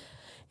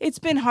it's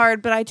been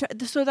hard. But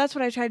so that's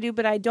what I try to do,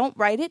 but I don't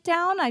write it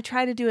down. I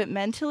try to do it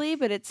mentally,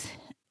 but it's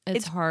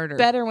harder.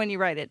 Better when you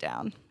write it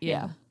down.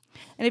 Yeah.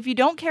 And if you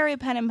don't carry a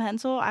pen and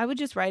pencil, I would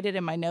just write it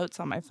in my notes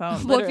on my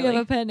phone. Well, if you have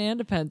a pen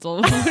and a pencil,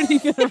 what are you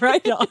going to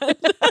write on?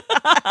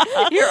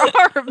 Your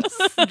arms.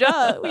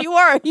 Duh. You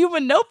are a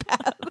human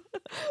notepad. What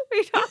are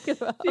you talking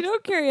about? You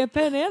don't carry a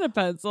pen and a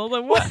pencil.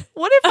 Then what?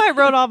 What if I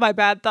wrote all my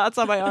bad thoughts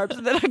on my arms,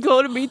 and then I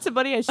go to meet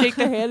somebody, I shake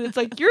their hand, and it's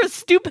like, you're a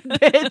stupid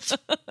bitch.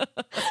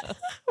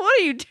 What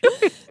are you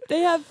doing?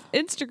 They have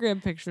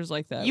Instagram pictures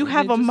like that. You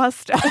have a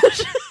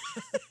mustache.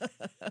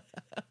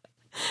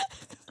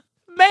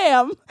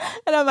 Ma'am.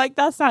 And I'm like,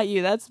 that's not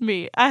you, that's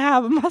me. I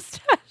have a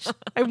mustache.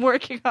 I'm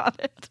working on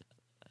it.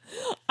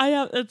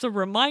 It's a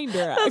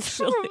reminder, actually. That's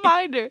a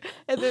reminder.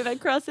 And then I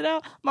cross it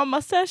out. My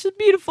mustache is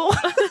beautiful.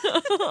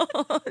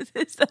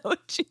 Is that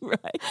what you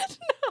write?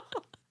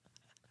 No.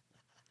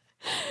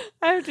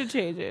 I have to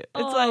change it.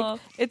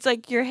 It's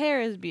like your hair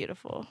is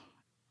beautiful.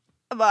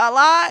 But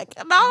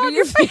not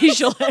your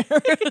facial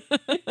hair.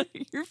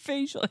 Your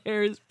facial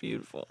hair is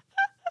beautiful.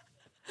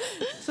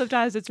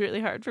 Sometimes it's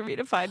really hard for me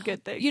to find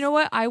good things. You know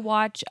what? I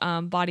watch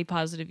body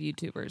positive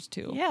YouTubers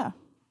too. Yeah.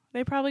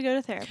 They probably go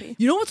to therapy.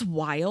 You know what's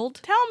wild?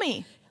 Tell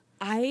me.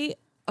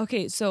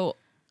 Okay, so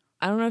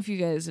I don't know if you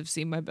guys have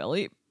seen my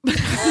belly.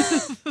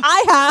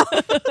 I have.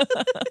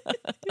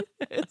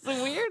 It's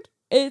weird.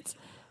 It's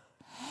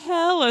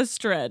hella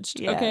stretched.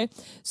 Yeah. Okay.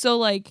 So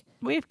like,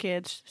 we have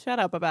kids. Shut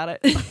up about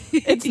it.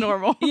 It's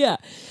normal. Yeah.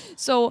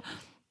 So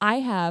I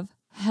have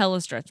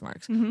hella stretch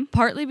marks. Mm-hmm.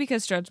 Partly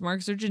because stretch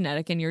marks are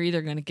genetic and you're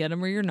either going to get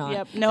them or you're not.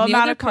 Yep. No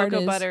amount of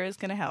cocoa butter is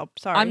going to help.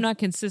 Sorry. I'm not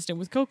consistent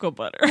with cocoa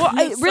butter. Well,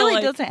 it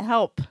really doesn't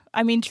help.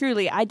 I mean,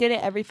 truly, I did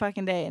it every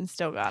fucking day and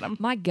still got them.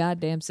 My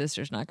goddamn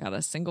sister's not got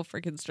a single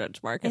freaking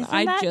stretch mark, and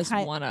I just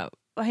want to.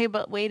 Hey,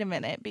 but wait a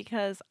minute,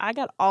 because I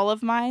got all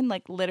of mine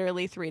like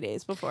literally 3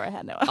 days before I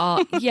had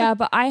Noah. Yeah,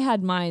 but I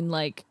had mine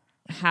like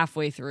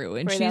halfway through,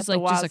 and right she's like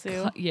just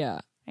wazoo.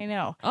 yeah. I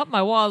know. Up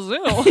my wazoo.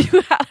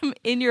 You had them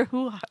in your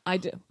hoo-ha. I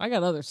do. I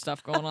got other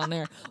stuff going on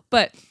there.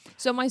 But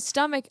so my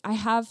stomach, I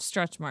have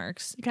stretch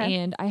marks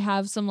and I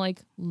have some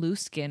like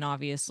loose skin,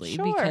 obviously,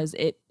 because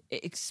it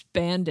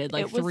expanded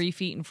like 3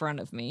 feet in front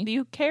of me.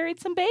 You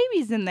carried some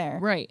babies in there.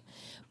 Right.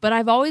 But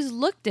I've always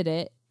looked at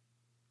it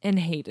and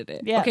hated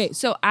it. Yes. Okay,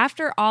 so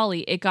after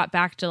Ollie, it got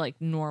back to like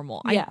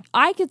normal. Yeah.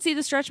 I could see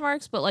the stretch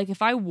marks, but like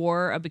if I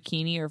wore a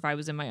bikini or if I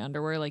was in my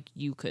underwear, like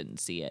you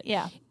couldn't see it.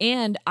 Yeah.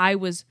 And I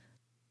was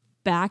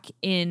back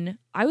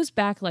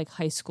like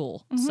high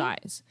school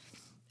size.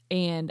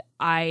 And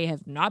I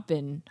have not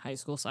been high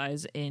school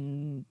size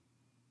in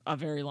a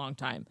very long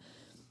time.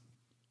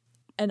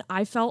 And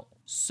I felt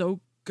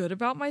so good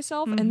about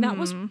myself. And that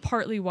was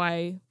partly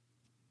why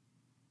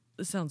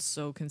this sounds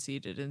so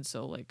conceited and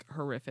so like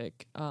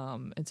horrific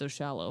and so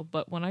shallow.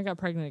 But when I got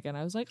pregnant again,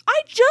 I was like,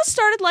 I just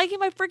started liking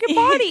my freaking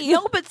body.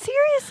 No, but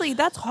seriously,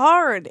 that's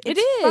hard. It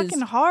is is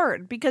fucking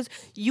hard because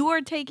you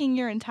are taking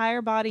your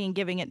entire body and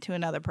giving it to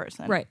another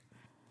person. Right.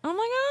 I'm like,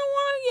 I don't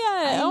want it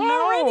yet. I'm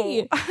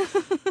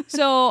not ready.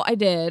 So I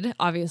did,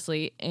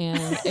 obviously,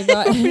 and it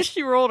got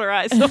she rolled her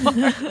eyes so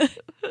hard.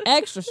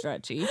 extra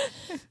stretchy.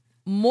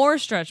 More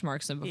stretch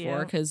marks than before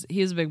because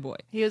he was a big boy.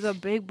 He was a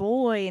big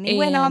boy, and he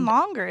went on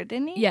longer,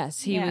 didn't he?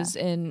 Yes, he was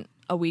in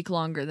a week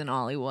longer than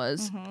Ollie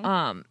was.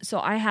 So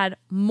I had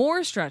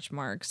more stretch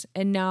marks,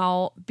 and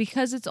now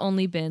because it's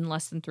only been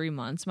less than 3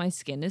 months, my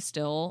skin is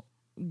still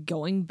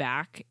going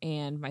back,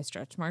 and my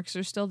stretch marks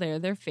are still there.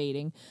 They're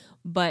fading,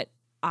 but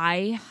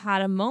I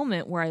had a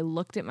moment where I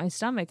looked at my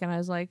stomach, and I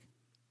was like,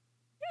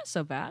 "Not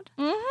so bad,"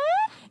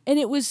 and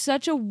it was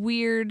such a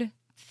weird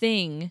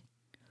thing.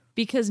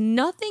 Because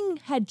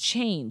nothing had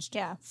changed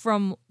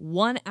from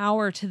 1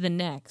 hour to the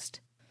next,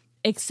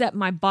 except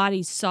my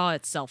body saw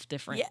itself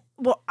different. Yeah,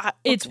 well,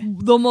 it's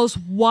the most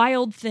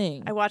wild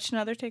thing. I watched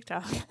another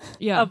TikTok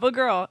of a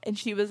girl, and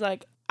she was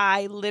like,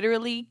 I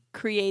literally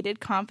created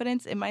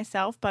confidence in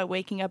myself by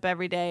waking up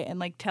every day and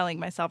like telling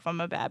myself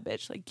I'm a bad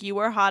bitch. Like, you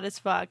are hot as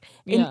fuck.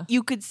 And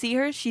you could see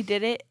her. She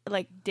did it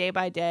like day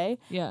by day.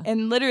 Yeah.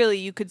 And literally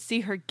you could see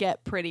her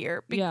get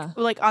prettier.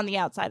 Like on the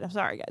outside. I'm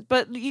sorry, guys.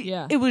 But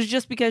it was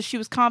just because she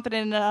was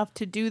confident enough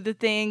to do the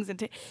things.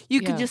 And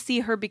you could just see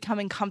her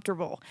becoming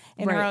comfortable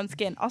in her own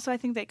skin. Also, I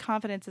think that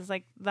confidence is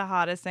like the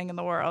hottest thing in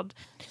the world.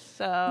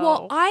 So.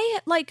 Well,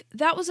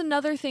 that was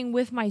another thing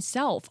with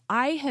myself.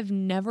 I have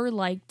never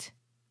liked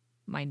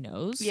my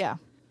nose. Yeah.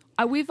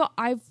 We've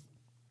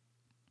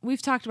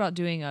talked about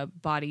doing a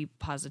body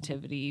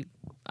positivity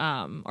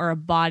or a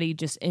body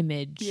just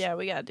image. Yeah,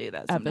 we gotta do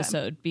that sometime.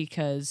 Episode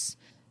because,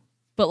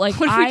 but like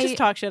what if we just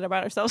talk shit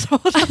about ourselves all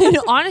the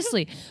time?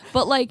 Honestly,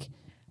 but like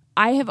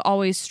I have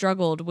always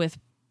struggled with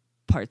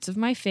parts of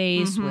my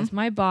face, with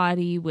my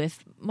body,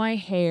 with my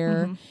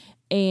hair,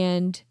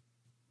 and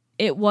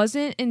it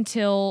wasn't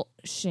until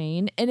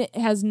Shane, and it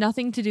has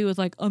nothing to do with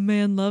like a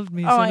man loved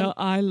me, so now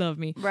I love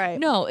me. Right.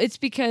 No, it's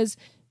because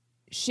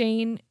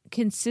Shane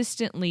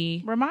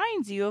consistently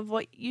reminds you of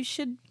what you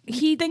should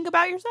think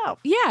about yourself.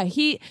 Yeah,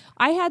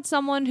 I had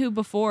someone who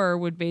before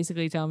would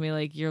basically tell me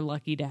like, you're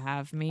lucky to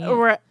have me.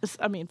 Or,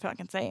 I mean,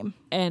 fucking same.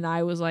 And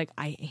I was like,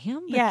 I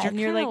am, but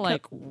you're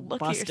like look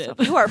busted. At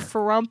yourself. You are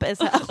frump as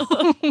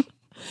hell.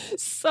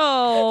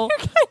 So you're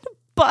kind of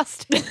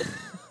busted.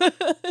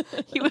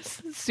 He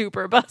was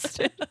super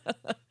busted.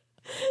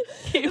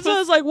 So I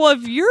was like, well,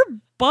 if you're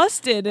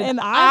busted and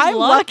I'm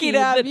lucky to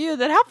have you,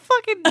 then how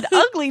fucking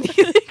ugly do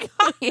you think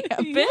I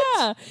am, bitch?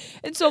 Yeah.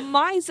 And so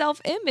my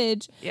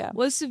self-image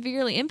was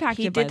severely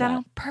impacted he by did that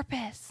on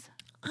purpose.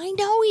 I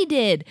know he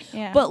did.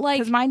 Yeah. But like,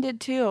 because mine did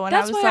too. And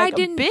that's I was why like, I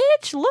didn't,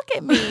 bitch, look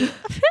at me.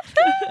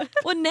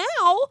 Well,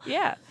 now.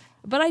 Yeah.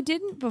 But I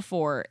didn't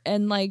before.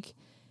 And like,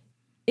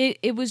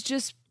 it was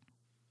just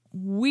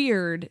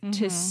weird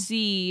to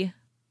see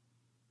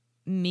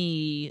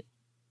me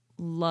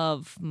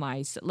love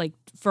myself, like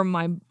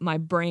from my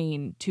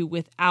brain to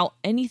without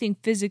anything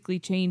physically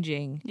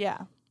changing. Yeah.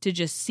 To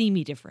just see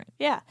me different.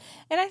 Yeah.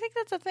 And I think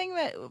that's a thing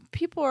that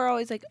people are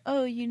always like,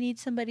 oh, you need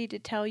somebody to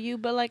tell you.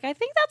 But like, I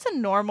think that's a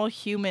normal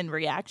human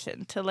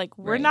reaction to like,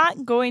 we're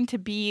not going to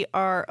be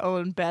our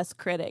own best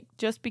critic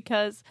just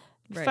because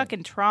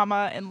fucking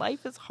trauma and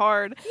life is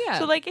hard. Yeah.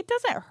 So like, it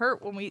doesn't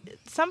hurt when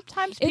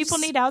sometimes people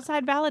need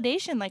outside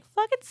validation. Like,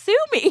 fucking sue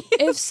me.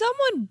 If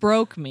someone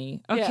broke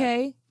me,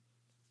 okay,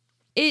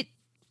 it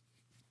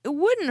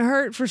wouldn't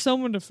hurt for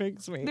someone to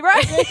fix me.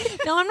 Right. Okay?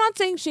 Now, I'm not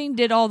saying Shane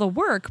did all the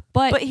work,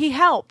 but he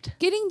helped.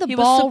 Getting the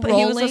ball rolling.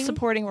 He was a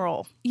supporting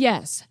role.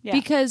 Yes. Yeah.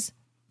 Because,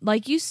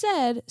 like you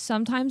said,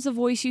 sometimes the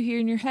voice you hear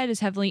in your head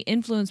is heavily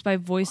influenced by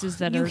voices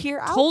that you are hear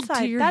told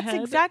outside. to your That's head.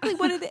 That's exactly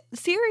what it is.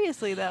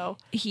 Seriously, though.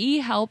 He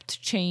helped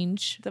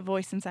change the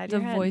voice inside your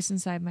head. The voice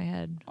inside my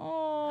head.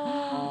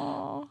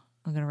 Oh.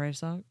 I'm going to write a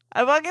song.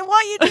 I fucking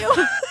want you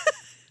to.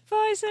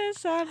 Voice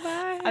inside my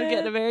head. I'm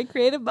getting a very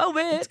creative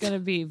moment. It's going to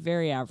be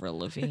very Avril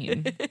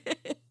Lavigne.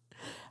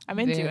 I'm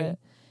into it.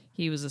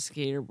 He was a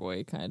skater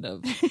boy, kind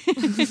of.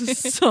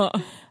 So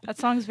That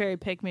song's very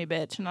pick me,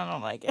 bitch, and I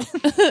don't like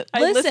it.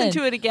 I listened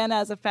to it again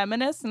as a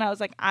feminist, and I was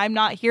like, I'm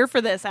not here for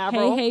this,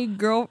 Avril. Hey,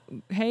 girl.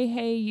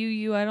 Hey,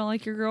 you. I don't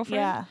like your girlfriend.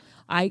 Yeah.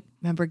 I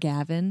remember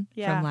Gavin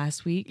Yeah. from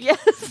last week.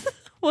 Yes.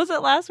 Was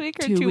it last week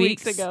or 2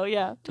 weeks weeks ago?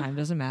 Yeah. Time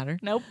doesn't matter.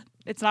 Nope.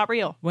 It's not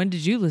real. When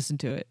did you listen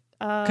to it?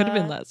 Could have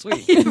been last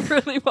week. It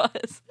really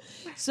was.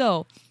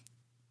 So,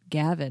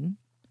 Gavin,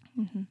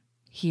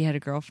 he had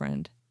a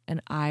girlfriend,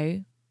 and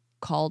I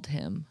called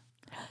him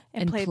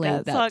and played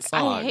that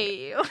song. I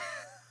hate you.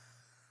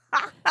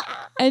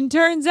 And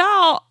turns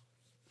out,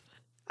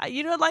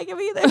 You don't like him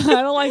either.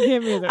 I don't like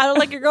him either. I don't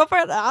like your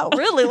girlfriend. I don't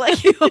really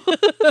like you.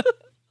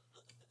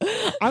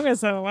 I'm going to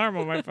set an alarm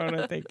on my phone,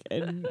 I think,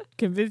 and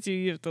convince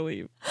you have to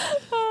leave.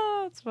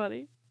 Oh, that's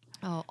funny.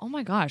 Oh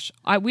my gosh.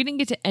 We didn't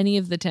get to any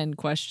of the 10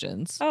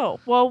 questions. Oh,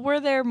 well, were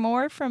there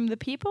more from the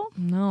people?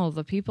 No,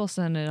 the people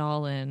sent it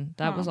all in.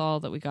 That was all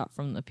that we got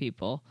from the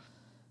people.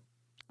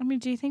 I mean,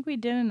 do you think we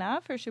did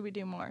enough, or should we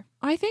do more?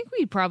 I think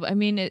we probably. I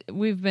mean,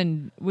 we've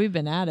been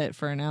at it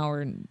for an hour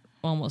and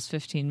almost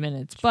 15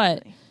 minutes.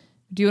 But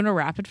do you want to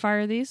rapid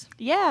fire these?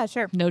 Yeah,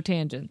 sure. No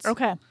tangents.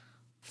 Okay.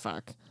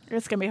 Fuck.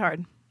 It's gonna be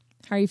hard.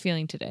 How are you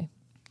feeling today?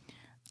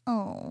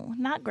 Oh,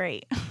 not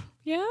great.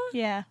 Yeah.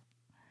 Yeah.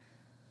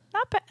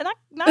 Not bad.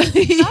 Not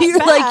You're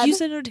bad. like, you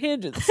said no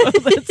tangents, so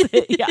that's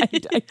it. Yeah, I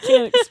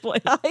can't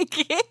explain. I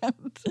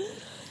can't.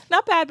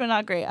 Not bad, but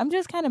not great. I'm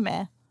just kind of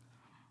meh.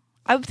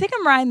 I think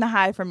I'm riding the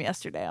high from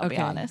yesterday, I'll be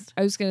honest.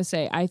 I was going to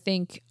say, I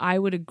think I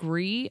would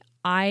agree.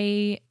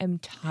 I am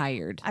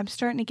tired. I'm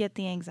starting to get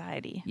the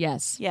anxiety.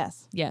 Yes.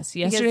 Yes.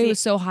 Yesterday was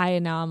so high,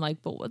 and now I'm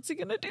like, but what's he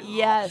going to do?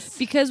 Yes.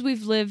 Because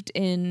we've lived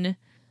in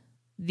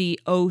the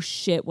oh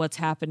shit, what's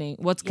happening?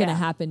 What's going to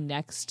happen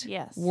next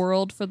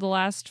world for the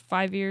last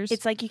 5 years?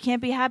 It's like you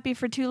can't be happy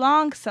for too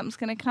long 'cause something's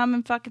going to come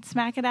and fucking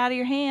smack it out of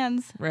your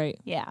hands. Right.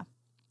 Yeah.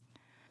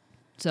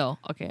 So,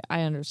 okay,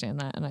 I understand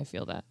that, and I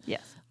feel that.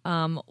 Yes.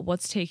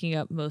 What's taking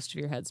up most of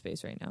your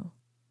headspace right now?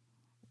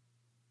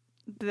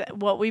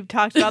 What we've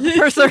talked about the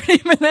first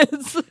 30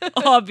 minutes.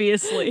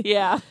 Obviously.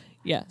 Yeah.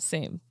 Yeah,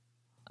 same.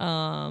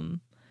 What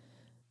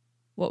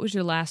was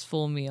your last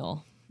full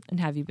meal? And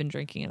have you been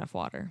drinking enough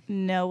water?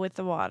 No, with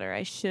the water.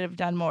 I should have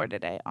done more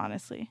today,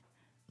 honestly.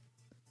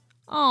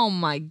 Oh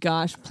my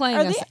gosh, playing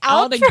Are us they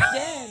out outro-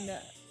 again.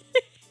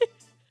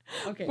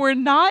 Okay. We're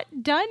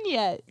not done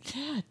yet.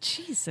 Yeah,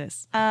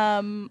 Jesus.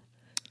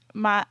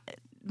 My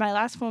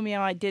last full meal,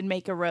 I did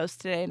make a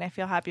roast today, and I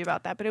feel happy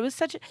about that. But it was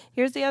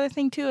here's the other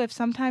thing, too. If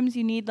sometimes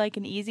you need, like,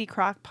 an easy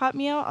crock pot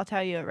meal, I'll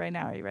tell you it right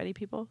now. Are you ready,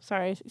 people?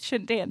 Sorry, I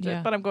shouldn't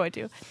tangent, but I'm going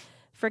to.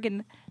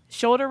 Freaking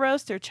shoulder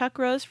roast or chuck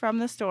roast from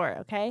the store,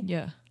 okay?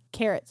 Yeah.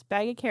 Carrots,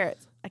 bag of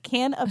carrots, a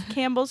can of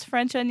Campbell's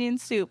French onion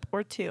soup,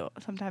 or 2.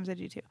 Sometimes I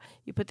do 2.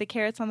 You put the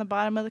carrots on the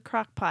bottom of the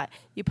crock pot.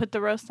 You put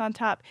the roast on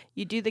top.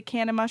 You do the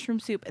can of mushroom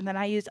soup, and then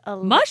I use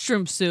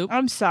mushroom soup?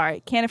 I'm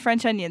sorry, can of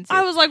French onion soup.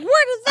 I was like,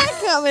 where does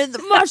that come in?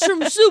 The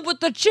mushroom soup with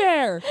the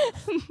chair.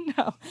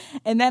 No.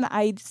 And then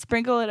I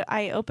sprinkle it.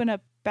 I open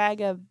a bag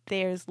of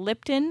there's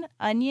Lipton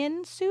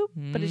onion soup,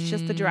 but it's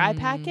just the dry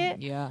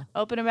packet. Yeah.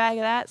 Open a bag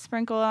of that,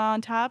 sprinkle it on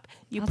top.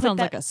 That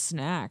sounds like a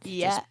snack.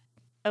 Yeah. Just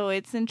oh,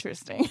 it's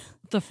interesting.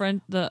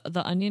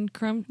 the onion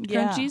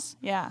crunchies?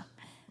 Yeah.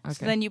 Okay.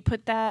 So then you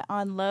put that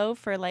on low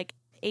for like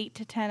 8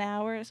 to 10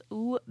 hours.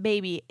 Ooh,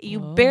 baby. You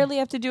barely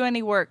have to do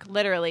any work.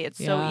 Literally.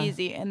 It's so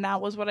easy. And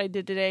that was what I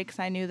did today because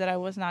I knew that I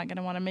was not going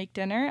to want to make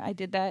dinner. I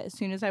did that as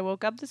soon as I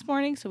woke up this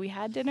morning. So we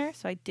had dinner.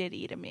 So I did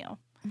eat a meal.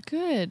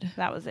 Good.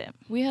 That was it.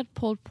 We had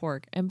pulled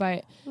pork. And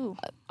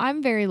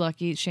I'm very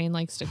lucky Shane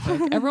likes to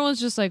cook. Everyone's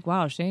just like,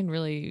 wow, Shane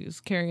really is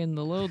carrying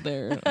the load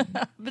there.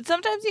 But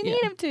sometimes you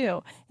need him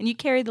to. And you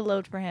carry the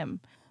load for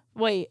him.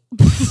 Wait.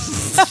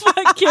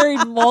 I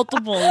carried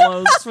multiple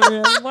loads for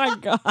him. My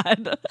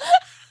God.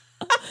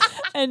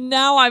 And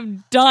now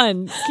I'm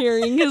done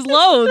carrying his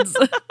loads.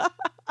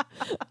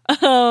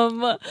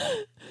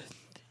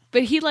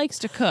 But he likes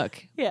to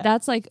cook. Yeah.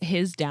 That's like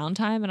his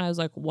downtime. And I was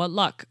like, what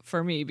luck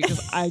for me because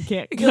I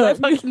can't cook. I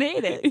fucking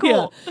hate it.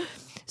 Cool. Yeah.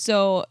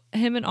 So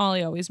him and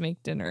Ollie always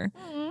make dinner.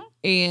 Mm-hmm.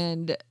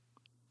 And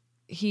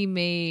he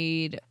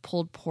made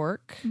pulled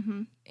pork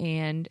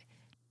and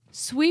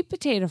sweet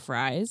potato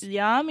fries.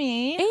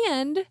 Yummy.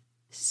 And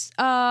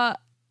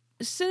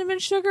cinnamon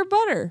sugar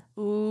butter.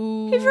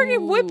 Ooh. He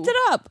freaking whipped it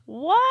up.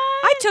 What?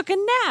 I took a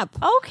nap.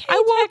 Okay,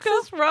 I woke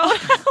Texas up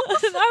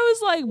Roadhouse. and I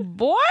was like,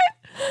 boy,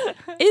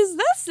 is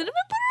that cinnamon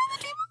butter on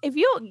the table? If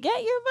you don't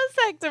get your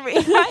vasectomy,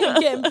 I am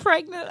getting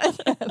pregnant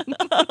again.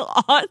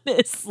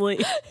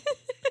 Honestly.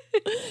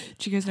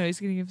 Do you guys know he's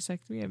getting a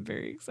vasectomy? I'm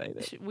very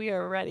excited. We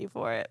are ready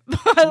for it.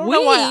 I don't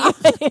know why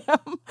I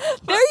am.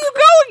 There you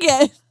go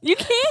again. You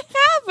can't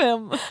have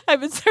him.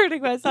 I'm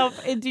inserting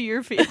myself into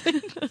your feelings.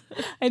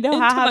 I know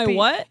Into how my happy.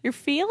 what? Your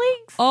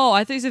feelings? Oh,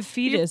 I thought you said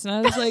fetus. And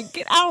I was like,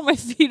 get out of my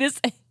fetus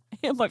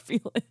and my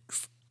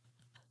feelings.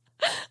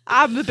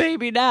 I'm the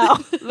baby now.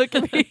 Look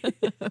at me.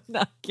 I'm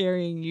not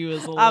carrying you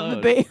as a load. I'm the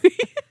baby.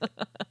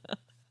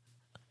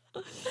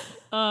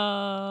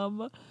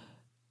 How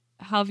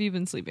have you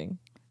been sleeping?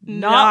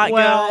 Not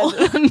well.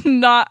 good.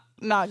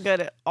 Not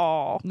good at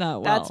all.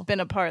 Not well. That's been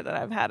a part that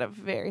I've had a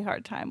very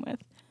hard time with.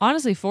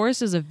 Honestly,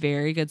 Forrest is a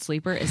very good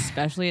sleeper,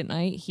 especially at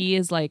night. He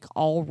is like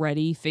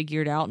already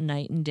figured out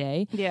night and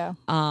day. Yeah.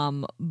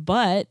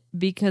 But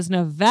because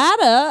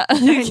Nevada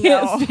know.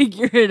 can't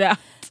figure it out.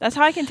 That's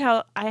how I can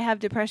tell I have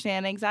depression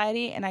and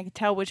anxiety, and I can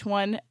tell which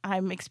one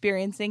I'm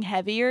experiencing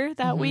heavier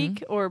that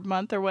week or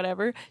month or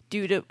whatever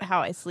due to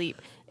how I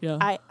sleep.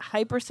 Yeah.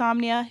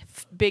 Hypersomnia,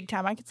 big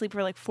time. I could sleep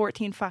for like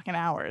 14 fucking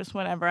hours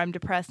whenever I'm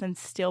depressed and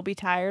still be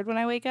tired when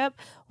I wake up.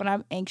 When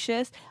I'm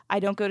anxious, I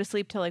don't go to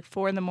sleep till like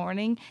 4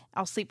 a.m.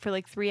 I'll sleep for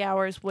like 3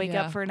 hours, wake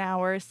up for an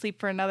hour,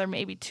 sleep for another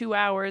maybe 2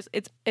 hours.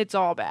 It's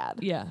all bad.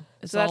 Yeah.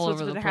 It's So that's all what's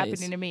over been the place.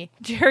 happening to me.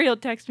 Jerry will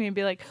text me and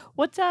be like,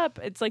 "What's up?"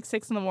 It's like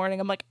 6 a.m.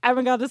 I'm like, I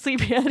haven't got to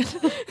sleep yet.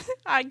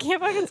 I can't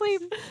fucking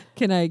sleep.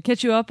 Can I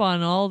catch you up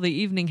on all the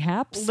evening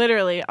haps?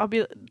 Literally,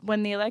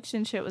 when the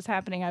election shit was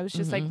happening, I was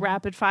just like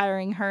rapid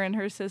firing her and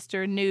her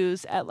sister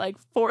news at like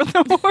 4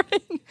 a.m.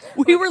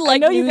 We were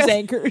like news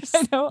anchors.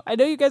 I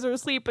know you guys are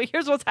asleep, but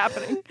here's what's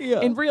happening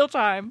in real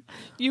time.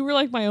 You were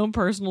like my own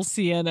personal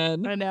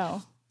CNN. I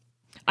know.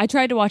 I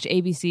tried to watch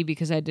ABC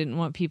because I didn't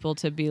want people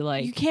to be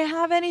like, You can't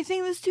have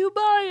anything that's too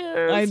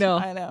biased. I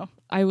know.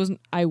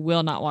 I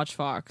will not watch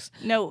Fox.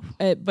 No.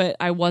 But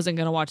I wasn't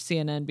going to watch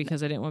CNN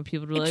because I didn't want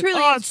people to be like, truly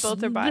oh, is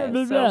both are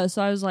biased.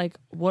 So I was like,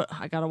 what?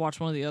 I got to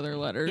watch one of the other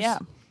letters. Yeah.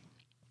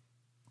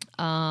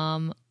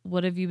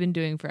 What have you been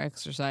doing for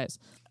exercise?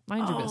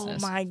 Mind your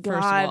business. Oh my first of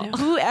all. God.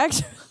 Who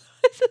actually?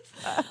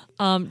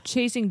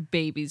 Chasing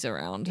babies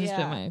around has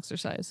been my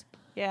exercise.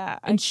 Yeah.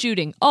 And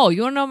shooting. Oh,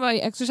 you want to know what my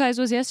exercise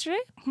was yesterday?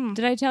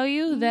 Did I tell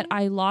you that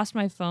I lost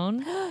my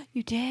phone?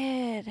 You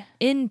did.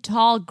 In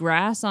tall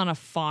grass on a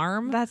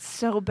farm. That's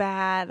so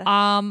bad.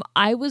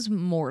 I was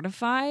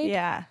mortified.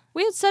 Yeah.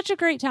 We had such a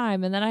great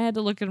time, and then I had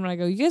to look at them and I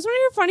go, "You guys want to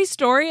hear a funny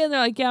story?" And they're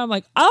like, "Yeah." I'm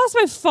like, "I lost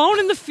my phone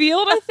in the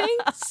field, I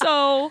think."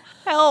 So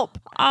help.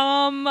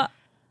 I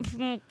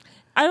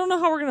don't know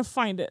how we're gonna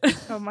find it.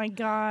 Oh my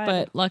God.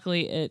 But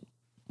luckily, it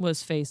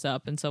was face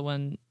up, and so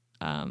when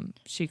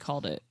she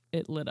called it,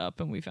 it lit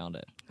up, and we found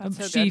it. That's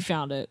so she good.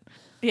 found it.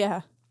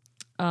 Yeah.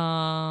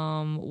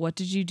 What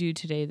did you do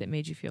today that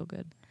made you feel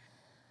good?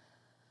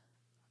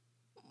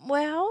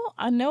 Well,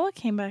 Noah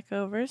came back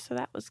over, so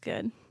that was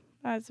good.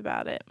 That's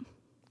about it.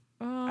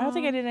 I don't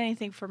think I did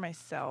anything for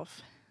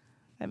myself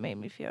that made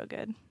me feel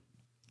good.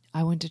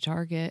 I went to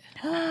Target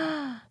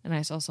and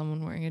I saw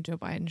someone wearing a Joe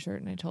Biden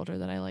shirt, and I told her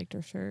that I liked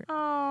her shirt.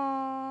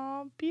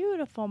 Oh,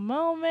 beautiful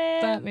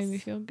moment. That made me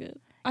feel good.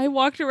 I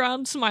walked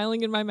around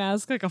smiling in my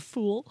mask like a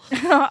fool.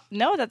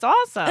 No, that's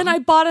awesome. And I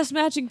bought us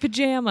matching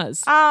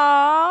pajamas.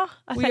 Aw.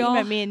 I We thought all- you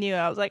meant me and you.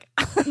 I was like,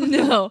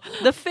 No.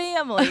 the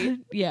family.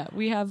 Yeah,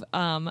 we have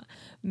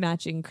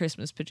matching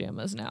Christmas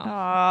pajamas now.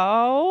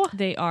 Oh.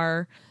 They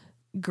are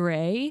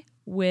gray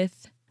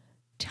with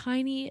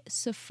tiny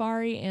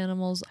safari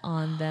animals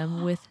on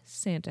them with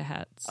Santa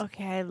hats.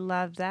 Okay, I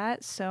love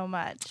that so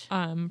much.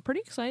 I'm pretty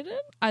excited.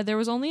 There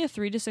was only a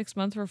 3 to 6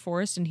 month for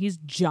Forrest, and he's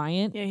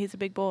giant. Yeah, he's a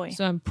big boy.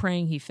 So I'm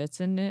praying he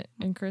fits in it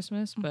in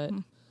Christmas, but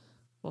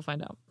we'll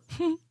find out.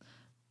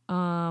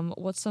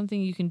 What's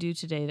something you can do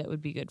today that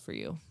would be good for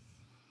you?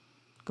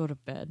 Go to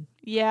bed.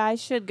 Yeah, I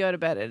should go to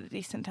bed at a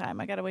decent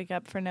time. I got to wake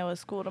up for Noah's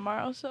school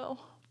tomorrow, so.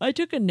 I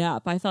took a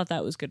nap. I thought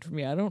that was good for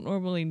me. I don't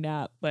normally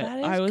nap, but That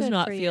is I was good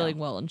not for you. feeling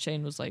well, and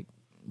Shane was like,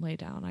 lay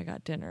down. I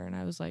got dinner, and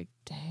I was like,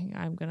 dang,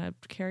 I'm going to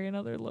carry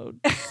another load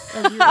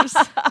of yours.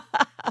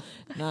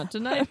 Not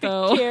tonight,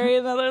 though. Carry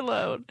another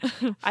load.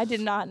 I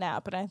did not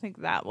nap, and I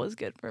think that was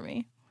good for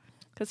me.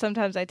 Because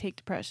sometimes I take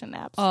depression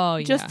naps. Oh,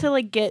 yeah. Just to,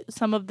 like, get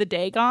some of the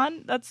day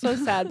gone. That's so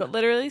sad. But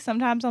literally,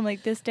 sometimes I'm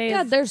like, this day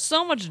God, is... there's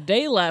so much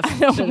day left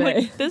I'm today.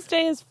 like, this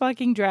day is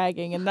fucking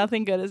dragging, and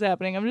nothing good is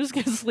happening. I'm just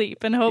going to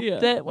sleep and hope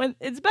that when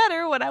it's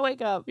better when I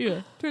wake up.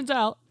 Yeah, turns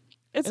out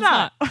It's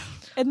not.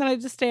 And then I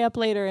just stay up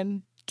later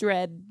and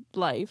dread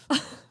life.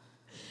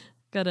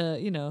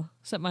 Gotta,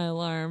 set my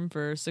alarm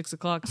for 6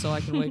 o'clock so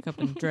I can wake up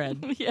and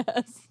dread.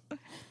 Yes.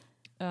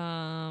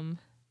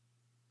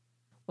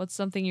 What's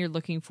something you're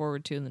looking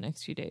forward to in the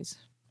next few days?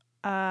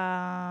 Having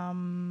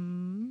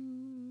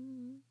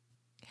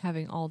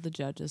all the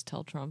judges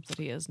tell Trump that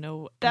he has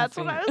no. That's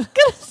what effing I was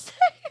going to say.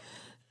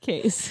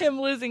 case.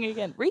 Him losing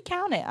again.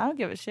 Recount it. I don't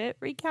give a shit.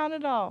 Recount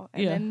it all.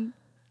 And Yeah. then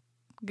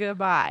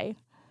goodbye.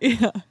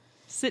 Yeah.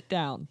 Sit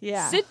down.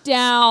 Yeah. Sit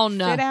down.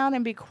 Sit down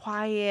and be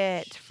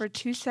quiet for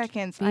 2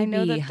 seconds. I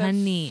know Baby, that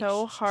honey. that's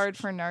so hard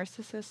for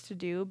narcissists to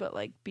do, but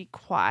like be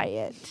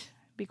quiet.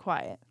 Be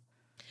quiet.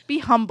 Be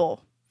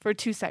humble for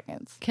 2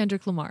 seconds.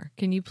 Kendrick Lamar,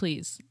 can you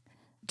please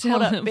tell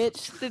Hold up, him? bitch.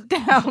 Sit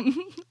down.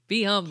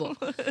 Be humble.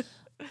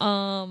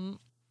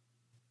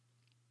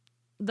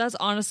 That's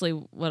honestly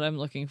what I'm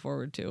looking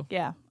forward to.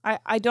 Yeah.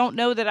 I don't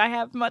know that I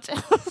have much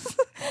else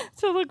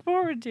to look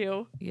forward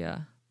to.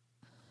 Yeah.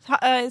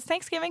 Is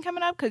Thanksgiving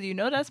coming up? Because you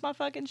know that's my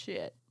fucking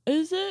shit.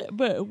 Is it?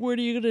 But what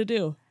are you gonna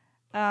do?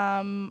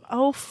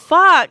 Oh,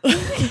 fuck.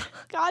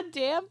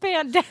 Goddamn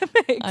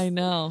pandemic. I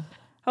know.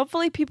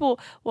 Hopefully people,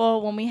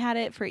 when we had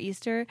it for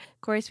Easter,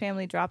 Corey's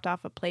family dropped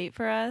off a plate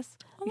for us.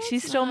 She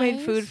still made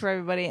food for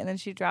everybody, and then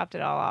she dropped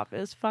it all off. It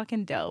was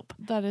fucking dope.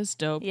 That is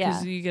dope. Yeah.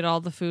 Because you get all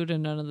the food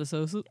and none of the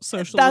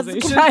socialization.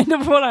 That's kind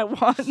of what I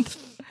want.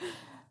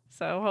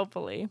 So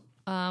hopefully.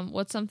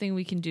 What's something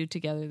we can do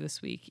together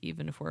this week,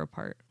 even if we're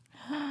apart?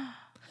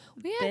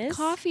 We had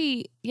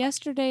coffee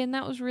yesterday, and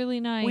that was really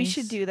nice. We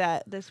should do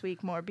that this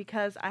week more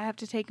because I have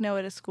to take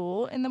Noah to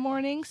school in the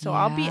morning, so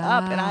I'll be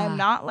up, and I am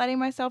not letting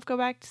myself go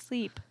back to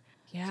sleep.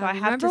 Yeah, so I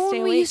have remember to stay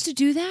when awake. we used to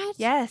do that?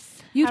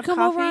 Yes. You'd come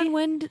over on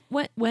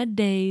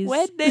Wednesdays.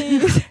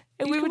 Wednesdays.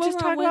 And we You'd would come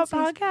just over on talk about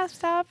Wednesdays. podcast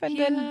stuff. And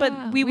then,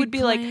 but we would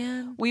be like,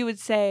 we would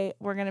say,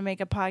 we're going to make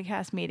a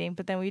podcast meeting,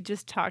 but then we'd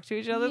just talk to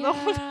each other the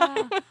whole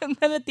time. And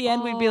then at the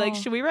end, we'd be like,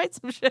 should we write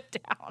some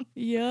shit down?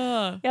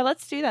 Yeah. Yeah,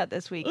 let's do that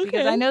this week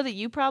because I know that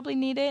you probably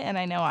need it and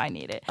I know I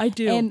need it. I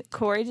do. And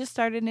Corey just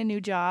started a new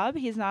job.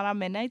 He's not on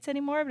midnights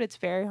anymore, but it's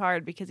very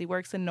hard because he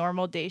works a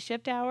normal day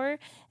shift hour.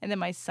 And then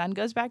my son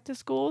goes back to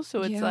school.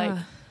 So it's like,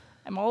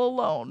 I'm all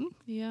alone.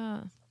 Yeah.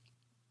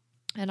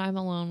 And I'm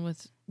alone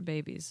with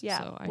babies. Yeah,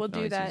 so I we'll could do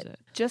always that. use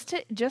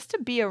it. Just to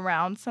be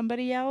around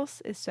somebody else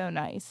is so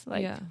nice.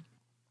 Like, yeah.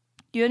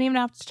 you don't even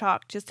have to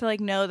talk, just to like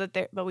know that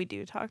they're. But we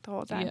do talk the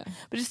whole time. Yeah.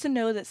 But just to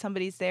know that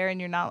somebody's there, and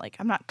you're not like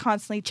I'm not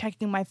constantly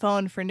checking my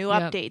phone for new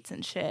updates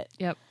and shit.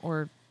 Yep.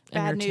 Or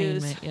Bad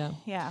entertainment. news.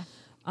 Yeah.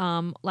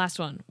 Yeah. Last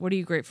one. What are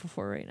you grateful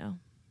for right now?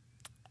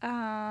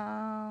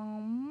 I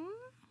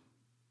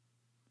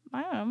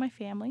don't know, my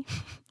family.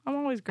 I'm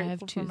always I have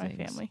grateful two for my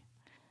things. family.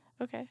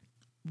 Okay.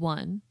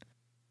 One,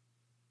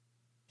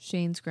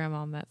 Shane's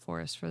grandma met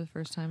Forrest for the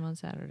first time on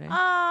Saturday.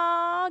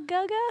 Aw,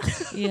 Gaga.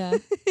 Yeah,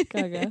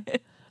 Gaga.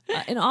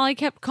 And all I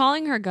kept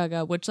calling her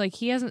Gaga, which like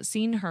he hasn't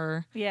seen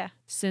her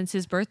since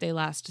his birthday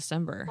last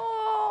December.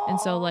 Aww. And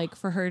so like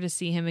for her to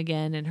see him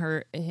again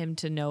and him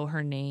to know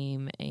her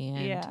name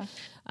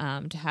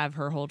and to have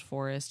her hold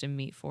Forrest and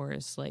meet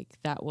Forrest, like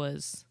that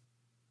was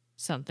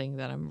something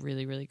that I'm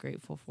really, really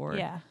grateful for.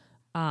 Yeah.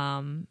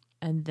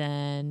 And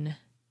then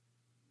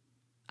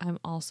I'm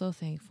also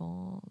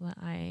thankful that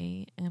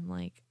I am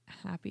like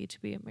happy to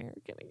be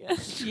American again.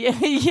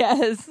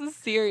 Yes,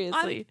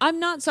 seriously. I'm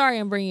not sorry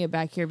I'm bringing it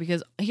back here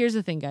because here's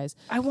the thing, guys.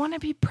 I want to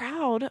be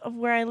proud of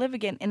where I live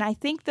again. And I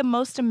think the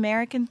most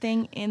American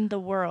thing in the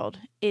world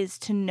is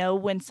to know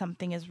when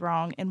something is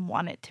wrong and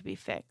want it to be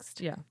fixed.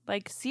 Yeah.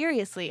 Like,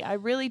 seriously, I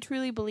really,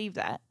 truly believe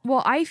that.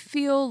 Well, I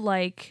feel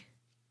like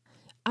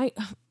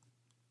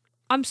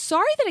I'm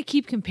sorry that I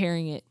keep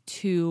comparing it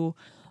to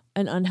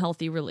an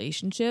unhealthy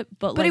relationship,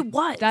 but like, it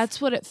was. That's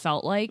what it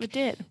felt like. It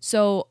did.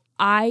 So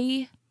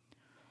I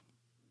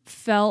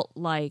felt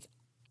like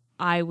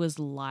I was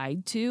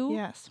lied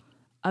to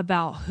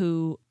about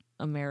who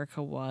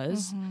America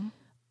was. Mm-hmm.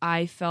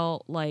 I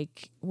felt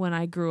like when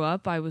I grew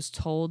up, I was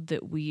told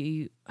that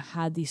we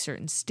had these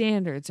certain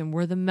standards and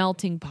we're the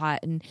melting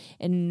pot, and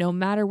no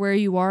matter where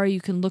you are, you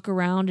can look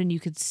around and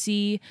you could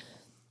see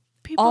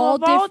people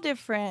all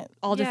different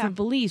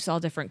beliefs,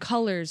 all different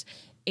colors.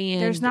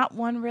 And there's not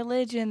one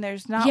religion.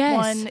 There's not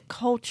one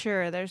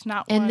culture. There's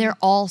not one. And they're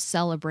all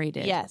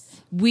celebrated.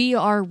 Yes. We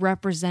are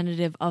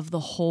representative of the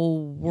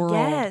whole world.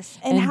 Yes.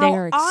 And how they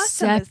are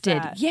awesome accepted.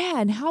 is that? Yeah.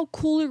 And how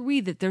cool are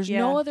we that there's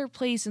no other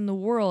place in the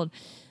world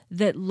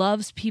that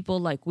loves people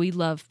like we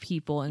love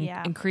people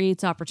and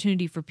creates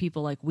opportunity for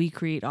people like we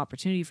create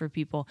opportunity for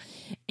people.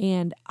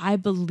 And I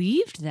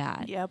believed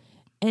that. Yep.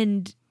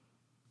 And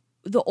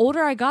the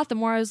older I got, the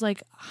more I was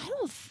like,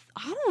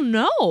 I don't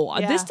know.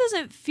 Yeah. This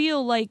doesn't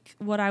feel like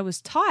what I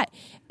was taught.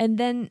 And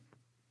then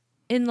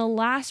in the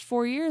last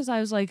 4 years, I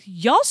was like,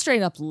 y'all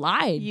straight up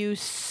lied. You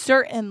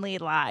certainly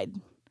lied.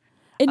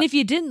 And if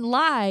you didn't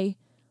lie,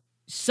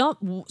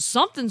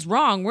 something's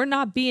wrong. We're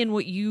not being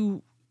what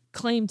you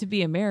claim to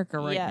be America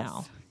right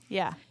now.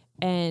 Yeah.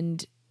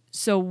 And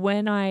so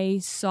when I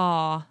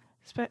saw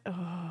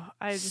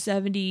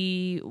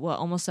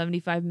almost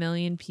 75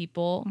 million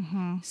people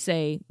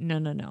say,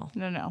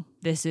 no,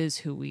 this is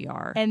who we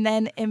are. And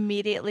then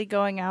immediately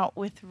going out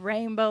with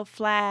rainbow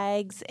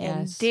flags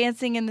and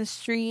dancing in the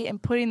street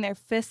and putting their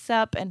fists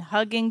up and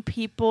hugging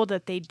people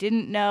that they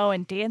didn't know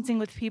and dancing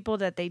with people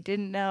that they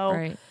didn't know.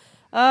 Right.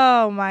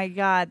 Oh my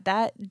God.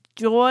 That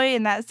joy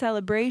and that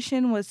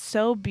celebration was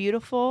so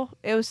beautiful.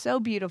 It was so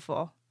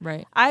beautiful.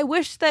 Right. I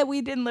wish that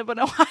we didn't live in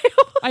Ohio.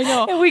 I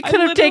know. And we could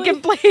have taken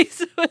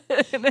place.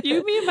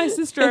 You, me, and my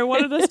sister, I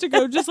wanted us to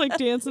go just like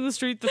dance in the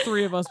street, the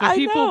three of us. But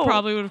people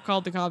probably would have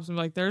called the cops and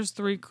be like, there's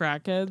three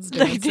crackheads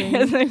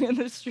dancing in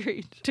the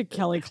street to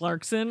Kelly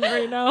Clarkson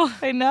right now.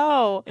 I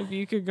know. If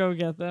you could go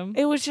get them.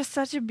 It was just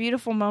such a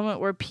beautiful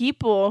moment where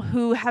people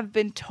who have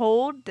been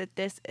told that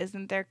this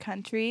isn't their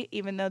country,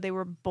 even though they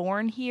were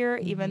born here,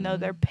 even though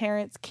their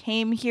parents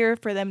came here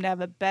for them to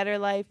have a better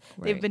life,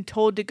 they've been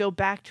told to go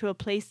back to a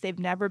place they've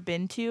never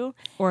been to.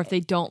 Or if they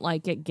don't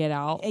like it, get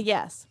out.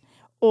 Yes.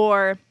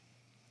 Or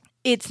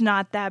it's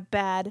not that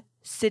bad.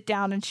 Sit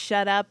down and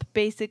shut up,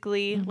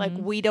 basically. Like,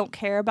 we don't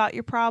care about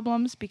your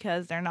problems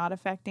because they're not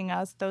affecting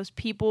us. Those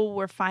people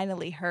were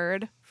finally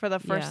heard for the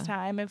first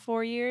time in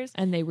 4 years.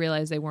 And they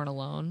realized they weren't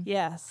alone.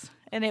 Yes.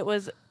 And it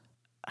was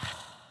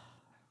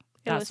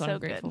That's what so I'm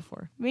grateful good.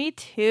 for. Me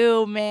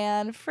too,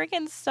 man.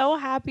 Freaking so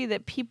happy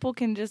that people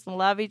can just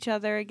love each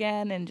other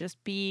again and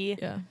just be.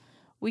 Yeah.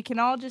 We can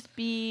all just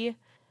be,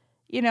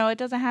 it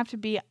doesn't have to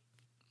be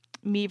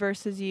me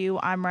versus you.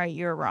 I'm right,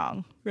 you're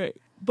wrong. Right.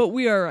 But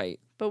we are right.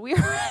 But we're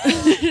right.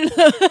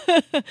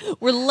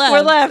 We're left.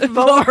 We're left,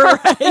 but we're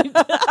right.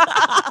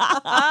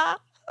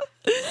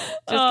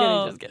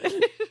 Just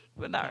kidding.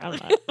 But not really.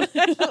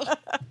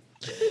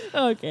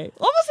 Okay.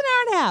 Almost an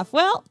hour and a half.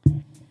 Well,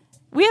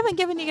 we haven't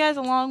given you guys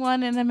a long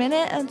one in a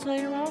minute, and so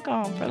you're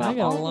welcome for that. I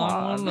got a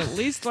long one at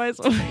least twice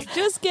a week.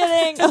 Just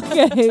kidding.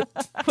 Okay.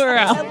 We're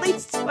out. At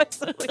least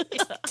twice a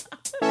week.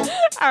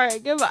 All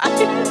right.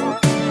 Goodbye.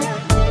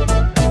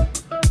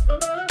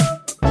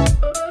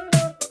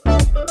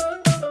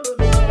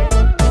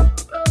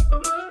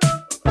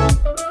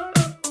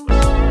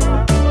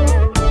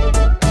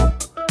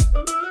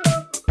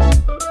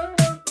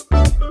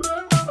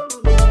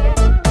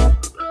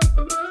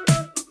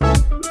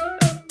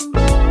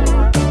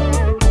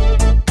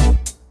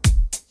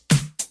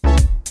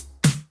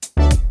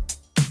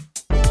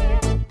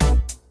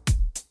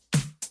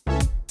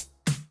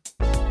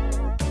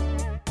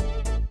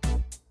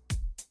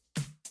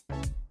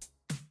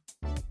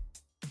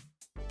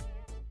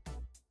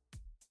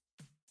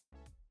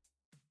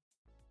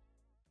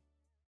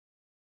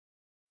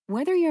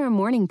 Whether you're a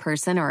morning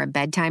person or a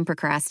bedtime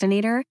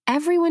procrastinator,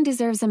 everyone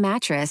deserves a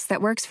mattress that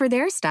works for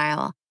their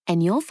style.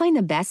 And you'll find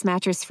the best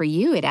mattress for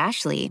you at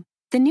Ashley.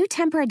 The new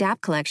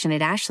Temper-Adapt collection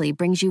at Ashley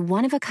brings you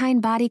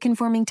one-of-a-kind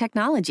body-conforming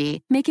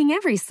technology, making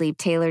every sleep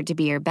tailored to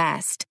be your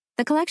best.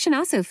 The collection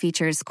also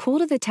features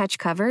cool-to-the-touch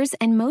covers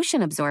and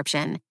motion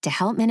absorption to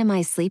help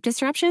minimize sleep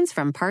disruptions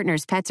from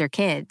partners, pets, or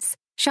kids.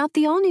 Shop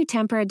the all-new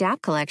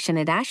Temper-Adapt collection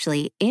at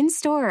Ashley,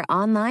 in-store or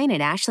online at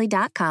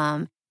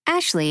ashley.com.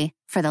 Ashley,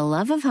 for the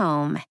love of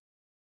home.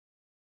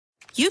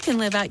 You can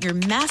live out your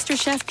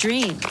MasterChef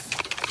dreams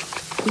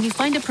when you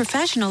find a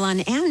professional on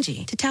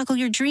Angie to tackle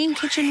your dream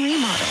kitchen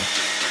remodel.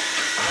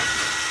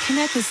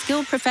 Connect with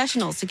skilled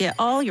professionals to get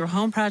all your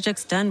home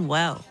projects done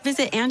well.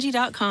 Visit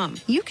Angie.com.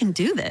 You can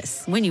do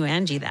this when you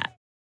Angie that.